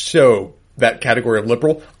is so that category of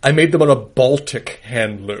liberal. I made them on a Baltic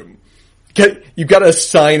hand loom. You've got to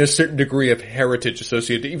assign a certain degree of heritage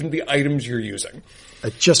associated to even the items you're using.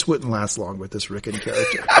 It just wouldn't last long with this Rickon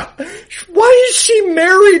character. Why is she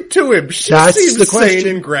married to him? She seems sane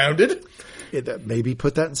and grounded. Maybe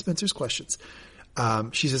put that in Spencer's questions.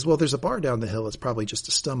 She says, well, there's a bar down the hill. It's probably just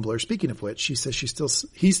a stumbler. Speaking of which, she says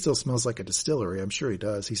he still smells like a distillery. I'm sure he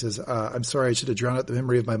does. He says, I'm sorry. I should have drowned out the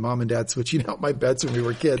memory of my mom and dad switching out my beds when we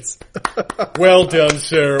were kids. Well done,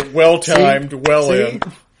 sir. Well timed. In.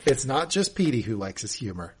 It's not just Petey who likes his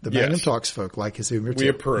humor. The Mangum Talks folk like his humor too. We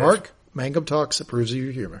approve. Mark, Mangum Talks approves of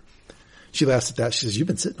your humor. She laughs at that. She says, you've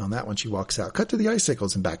been sitting on that when she walks out. Cut to the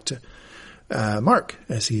icicles and back to, Mark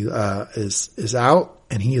as he, is out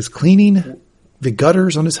and he is cleaning the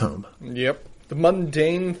gutters on his home. Yep. The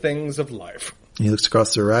mundane things of life. And he looks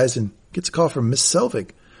across the horizon, gets a call from Miss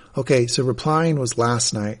Selvig. Okay, so recycling was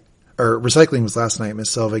last night, Miss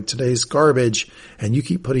Selvig. Today's garbage, and you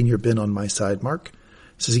keep putting your bin on my side. Mark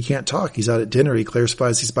says he can't talk. He's out at dinner. He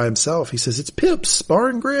clarifies he's by himself. He says, it's Pips, Bar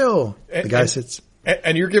and Grill. The guy sits.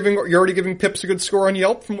 And you're already giving Pips a good score on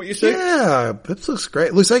Yelp from what you say? Yeah, Pips looks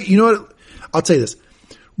great. Looks like, you know what? I'll tell you this.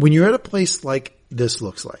 When you're at a place like this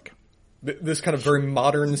looks like, this kind of very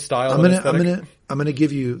modern style. I'm gonna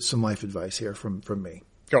give you some life advice here from me.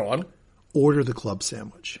 Go on. Order the club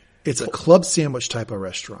sandwich. It's a club sandwich type of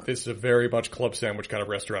restaurant. This is a very much club sandwich kind of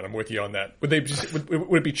restaurant. I'm with you on that. Would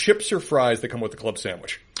it be chips or fries that come with the club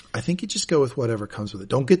sandwich? I think you just go with whatever comes with it.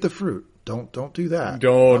 Don't get the fruit. Don't do that.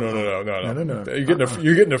 No.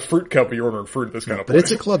 You're getting a fruit cup, but you're ordering fruit at this kind of place. But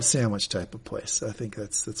it's a club sandwich type of place. I think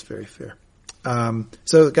that's very fair.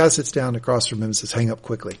 So the guy sits down across from him and says, hang up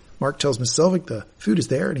quickly. Mark tells Miss Selvig the food is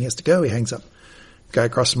there and he has to go. He hangs up. The guy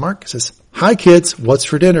across from Mark says, hi kids, what's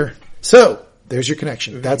for dinner? So there's your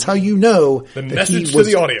connection. That's how you know the message to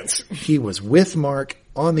the audience. He was with Mark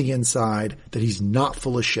on the inside, that he's not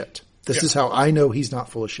full of shit. This is how I know he's not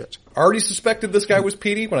full of shit. Already suspected this guy was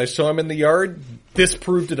Petey when I saw him in the yard. This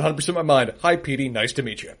proved it 100% in my mind. Hi Petey, nice to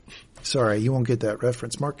meet you. Sorry, you won't get that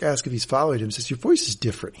reference. Mark asks if he's followed him. Says, your voice is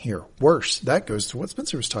different here. Worse. That goes to what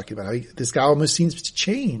Spencer was talking about. How this guy almost seems to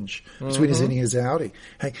change between his inning and his outing.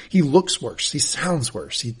 He looks worse. He sounds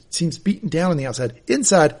worse. He seems beaten down on the outside.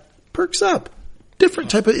 Inside, perks up. Different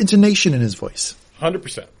type of intonation in his voice.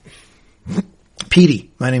 100%. Petey.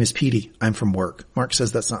 My name is Petey. I'm from work. Mark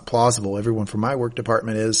says that's not plausible. Everyone from my work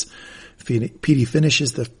department is. Petey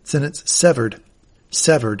finishes the sentence.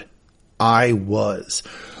 Severed. I was.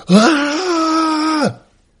 Ah!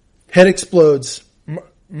 Head explodes.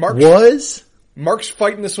 Mark's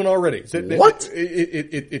fighting this one already. What?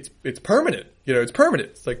 It's permanent. It's permanent.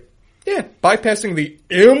 It's like, bypassing the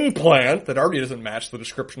implant that already doesn't match the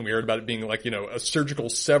description we heard about it being like, a surgical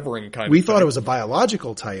severing kind of thing. We thought it was a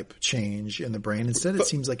biological type change in the brain. Instead, it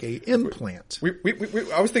seems like a implant.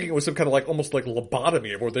 I was thinking it was some kind of almost like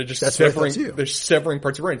lobotomy, where they're just severing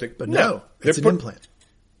parts of the brain. Like, but no, it's an implant.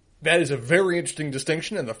 That is a very interesting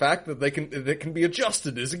distinction, and the fact that they can be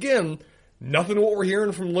adjusted is, again, nothing what we're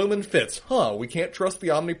hearing from Lumen fits. We can't trust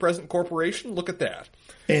the omnipresent corporation? Look at that.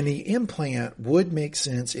 And the implant would make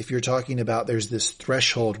sense if you're talking about there's this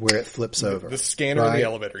threshold where it flips over. The scanner in the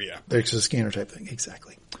elevator, yeah. There's a scanner type thing,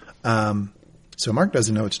 exactly. So Mark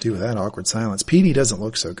doesn't know what to do with that awkward silence. Petey doesn't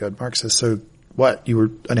look so good. Mark says, so what, you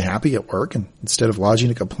were unhappy at work, and instead of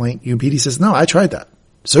lodging a complaint, you and Petey says, no, I tried that.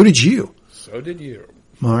 So did you. So did you.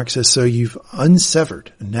 Mark says, so you've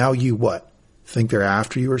unsevered, and now you what? Think they're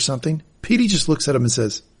after you or something? Petey just looks at him and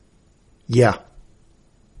says, Yeah.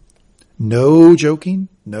 No joking,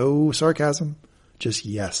 no sarcasm, just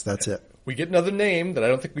yes, that's it. We get another name that I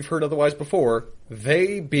don't think we've heard otherwise before.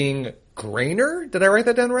 They being Grainer? Did I write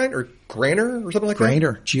that down right? Or Grainer or something like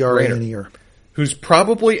Grainer, that? Grainer. Who's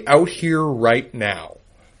probably out here right now.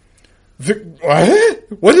 What?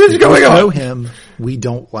 What is going on? We know him. We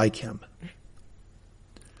don't like him.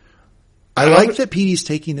 I like that Petey's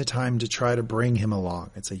taking the time to try to bring him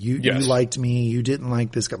along and say, you liked me, you didn't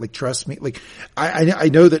like this guy, like, trust me. Like, I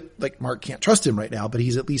know that, like, Mark can't trust him right now, but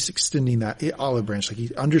he's at least extending that olive branch. Like,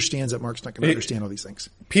 he understands that Mark's not going to understand all these things.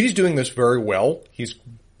 Petey's doing this very well.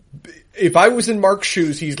 If I was in Mark's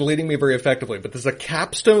shoes, he's leading me very effectively, but there's a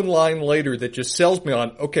capstone line later that just sells me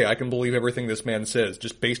on, okay, I can believe everything this man says,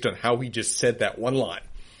 just based on how he just said that one line.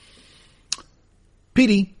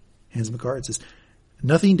 Petey hands him a card, says,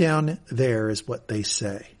 nothing down there is what they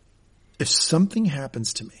say. If something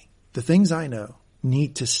happens to me, the things I know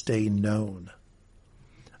need to stay known.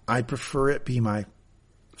 I'd prefer it be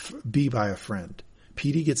by a friend.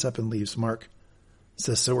 Petey gets up and leaves. Mark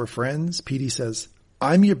says, so we're friends? Petey says,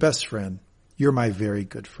 I'm your best friend. You're my very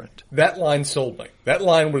good friend. That line sold me. That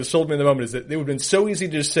line would have sold me in the moment, is that it would have been so easy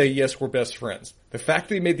to just say, yes, we're best friends. The fact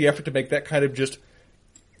that he made the effort to make that kind of just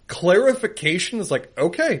clarification is like,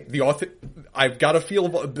 okay, I've got a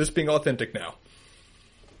feel of this being authentic now.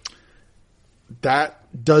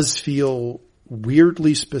 That does feel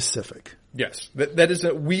weirdly specific. Yes. That is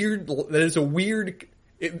a weird,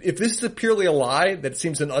 if this is purely a lie, that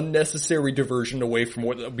seems an unnecessary diversion away from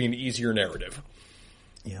what would be an easier narrative.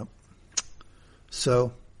 Yep.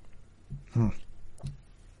 So,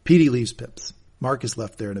 Petey leaves Pips. Mark is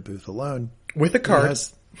left there in a booth alone. With a card.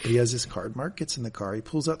 He has his card. Mark gets in the car. He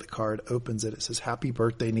pulls out the card, opens it. It says, happy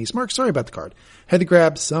birthday, niece. Mark, sorry about the card. Had to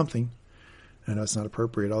grab something. I know it's not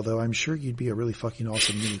appropriate, although I'm sure you'd be a really fucking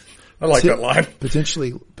awesome niece. I like that line.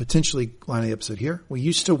 Potentially line of the episode here. We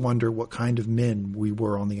used to wonder what kind of men we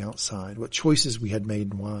were on the outside, what choices we had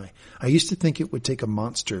made and why. I used to think it would take a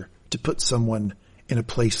monster to put someone in a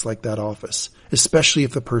place like that office, especially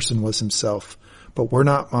if the person was himself. But we're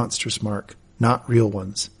not monsters, Mark. Not real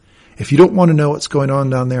ones. If you don't want to know what's going on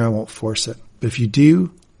down there, I won't force it. But if you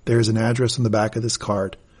do, there's an address on the back of this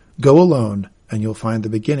card. Go alone, and you'll find the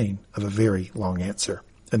beginning of a very long answer.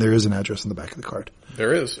 And there is an address on the back of the card.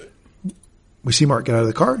 There is. We see Mark get out of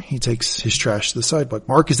the car. He takes his trash to the sidewalk.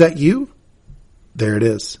 Mark, is that you? There it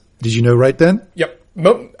is. Did you know right then? Yep.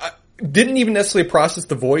 I didn't even necessarily process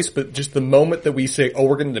the voice, but just the moment that we say, oh,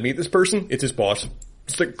 we're going to meet this person, it's his boss.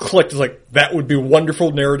 Just like clicked. It's like, that would be a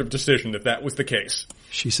wonderful narrative decision if that was the case.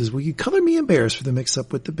 She says, will you color me embarrassed for the mix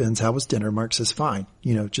up with the bins? How was dinner? Mark says, fine.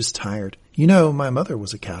 Just tired. My mother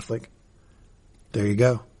was a Catholic. There you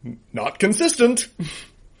go. Not consistent.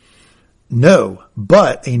 No,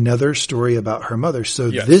 but another story about her mother. So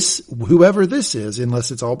yes. Whoever this is,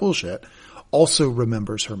 unless it's all bullshit, also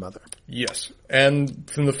remembers her mother. Yes. And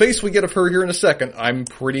from the face we get of her here in a second, I'm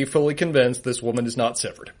pretty fully convinced this woman is not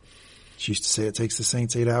severed. She used to say it takes the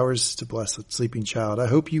saints 8 hours to bless a sleeping child. I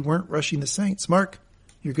hope you weren't rushing the saints. Mark,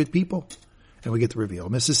 you're good people. And we get the reveal.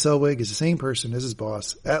 Mrs. Selwig is the same person as his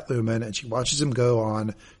boss at Lumen, and she watches him go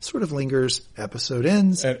on, sort of lingers, episode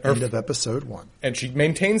ends, end of episode 1. And she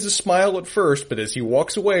maintains a smile at first, but as he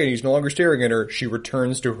walks away and he's no longer staring at her, she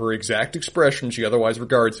returns to her exact expression she otherwise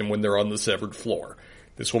regards him when they're on the severed floor.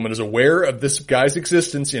 This woman is aware of this guy's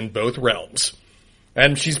existence in both realms.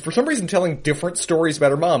 And she's, for some reason, telling different stories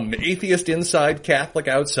about her mom. Atheist inside, Catholic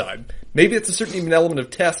outside. Maybe it's a certain element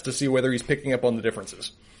of test to see whether he's picking up on the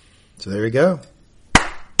differences. So there you go.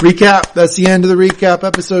 Recap. That's the end of the recap.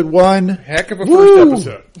 Episode 1. Heck of a first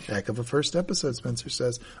episode. Heck of a first episode, Spencer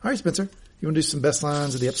says. All right, Spencer. You want to do some best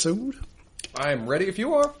lines of the episode? I'm ready if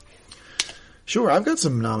you are. Sure. I've got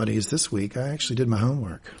some nominees this week. I actually did my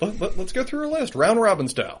homework. Let's go through a list. Round robin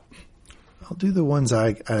style. I'll do the ones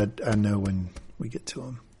I know when we get to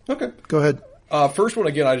them. Okay. Go ahead. First one,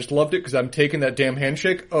 again, I just loved it because I'm taking that damn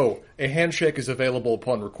handshake. Oh, a handshake is available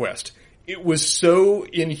upon request. It was so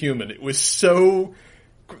inhuman. It was so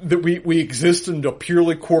that we exist in a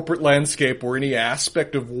purely corporate landscape where any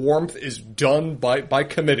aspect of warmth is done by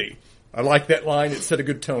committee. I like that line. It set a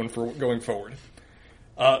good tone for going forward.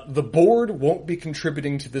 The board won't be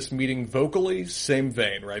contributing to this meeting vocally. Same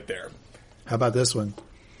vein right there. How about this one?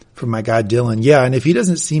 From my guy Dylan. Yeah, and if he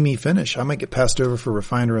doesn't see me finish, I might get passed over for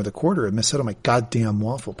Refiner of the Quarter and miss out on my goddamn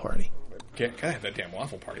waffle party. Can't have that damn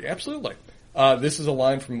waffle party. Absolutely. This is a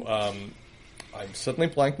line from, I'm suddenly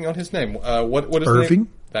blanking on his name. What is Irving? his name?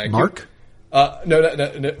 Thank Mark? No,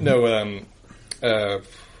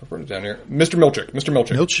 wrote it down here. Mr. Milchick.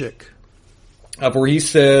 Milchick. Where he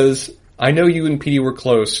says, I know you and Petey were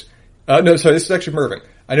close. No, sorry, this is actually Mervyn.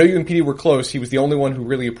 I know you and Petey were close. He was the only one who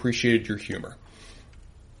really appreciated your humor.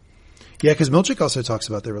 Yeah, because Milchick also talks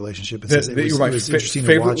about their relationship. That you were my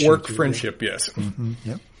favorite work friendship, yes. Mm-hmm,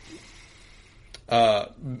 yep.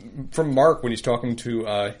 From Mark when he's talking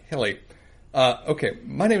to Hilly. Okay,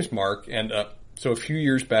 my name's Mark, and so a few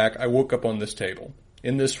years back, I woke up on this table,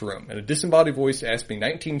 in this room, and a disembodied voice asked me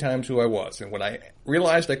 19 times who I was, and when I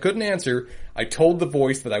realized I couldn't answer, I told the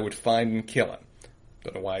voice that I would find and kill him.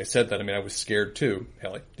 Don't know why I said that. I mean, I was scared too.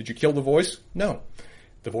 Hilly, did you kill the voice? No.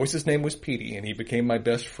 The voice's name was Petey, and he became my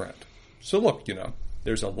best friend. So look,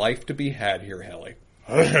 there's a life to be had here, Hilly.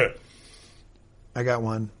 I got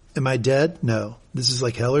one. Am I dead? No. This is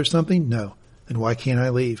like hell or something? No. Then why can't I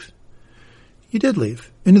leave? You did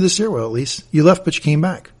leave. Into the stairwell, at least. You left, but you came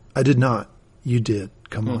back. I did not. You did.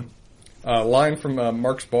 Come on. Line from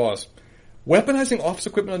Mark's boss. Weaponizing office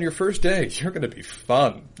equipment on your first day. You're going to be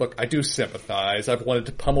fun. Look, I do sympathize. I've wanted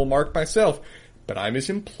to pummel Mark myself. But I'm his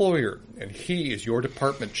employer, and he is your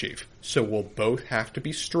department chief. So we'll both have to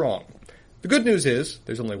be strong. The good news is,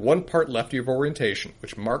 there's only one part left of your orientation,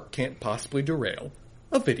 which Mark can't possibly derail.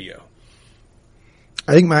 A video.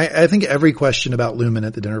 I think every question about Lumen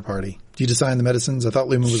at the dinner party. Do you design the medicines? I thought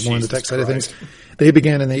Lumen was more on the tech side of things. They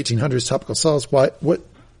began in the 1800s, topical salves. What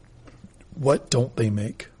don't they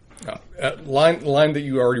make? Line that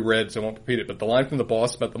you already read, so I won't repeat it, but the line from the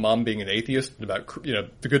boss about the mom being an atheist, about,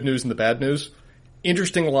 the good news and the bad news.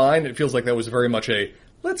 Interesting line. It feels like that was very much a,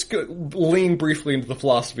 let's go lean briefly into the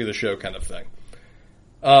philosophy of the show kind of thing.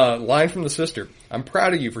 Line from the sister. I'm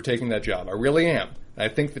proud of you for taking that job. I really am. And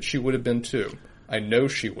I think that she would have been too. I know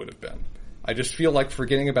she would have been. I just feel like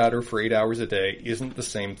forgetting about her for 8 hours a day isn't the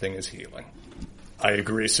same thing as healing. I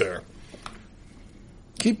agree, sir.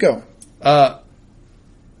 Keep going.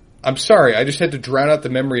 I'm sorry. I just had to drown out the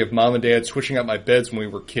memory of mom and dad switching out my beds when we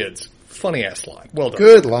were kids. Funny ass line. Well done.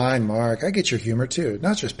 Good line, Mark. I get your humor too.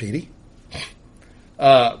 Not just Petey.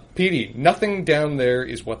 Petey, nothing down there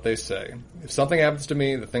is what they say. If something happens to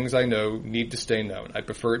me, the things I know need to stay known. I'd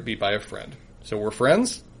prefer it be by a friend. So we're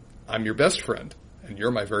friends? I'm your best friend, and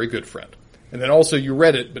you're my very good friend. And then also, you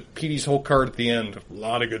read it, but Petey's whole card at the end, a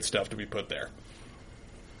lot of good stuff to be put there.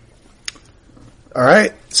 All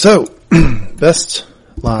right. So, best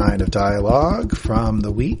line of dialogue from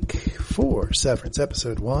the week for Severance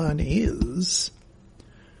Episode 1 is...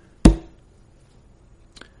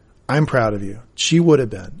 I'm proud of you. She would have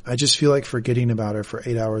been. I just feel like forgetting about her for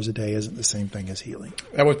 8 hours a day isn't the same thing as healing.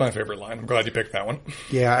 That was my favorite line. I'm glad you picked that one.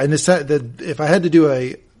 Yeah, and if I had to do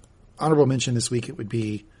a honorable mention this week, it would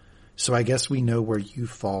be, so I guess we know where you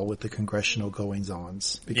fall with the congressional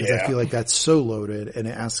goings-ons. Because I feel like that's so loaded, and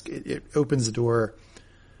it opens the door.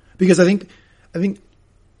 Because I think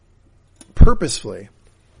purposefully,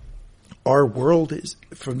 our world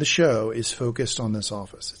from the show is focused on this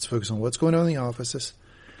office. It's focused on what's going on in the offices.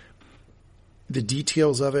 The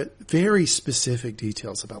details of it, very specific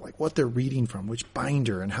details about like what they're reading from, which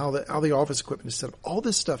binder, and how the office equipment is set up. All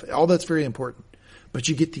this stuff, all that's very important. But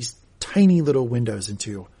you get these tiny little windows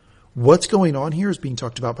into what's going on here is being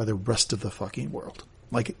talked about by the rest of the fucking world.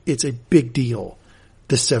 Like, it's a big deal,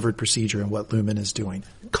 the severed procedure and what Lumen is doing.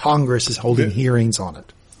 Congress is holding hearings on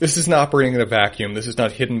it. This is not operating in a vacuum. This is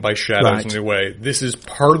not hidden by shadows in any way. This is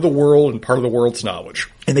part of the world and part of the world's knowledge.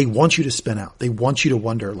 And they want you to spin out. They want you to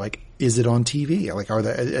wonder, like, is it on TV? Like, are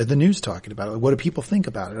the news talking about it? Like, what do people think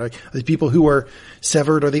about it? Are the people who are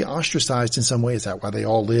severed, are they ostracized in some way? Is that why they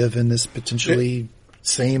all live in this potentially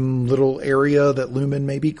same little area that Lumen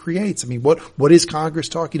maybe creates? I mean, what is Congress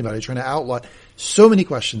talking about? Are they trying to outlaw? So many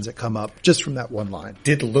questions that come up just from that one line.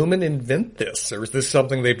 Did Lumen invent this? Or is this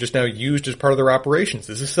something they've just now used as part of their operations?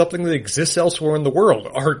 Is this something that exists elsewhere in the world?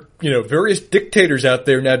 Are, various dictators out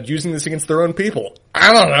there now using this against their own people?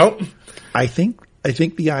 I don't know. I think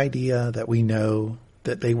the idea that we know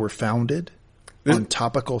that they were founded on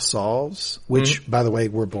topical salves, which, by the way,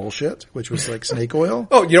 were bullshit, which was like snake oil.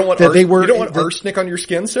 Oh, you don't want arsenic on your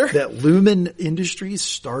skin, sir? That Lumen Industries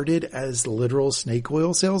started as literal snake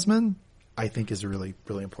oil salesmen, I think is really,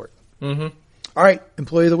 really important. Mm-hmm. All right,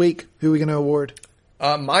 Employee of the Week. Who are we going to award?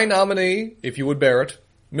 My nominee, if you would bear it,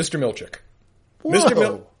 Mr. Milchick.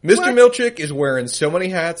 Whoa. Mr. Milchick is wearing so many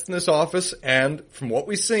hats in this office, and from what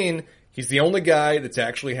we've seen, he's the only guy that's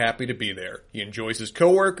actually happy to be there. He enjoys his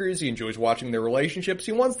coworkers. He enjoys watching their relationships.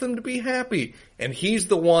 He wants them to be happy. And he's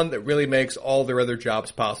the one that really makes all their other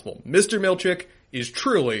jobs possible. Mr. Milchick is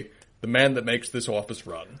truly the man that makes this office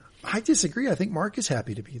run. I disagree. I think Mark is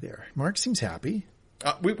happy to be there. Mark seems happy.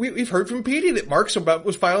 We've heard from Petey that Mark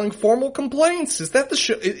was filing formal complaints. Is that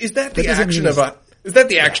the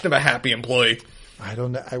action of a happy employee? I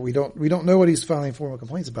don't know. We don't know what he's filing formal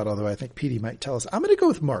complaints about, although I think Petey might tell us. I'm going to go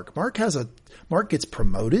with Mark. Mark gets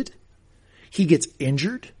promoted. He gets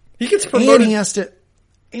injured. He gets promoted.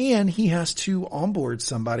 And he has to onboard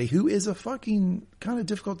somebody who is a fucking kind of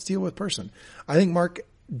difficult to deal with person. I think Mark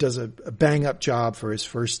does a bang up job for his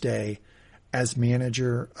first day as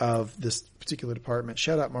manager of this particular department.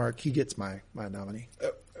 Shout out Mark. He gets my nominee.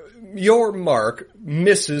 Your Mark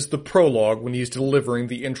misses the prologue when he's delivering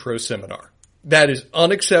the intro seminar. That is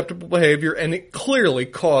unacceptable behavior, and it clearly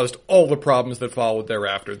caused all the problems that followed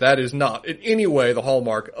thereafter. That is not in any way the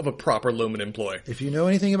hallmark of a proper Lumen employee. If you know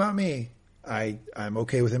anything about me, I'm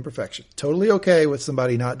okay with imperfection. Totally okay with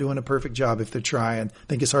somebody not doing a perfect job if they're trying,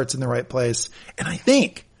 think his heart's in the right place. And I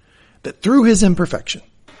think that through his imperfection,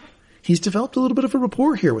 he's developed a little bit of a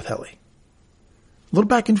rapport here with Helly. A little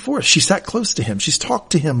back and forth. She sat close to him. She's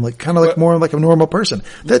talked to him more like a normal person.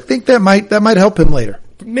 I think that might help him later.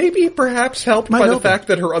 Maybe perhaps helped by the fact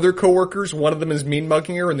that her other coworkers, one of them is mean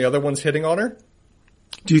mugging her and the other one's hitting on her.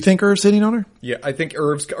 Do you think Irv's hitting on her? Yeah, I think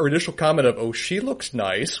Irv's initial comment of, oh, she looks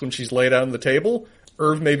nice when she's laid out on the table,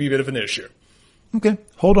 Irv may be a bit of an issue. Okay.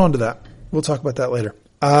 Hold on to that. We'll talk about that later.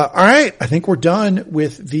 All right. I think we're done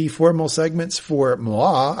with the formal segments for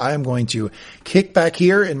Moi. I am going to kick back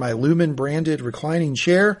here in my Lumen branded reclining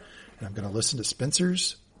chair, and I'm going to listen to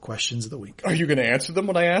Spencer's questions of the week. Are you going to answer them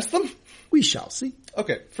when I ask them? We shall see.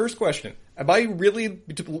 Okay. First question. Am I really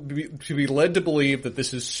to be led to believe that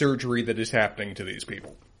this is surgery that is happening to these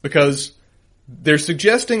people? Because they're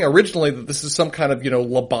suggesting originally that this is some kind of,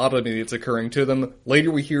 lobotomy that's occurring to them.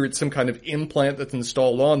 Later we hear it's some kind of implant that's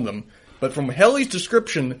installed on them. But from Helly's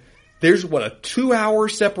description, there's a 2-hour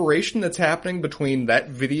separation that's happening between that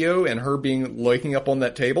video and her waking up on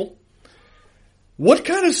that table? What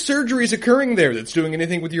kind of surgery is occurring there that's doing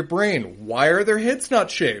anything with your brain? Why are their heads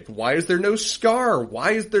not shaved? Why is there no scar?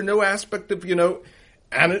 Why is there no aspect of,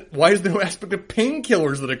 why is there no aspect of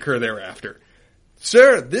painkillers that occur thereafter?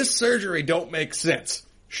 Sir, this surgery don't make sense.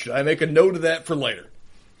 Should I make a note of that for later?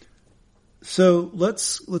 So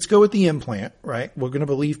let's go with the implant, right? We're going to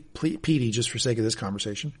believe Petey just for sake of this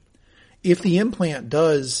conversation. If the implant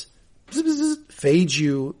does fade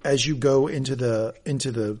you as you go into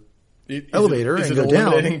the elevator and go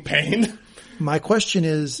down, pain? My question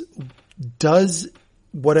is, does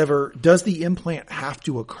the implant have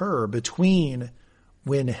to occur between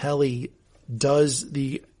when Helly does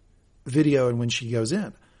the video and when she goes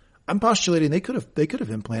in? I'm postulating they could have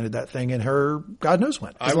implanted that thing in her, God knows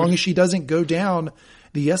when. As long as she doesn't go down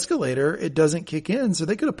the escalator, it doesn't kick in. So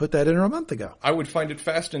they could have put that in her a month ago. I would find it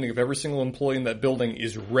fascinating if every single employee in that building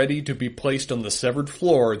is ready to be placed on the severed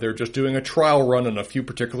floor. They're just doing a trial run on a few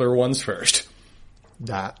particular ones first.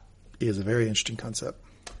 That is a very interesting concept.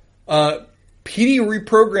 PD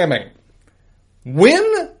reprogramming.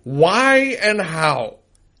 When, why, and how?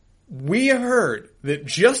 We heard that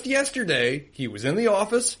just yesterday he was in the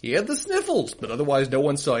office, he had the sniffles, but otherwise no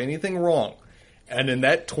one saw anything wrong. And in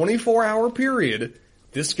that 24-hour period,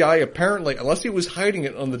 this guy apparently, unless he was hiding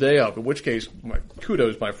it on the day of, in which case,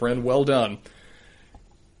 kudos, my friend, well done.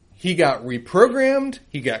 He got reprogrammed,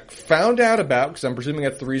 he got found out about, because I'm presuming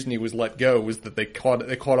that's the reason he was let go, was that they caught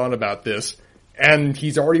on about this, and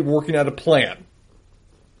he's already working out a plan.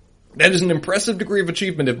 That is an impressive degree of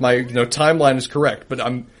achievement if my timeline is correct, but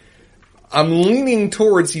I'm leaning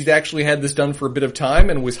towards he's actually had this done for a bit of time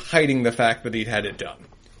and was hiding the fact that he'd had it done.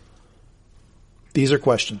 These are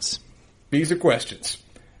questions. The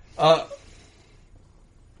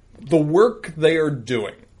work they are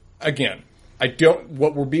doing, again,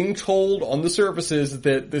 what we're being told on the surface is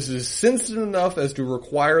that this is sensitive enough as to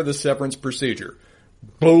require the severance procedure.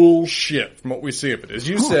 Bullshit from what we see of it. As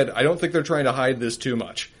you said, I don't think they're trying to hide this too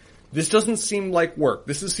much. This doesn't seem like work.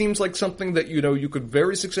 Seems like something that, you could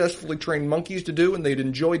very successfully train monkeys to do and they'd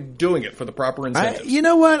enjoy doing it for the proper incentives. You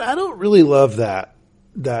know what? I don't really love that,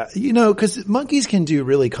 cause monkeys can do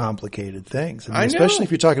really complicated things. I mean, especially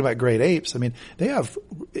if you're talking about great apes. I mean, they have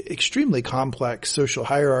extremely complex social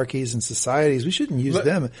hierarchies and societies. We shouldn't use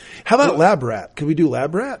them. How about lab rat? Could we do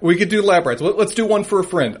lab rat? We could do lab rats. Let's do one for a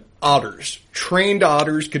friend. Otters. Trained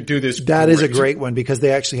otters could do this. That is a great one because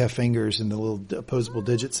they actually have fingers and the little opposable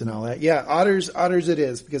digits and all that. Yeah, otters it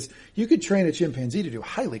is because you could train a chimpanzee to do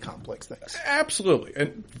highly complex things. Absolutely.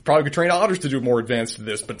 And probably could train otters to do more advanced to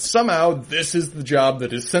this, but somehow this is the job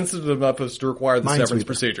that is sensitive enough as to require the severance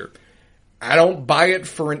procedure. I don't buy it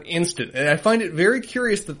for an instant. And I find it very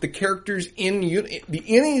curious that the characters in the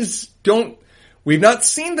innies don't. We've not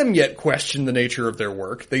seen them yet question the nature of their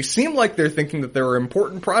work. They seem like they're thinking that there are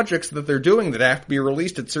important projects that they're doing that have to be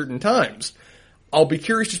released at certain times. I'll be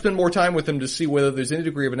curious to spend more time with them to see whether there's any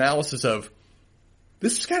degree of analysis of,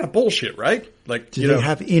 this is kind of bullshit, right? Like, do they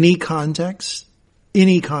have any context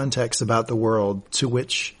about the world to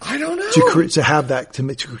which I don't know to have that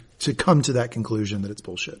to come to that conclusion that it's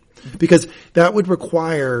bullshit? Because that would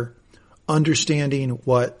require understanding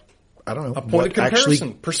what, I don't know, a point of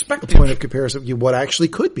comparison, perspective, a point of comparison, what actually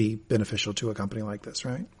could be beneficial to a company like this,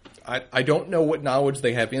 right? I don't know what knowledge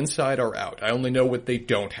they have inside or out. I only know what they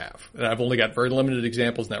don't have. And I've only got very limited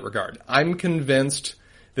examples in that regard. I'm convinced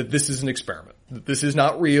that this is an experiment. That this is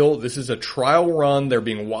not real. This is a trial run. They're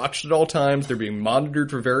being watched at all times. They're being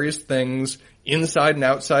monitored for various things inside and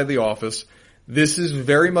outside the office. This is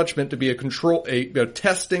very much meant to be a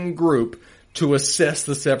testing group to assess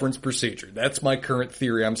the severance procedure. That's my current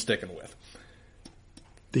theory I'm sticking with.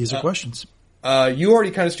 These are questions. You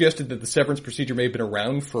already kind of suggested that the severance procedure may have been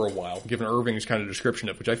around for a while, given Irving's kind of description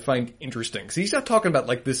of it, which I find interesting. Because he's not talking about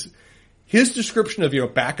like this, his description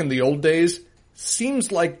of, back in the old days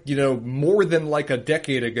seems like, more than like a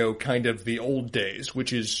decade ago, kind of the old days,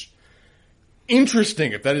 which is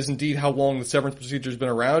interesting if that is indeed how long the severance procedure has been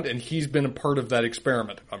around, and he's been a part of that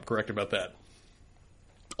experiment. If I'm correct about that.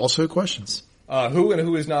 Also questions. Who and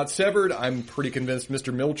who is not severed? I'm pretty convinced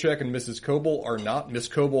Mr. Milchick and Mrs. Coble are not. Miss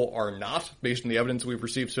Coble are not, based on the evidence we've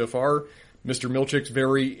received so far. Mr. Milchick's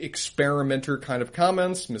very experimenter kind of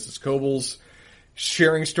comments. Mrs. Coble's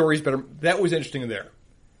sharing stories better. That was interesting there.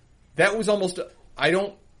 That was almost,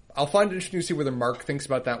 I'll find it interesting to see whether Mark thinks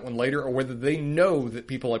about that one later, or whether they know that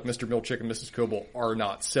people like Mr. Milchick and Mrs. Coble are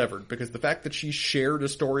not severed. Because the fact that she shared a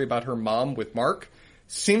story about her mom with Mark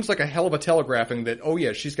seems like a hell of a telegraphing that, oh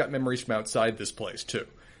yeah, she's got memories from outside this place too.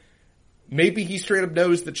 Maybe he straight up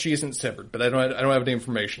knows that she isn't severed, but I don't have any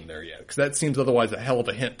information there yet, because that seems otherwise a hell of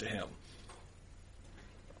a hint to him.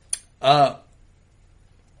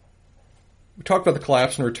 We talked about the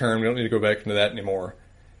collapse and return. We don't need to go back into that anymore.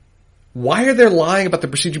 Why are they lying about the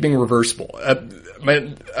procedure being reversible?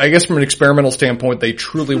 I guess from an experimental standpoint, they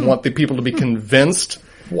truly want the people to be convinced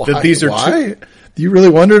that these are why? You really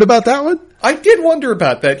wondered about that one? I did wonder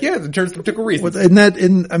about that, yeah, in terms of particular reasons.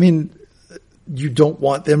 You don't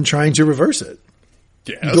want them trying to reverse it.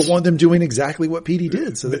 Yes. You don't want them doing exactly what Petey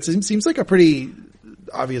did. So that seems like a pretty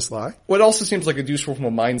obvious lie. Well, it also seems like it's useful from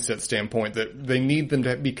a mindset standpoint that they need them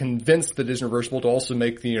to be convinced that it is reversible to also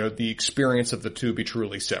make the experience of the two be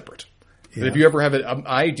truly separate. Yeah. That if you ever have an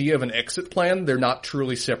idea of an exit plan, they're not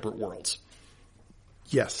truly separate worlds.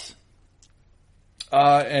 Yes.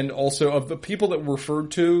 And also of the people that were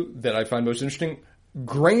referred to that I find most interesting,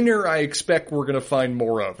 Grainer I expect we're going to find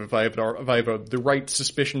more of if I have the right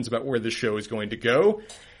suspicions about where this show is going to go.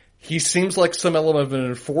 He seems like some element of an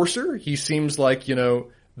enforcer. He seems like, the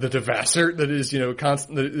devassor that is,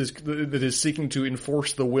 constant, that is seeking to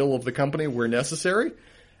enforce the will of the company where necessary.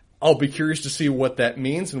 I'll be curious to see what that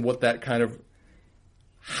means and what that kind of,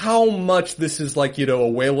 how much this is like, a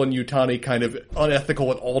Weyland-Yutani kind of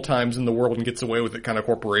unethical at all times in the world and gets away with it kind of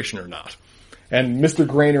corporation or not. And Mr.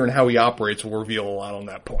 Grainer and how he operates will reveal a lot on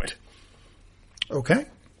that point. Okay.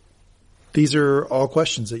 These are all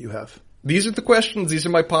questions that you have. These are the questions. These are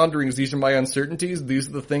my ponderings. These are my uncertainties. These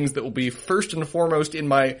are the things that will be first and foremost in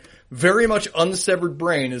my very much unsevered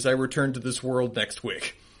brain as I return to this world next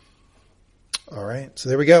week. All right. So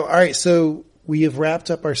there we go. All right. So we have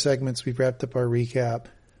wrapped up our segments. We've wrapped up our recap.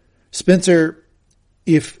 Spencer,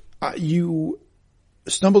 if you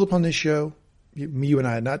stumbled upon this show, you and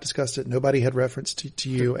I had not discussed it, nobody had reference to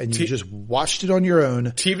you, and you just watched it on your own.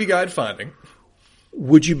 TV Guide finding.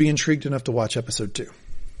 Would you be intrigued enough to watch episode 2?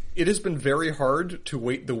 It has been very hard to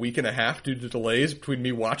wait the week and a half due to delays between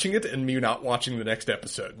me watching it and me not watching the next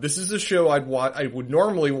episode. This is a show I would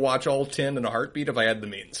normally watch all 10 in a heartbeat if I had the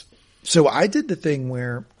means. So I did the thing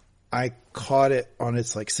where I caught it on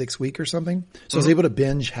its 6th week or something. So I was able to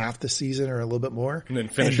binge half the season or a little bit more. And then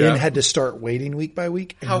finish and then had to start waiting week by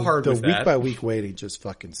week. And how hard was that? The week by week waiting just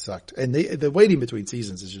fucking sucked. And the waiting between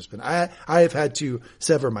seasons has just been, I have had to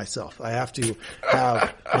sever myself. I have to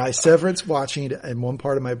have my severance watching in one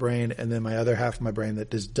part of my brain and then my other half of my brain that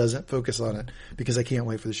just doesn't focus on it because I can't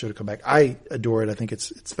wait for the show to come back. I adore it. I think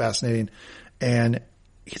it's fascinating. And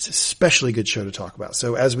it's a especially good show to talk about.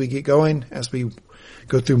 So as we get going, as we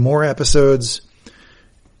go through more episodes,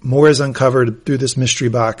 more is uncovered through this mystery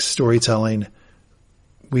box storytelling,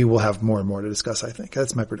 we will have more and more to discuss, I think.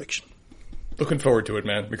 That's my prediction. Looking forward to it,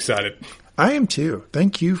 man. I'm excited. I am too.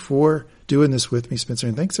 Thank you for doing this with me, Spencer.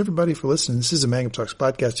 And thanks everybody for listening. This is a Mangum Talks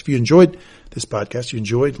podcast. If you enjoyed this podcast, you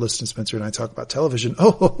enjoyed listening to Spencer and I talk about television.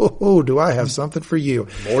 Do I have something for you?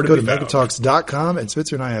 More to Go be to found. MangumTalks.com, and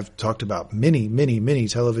Spencer and I have talked about many, many, many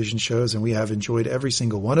television shows, and we have enjoyed every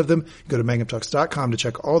single one of them. Go to MangumTalks.com to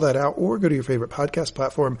check all that out, or go to your favorite podcast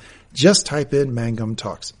platform. Just type in Mangum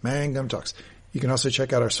Talks. Mangum Talks. You can also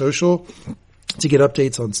check out our social to get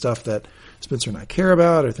updates on stuff that Spencer and I care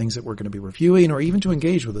about or things that we're going to be reviewing or even to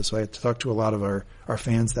engage with us. So I have to talk to a lot of our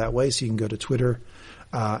fans that way. So you can go to Twitter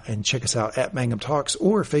and check us out at Mangum Talks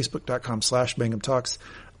or Facebook.com/Mangum Talks.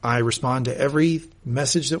 I respond to every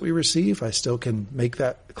message that we receive. I still can make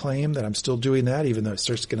that claim that I'm still doing that, even though it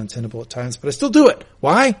starts to get untenable at times, but I still do it.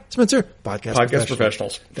 Why, Spencer? Podcast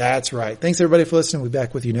professionals. That's right. Thanks everybody for listening. We'll be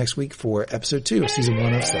back with you next week for episode 2 of season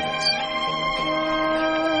 1 of Severance.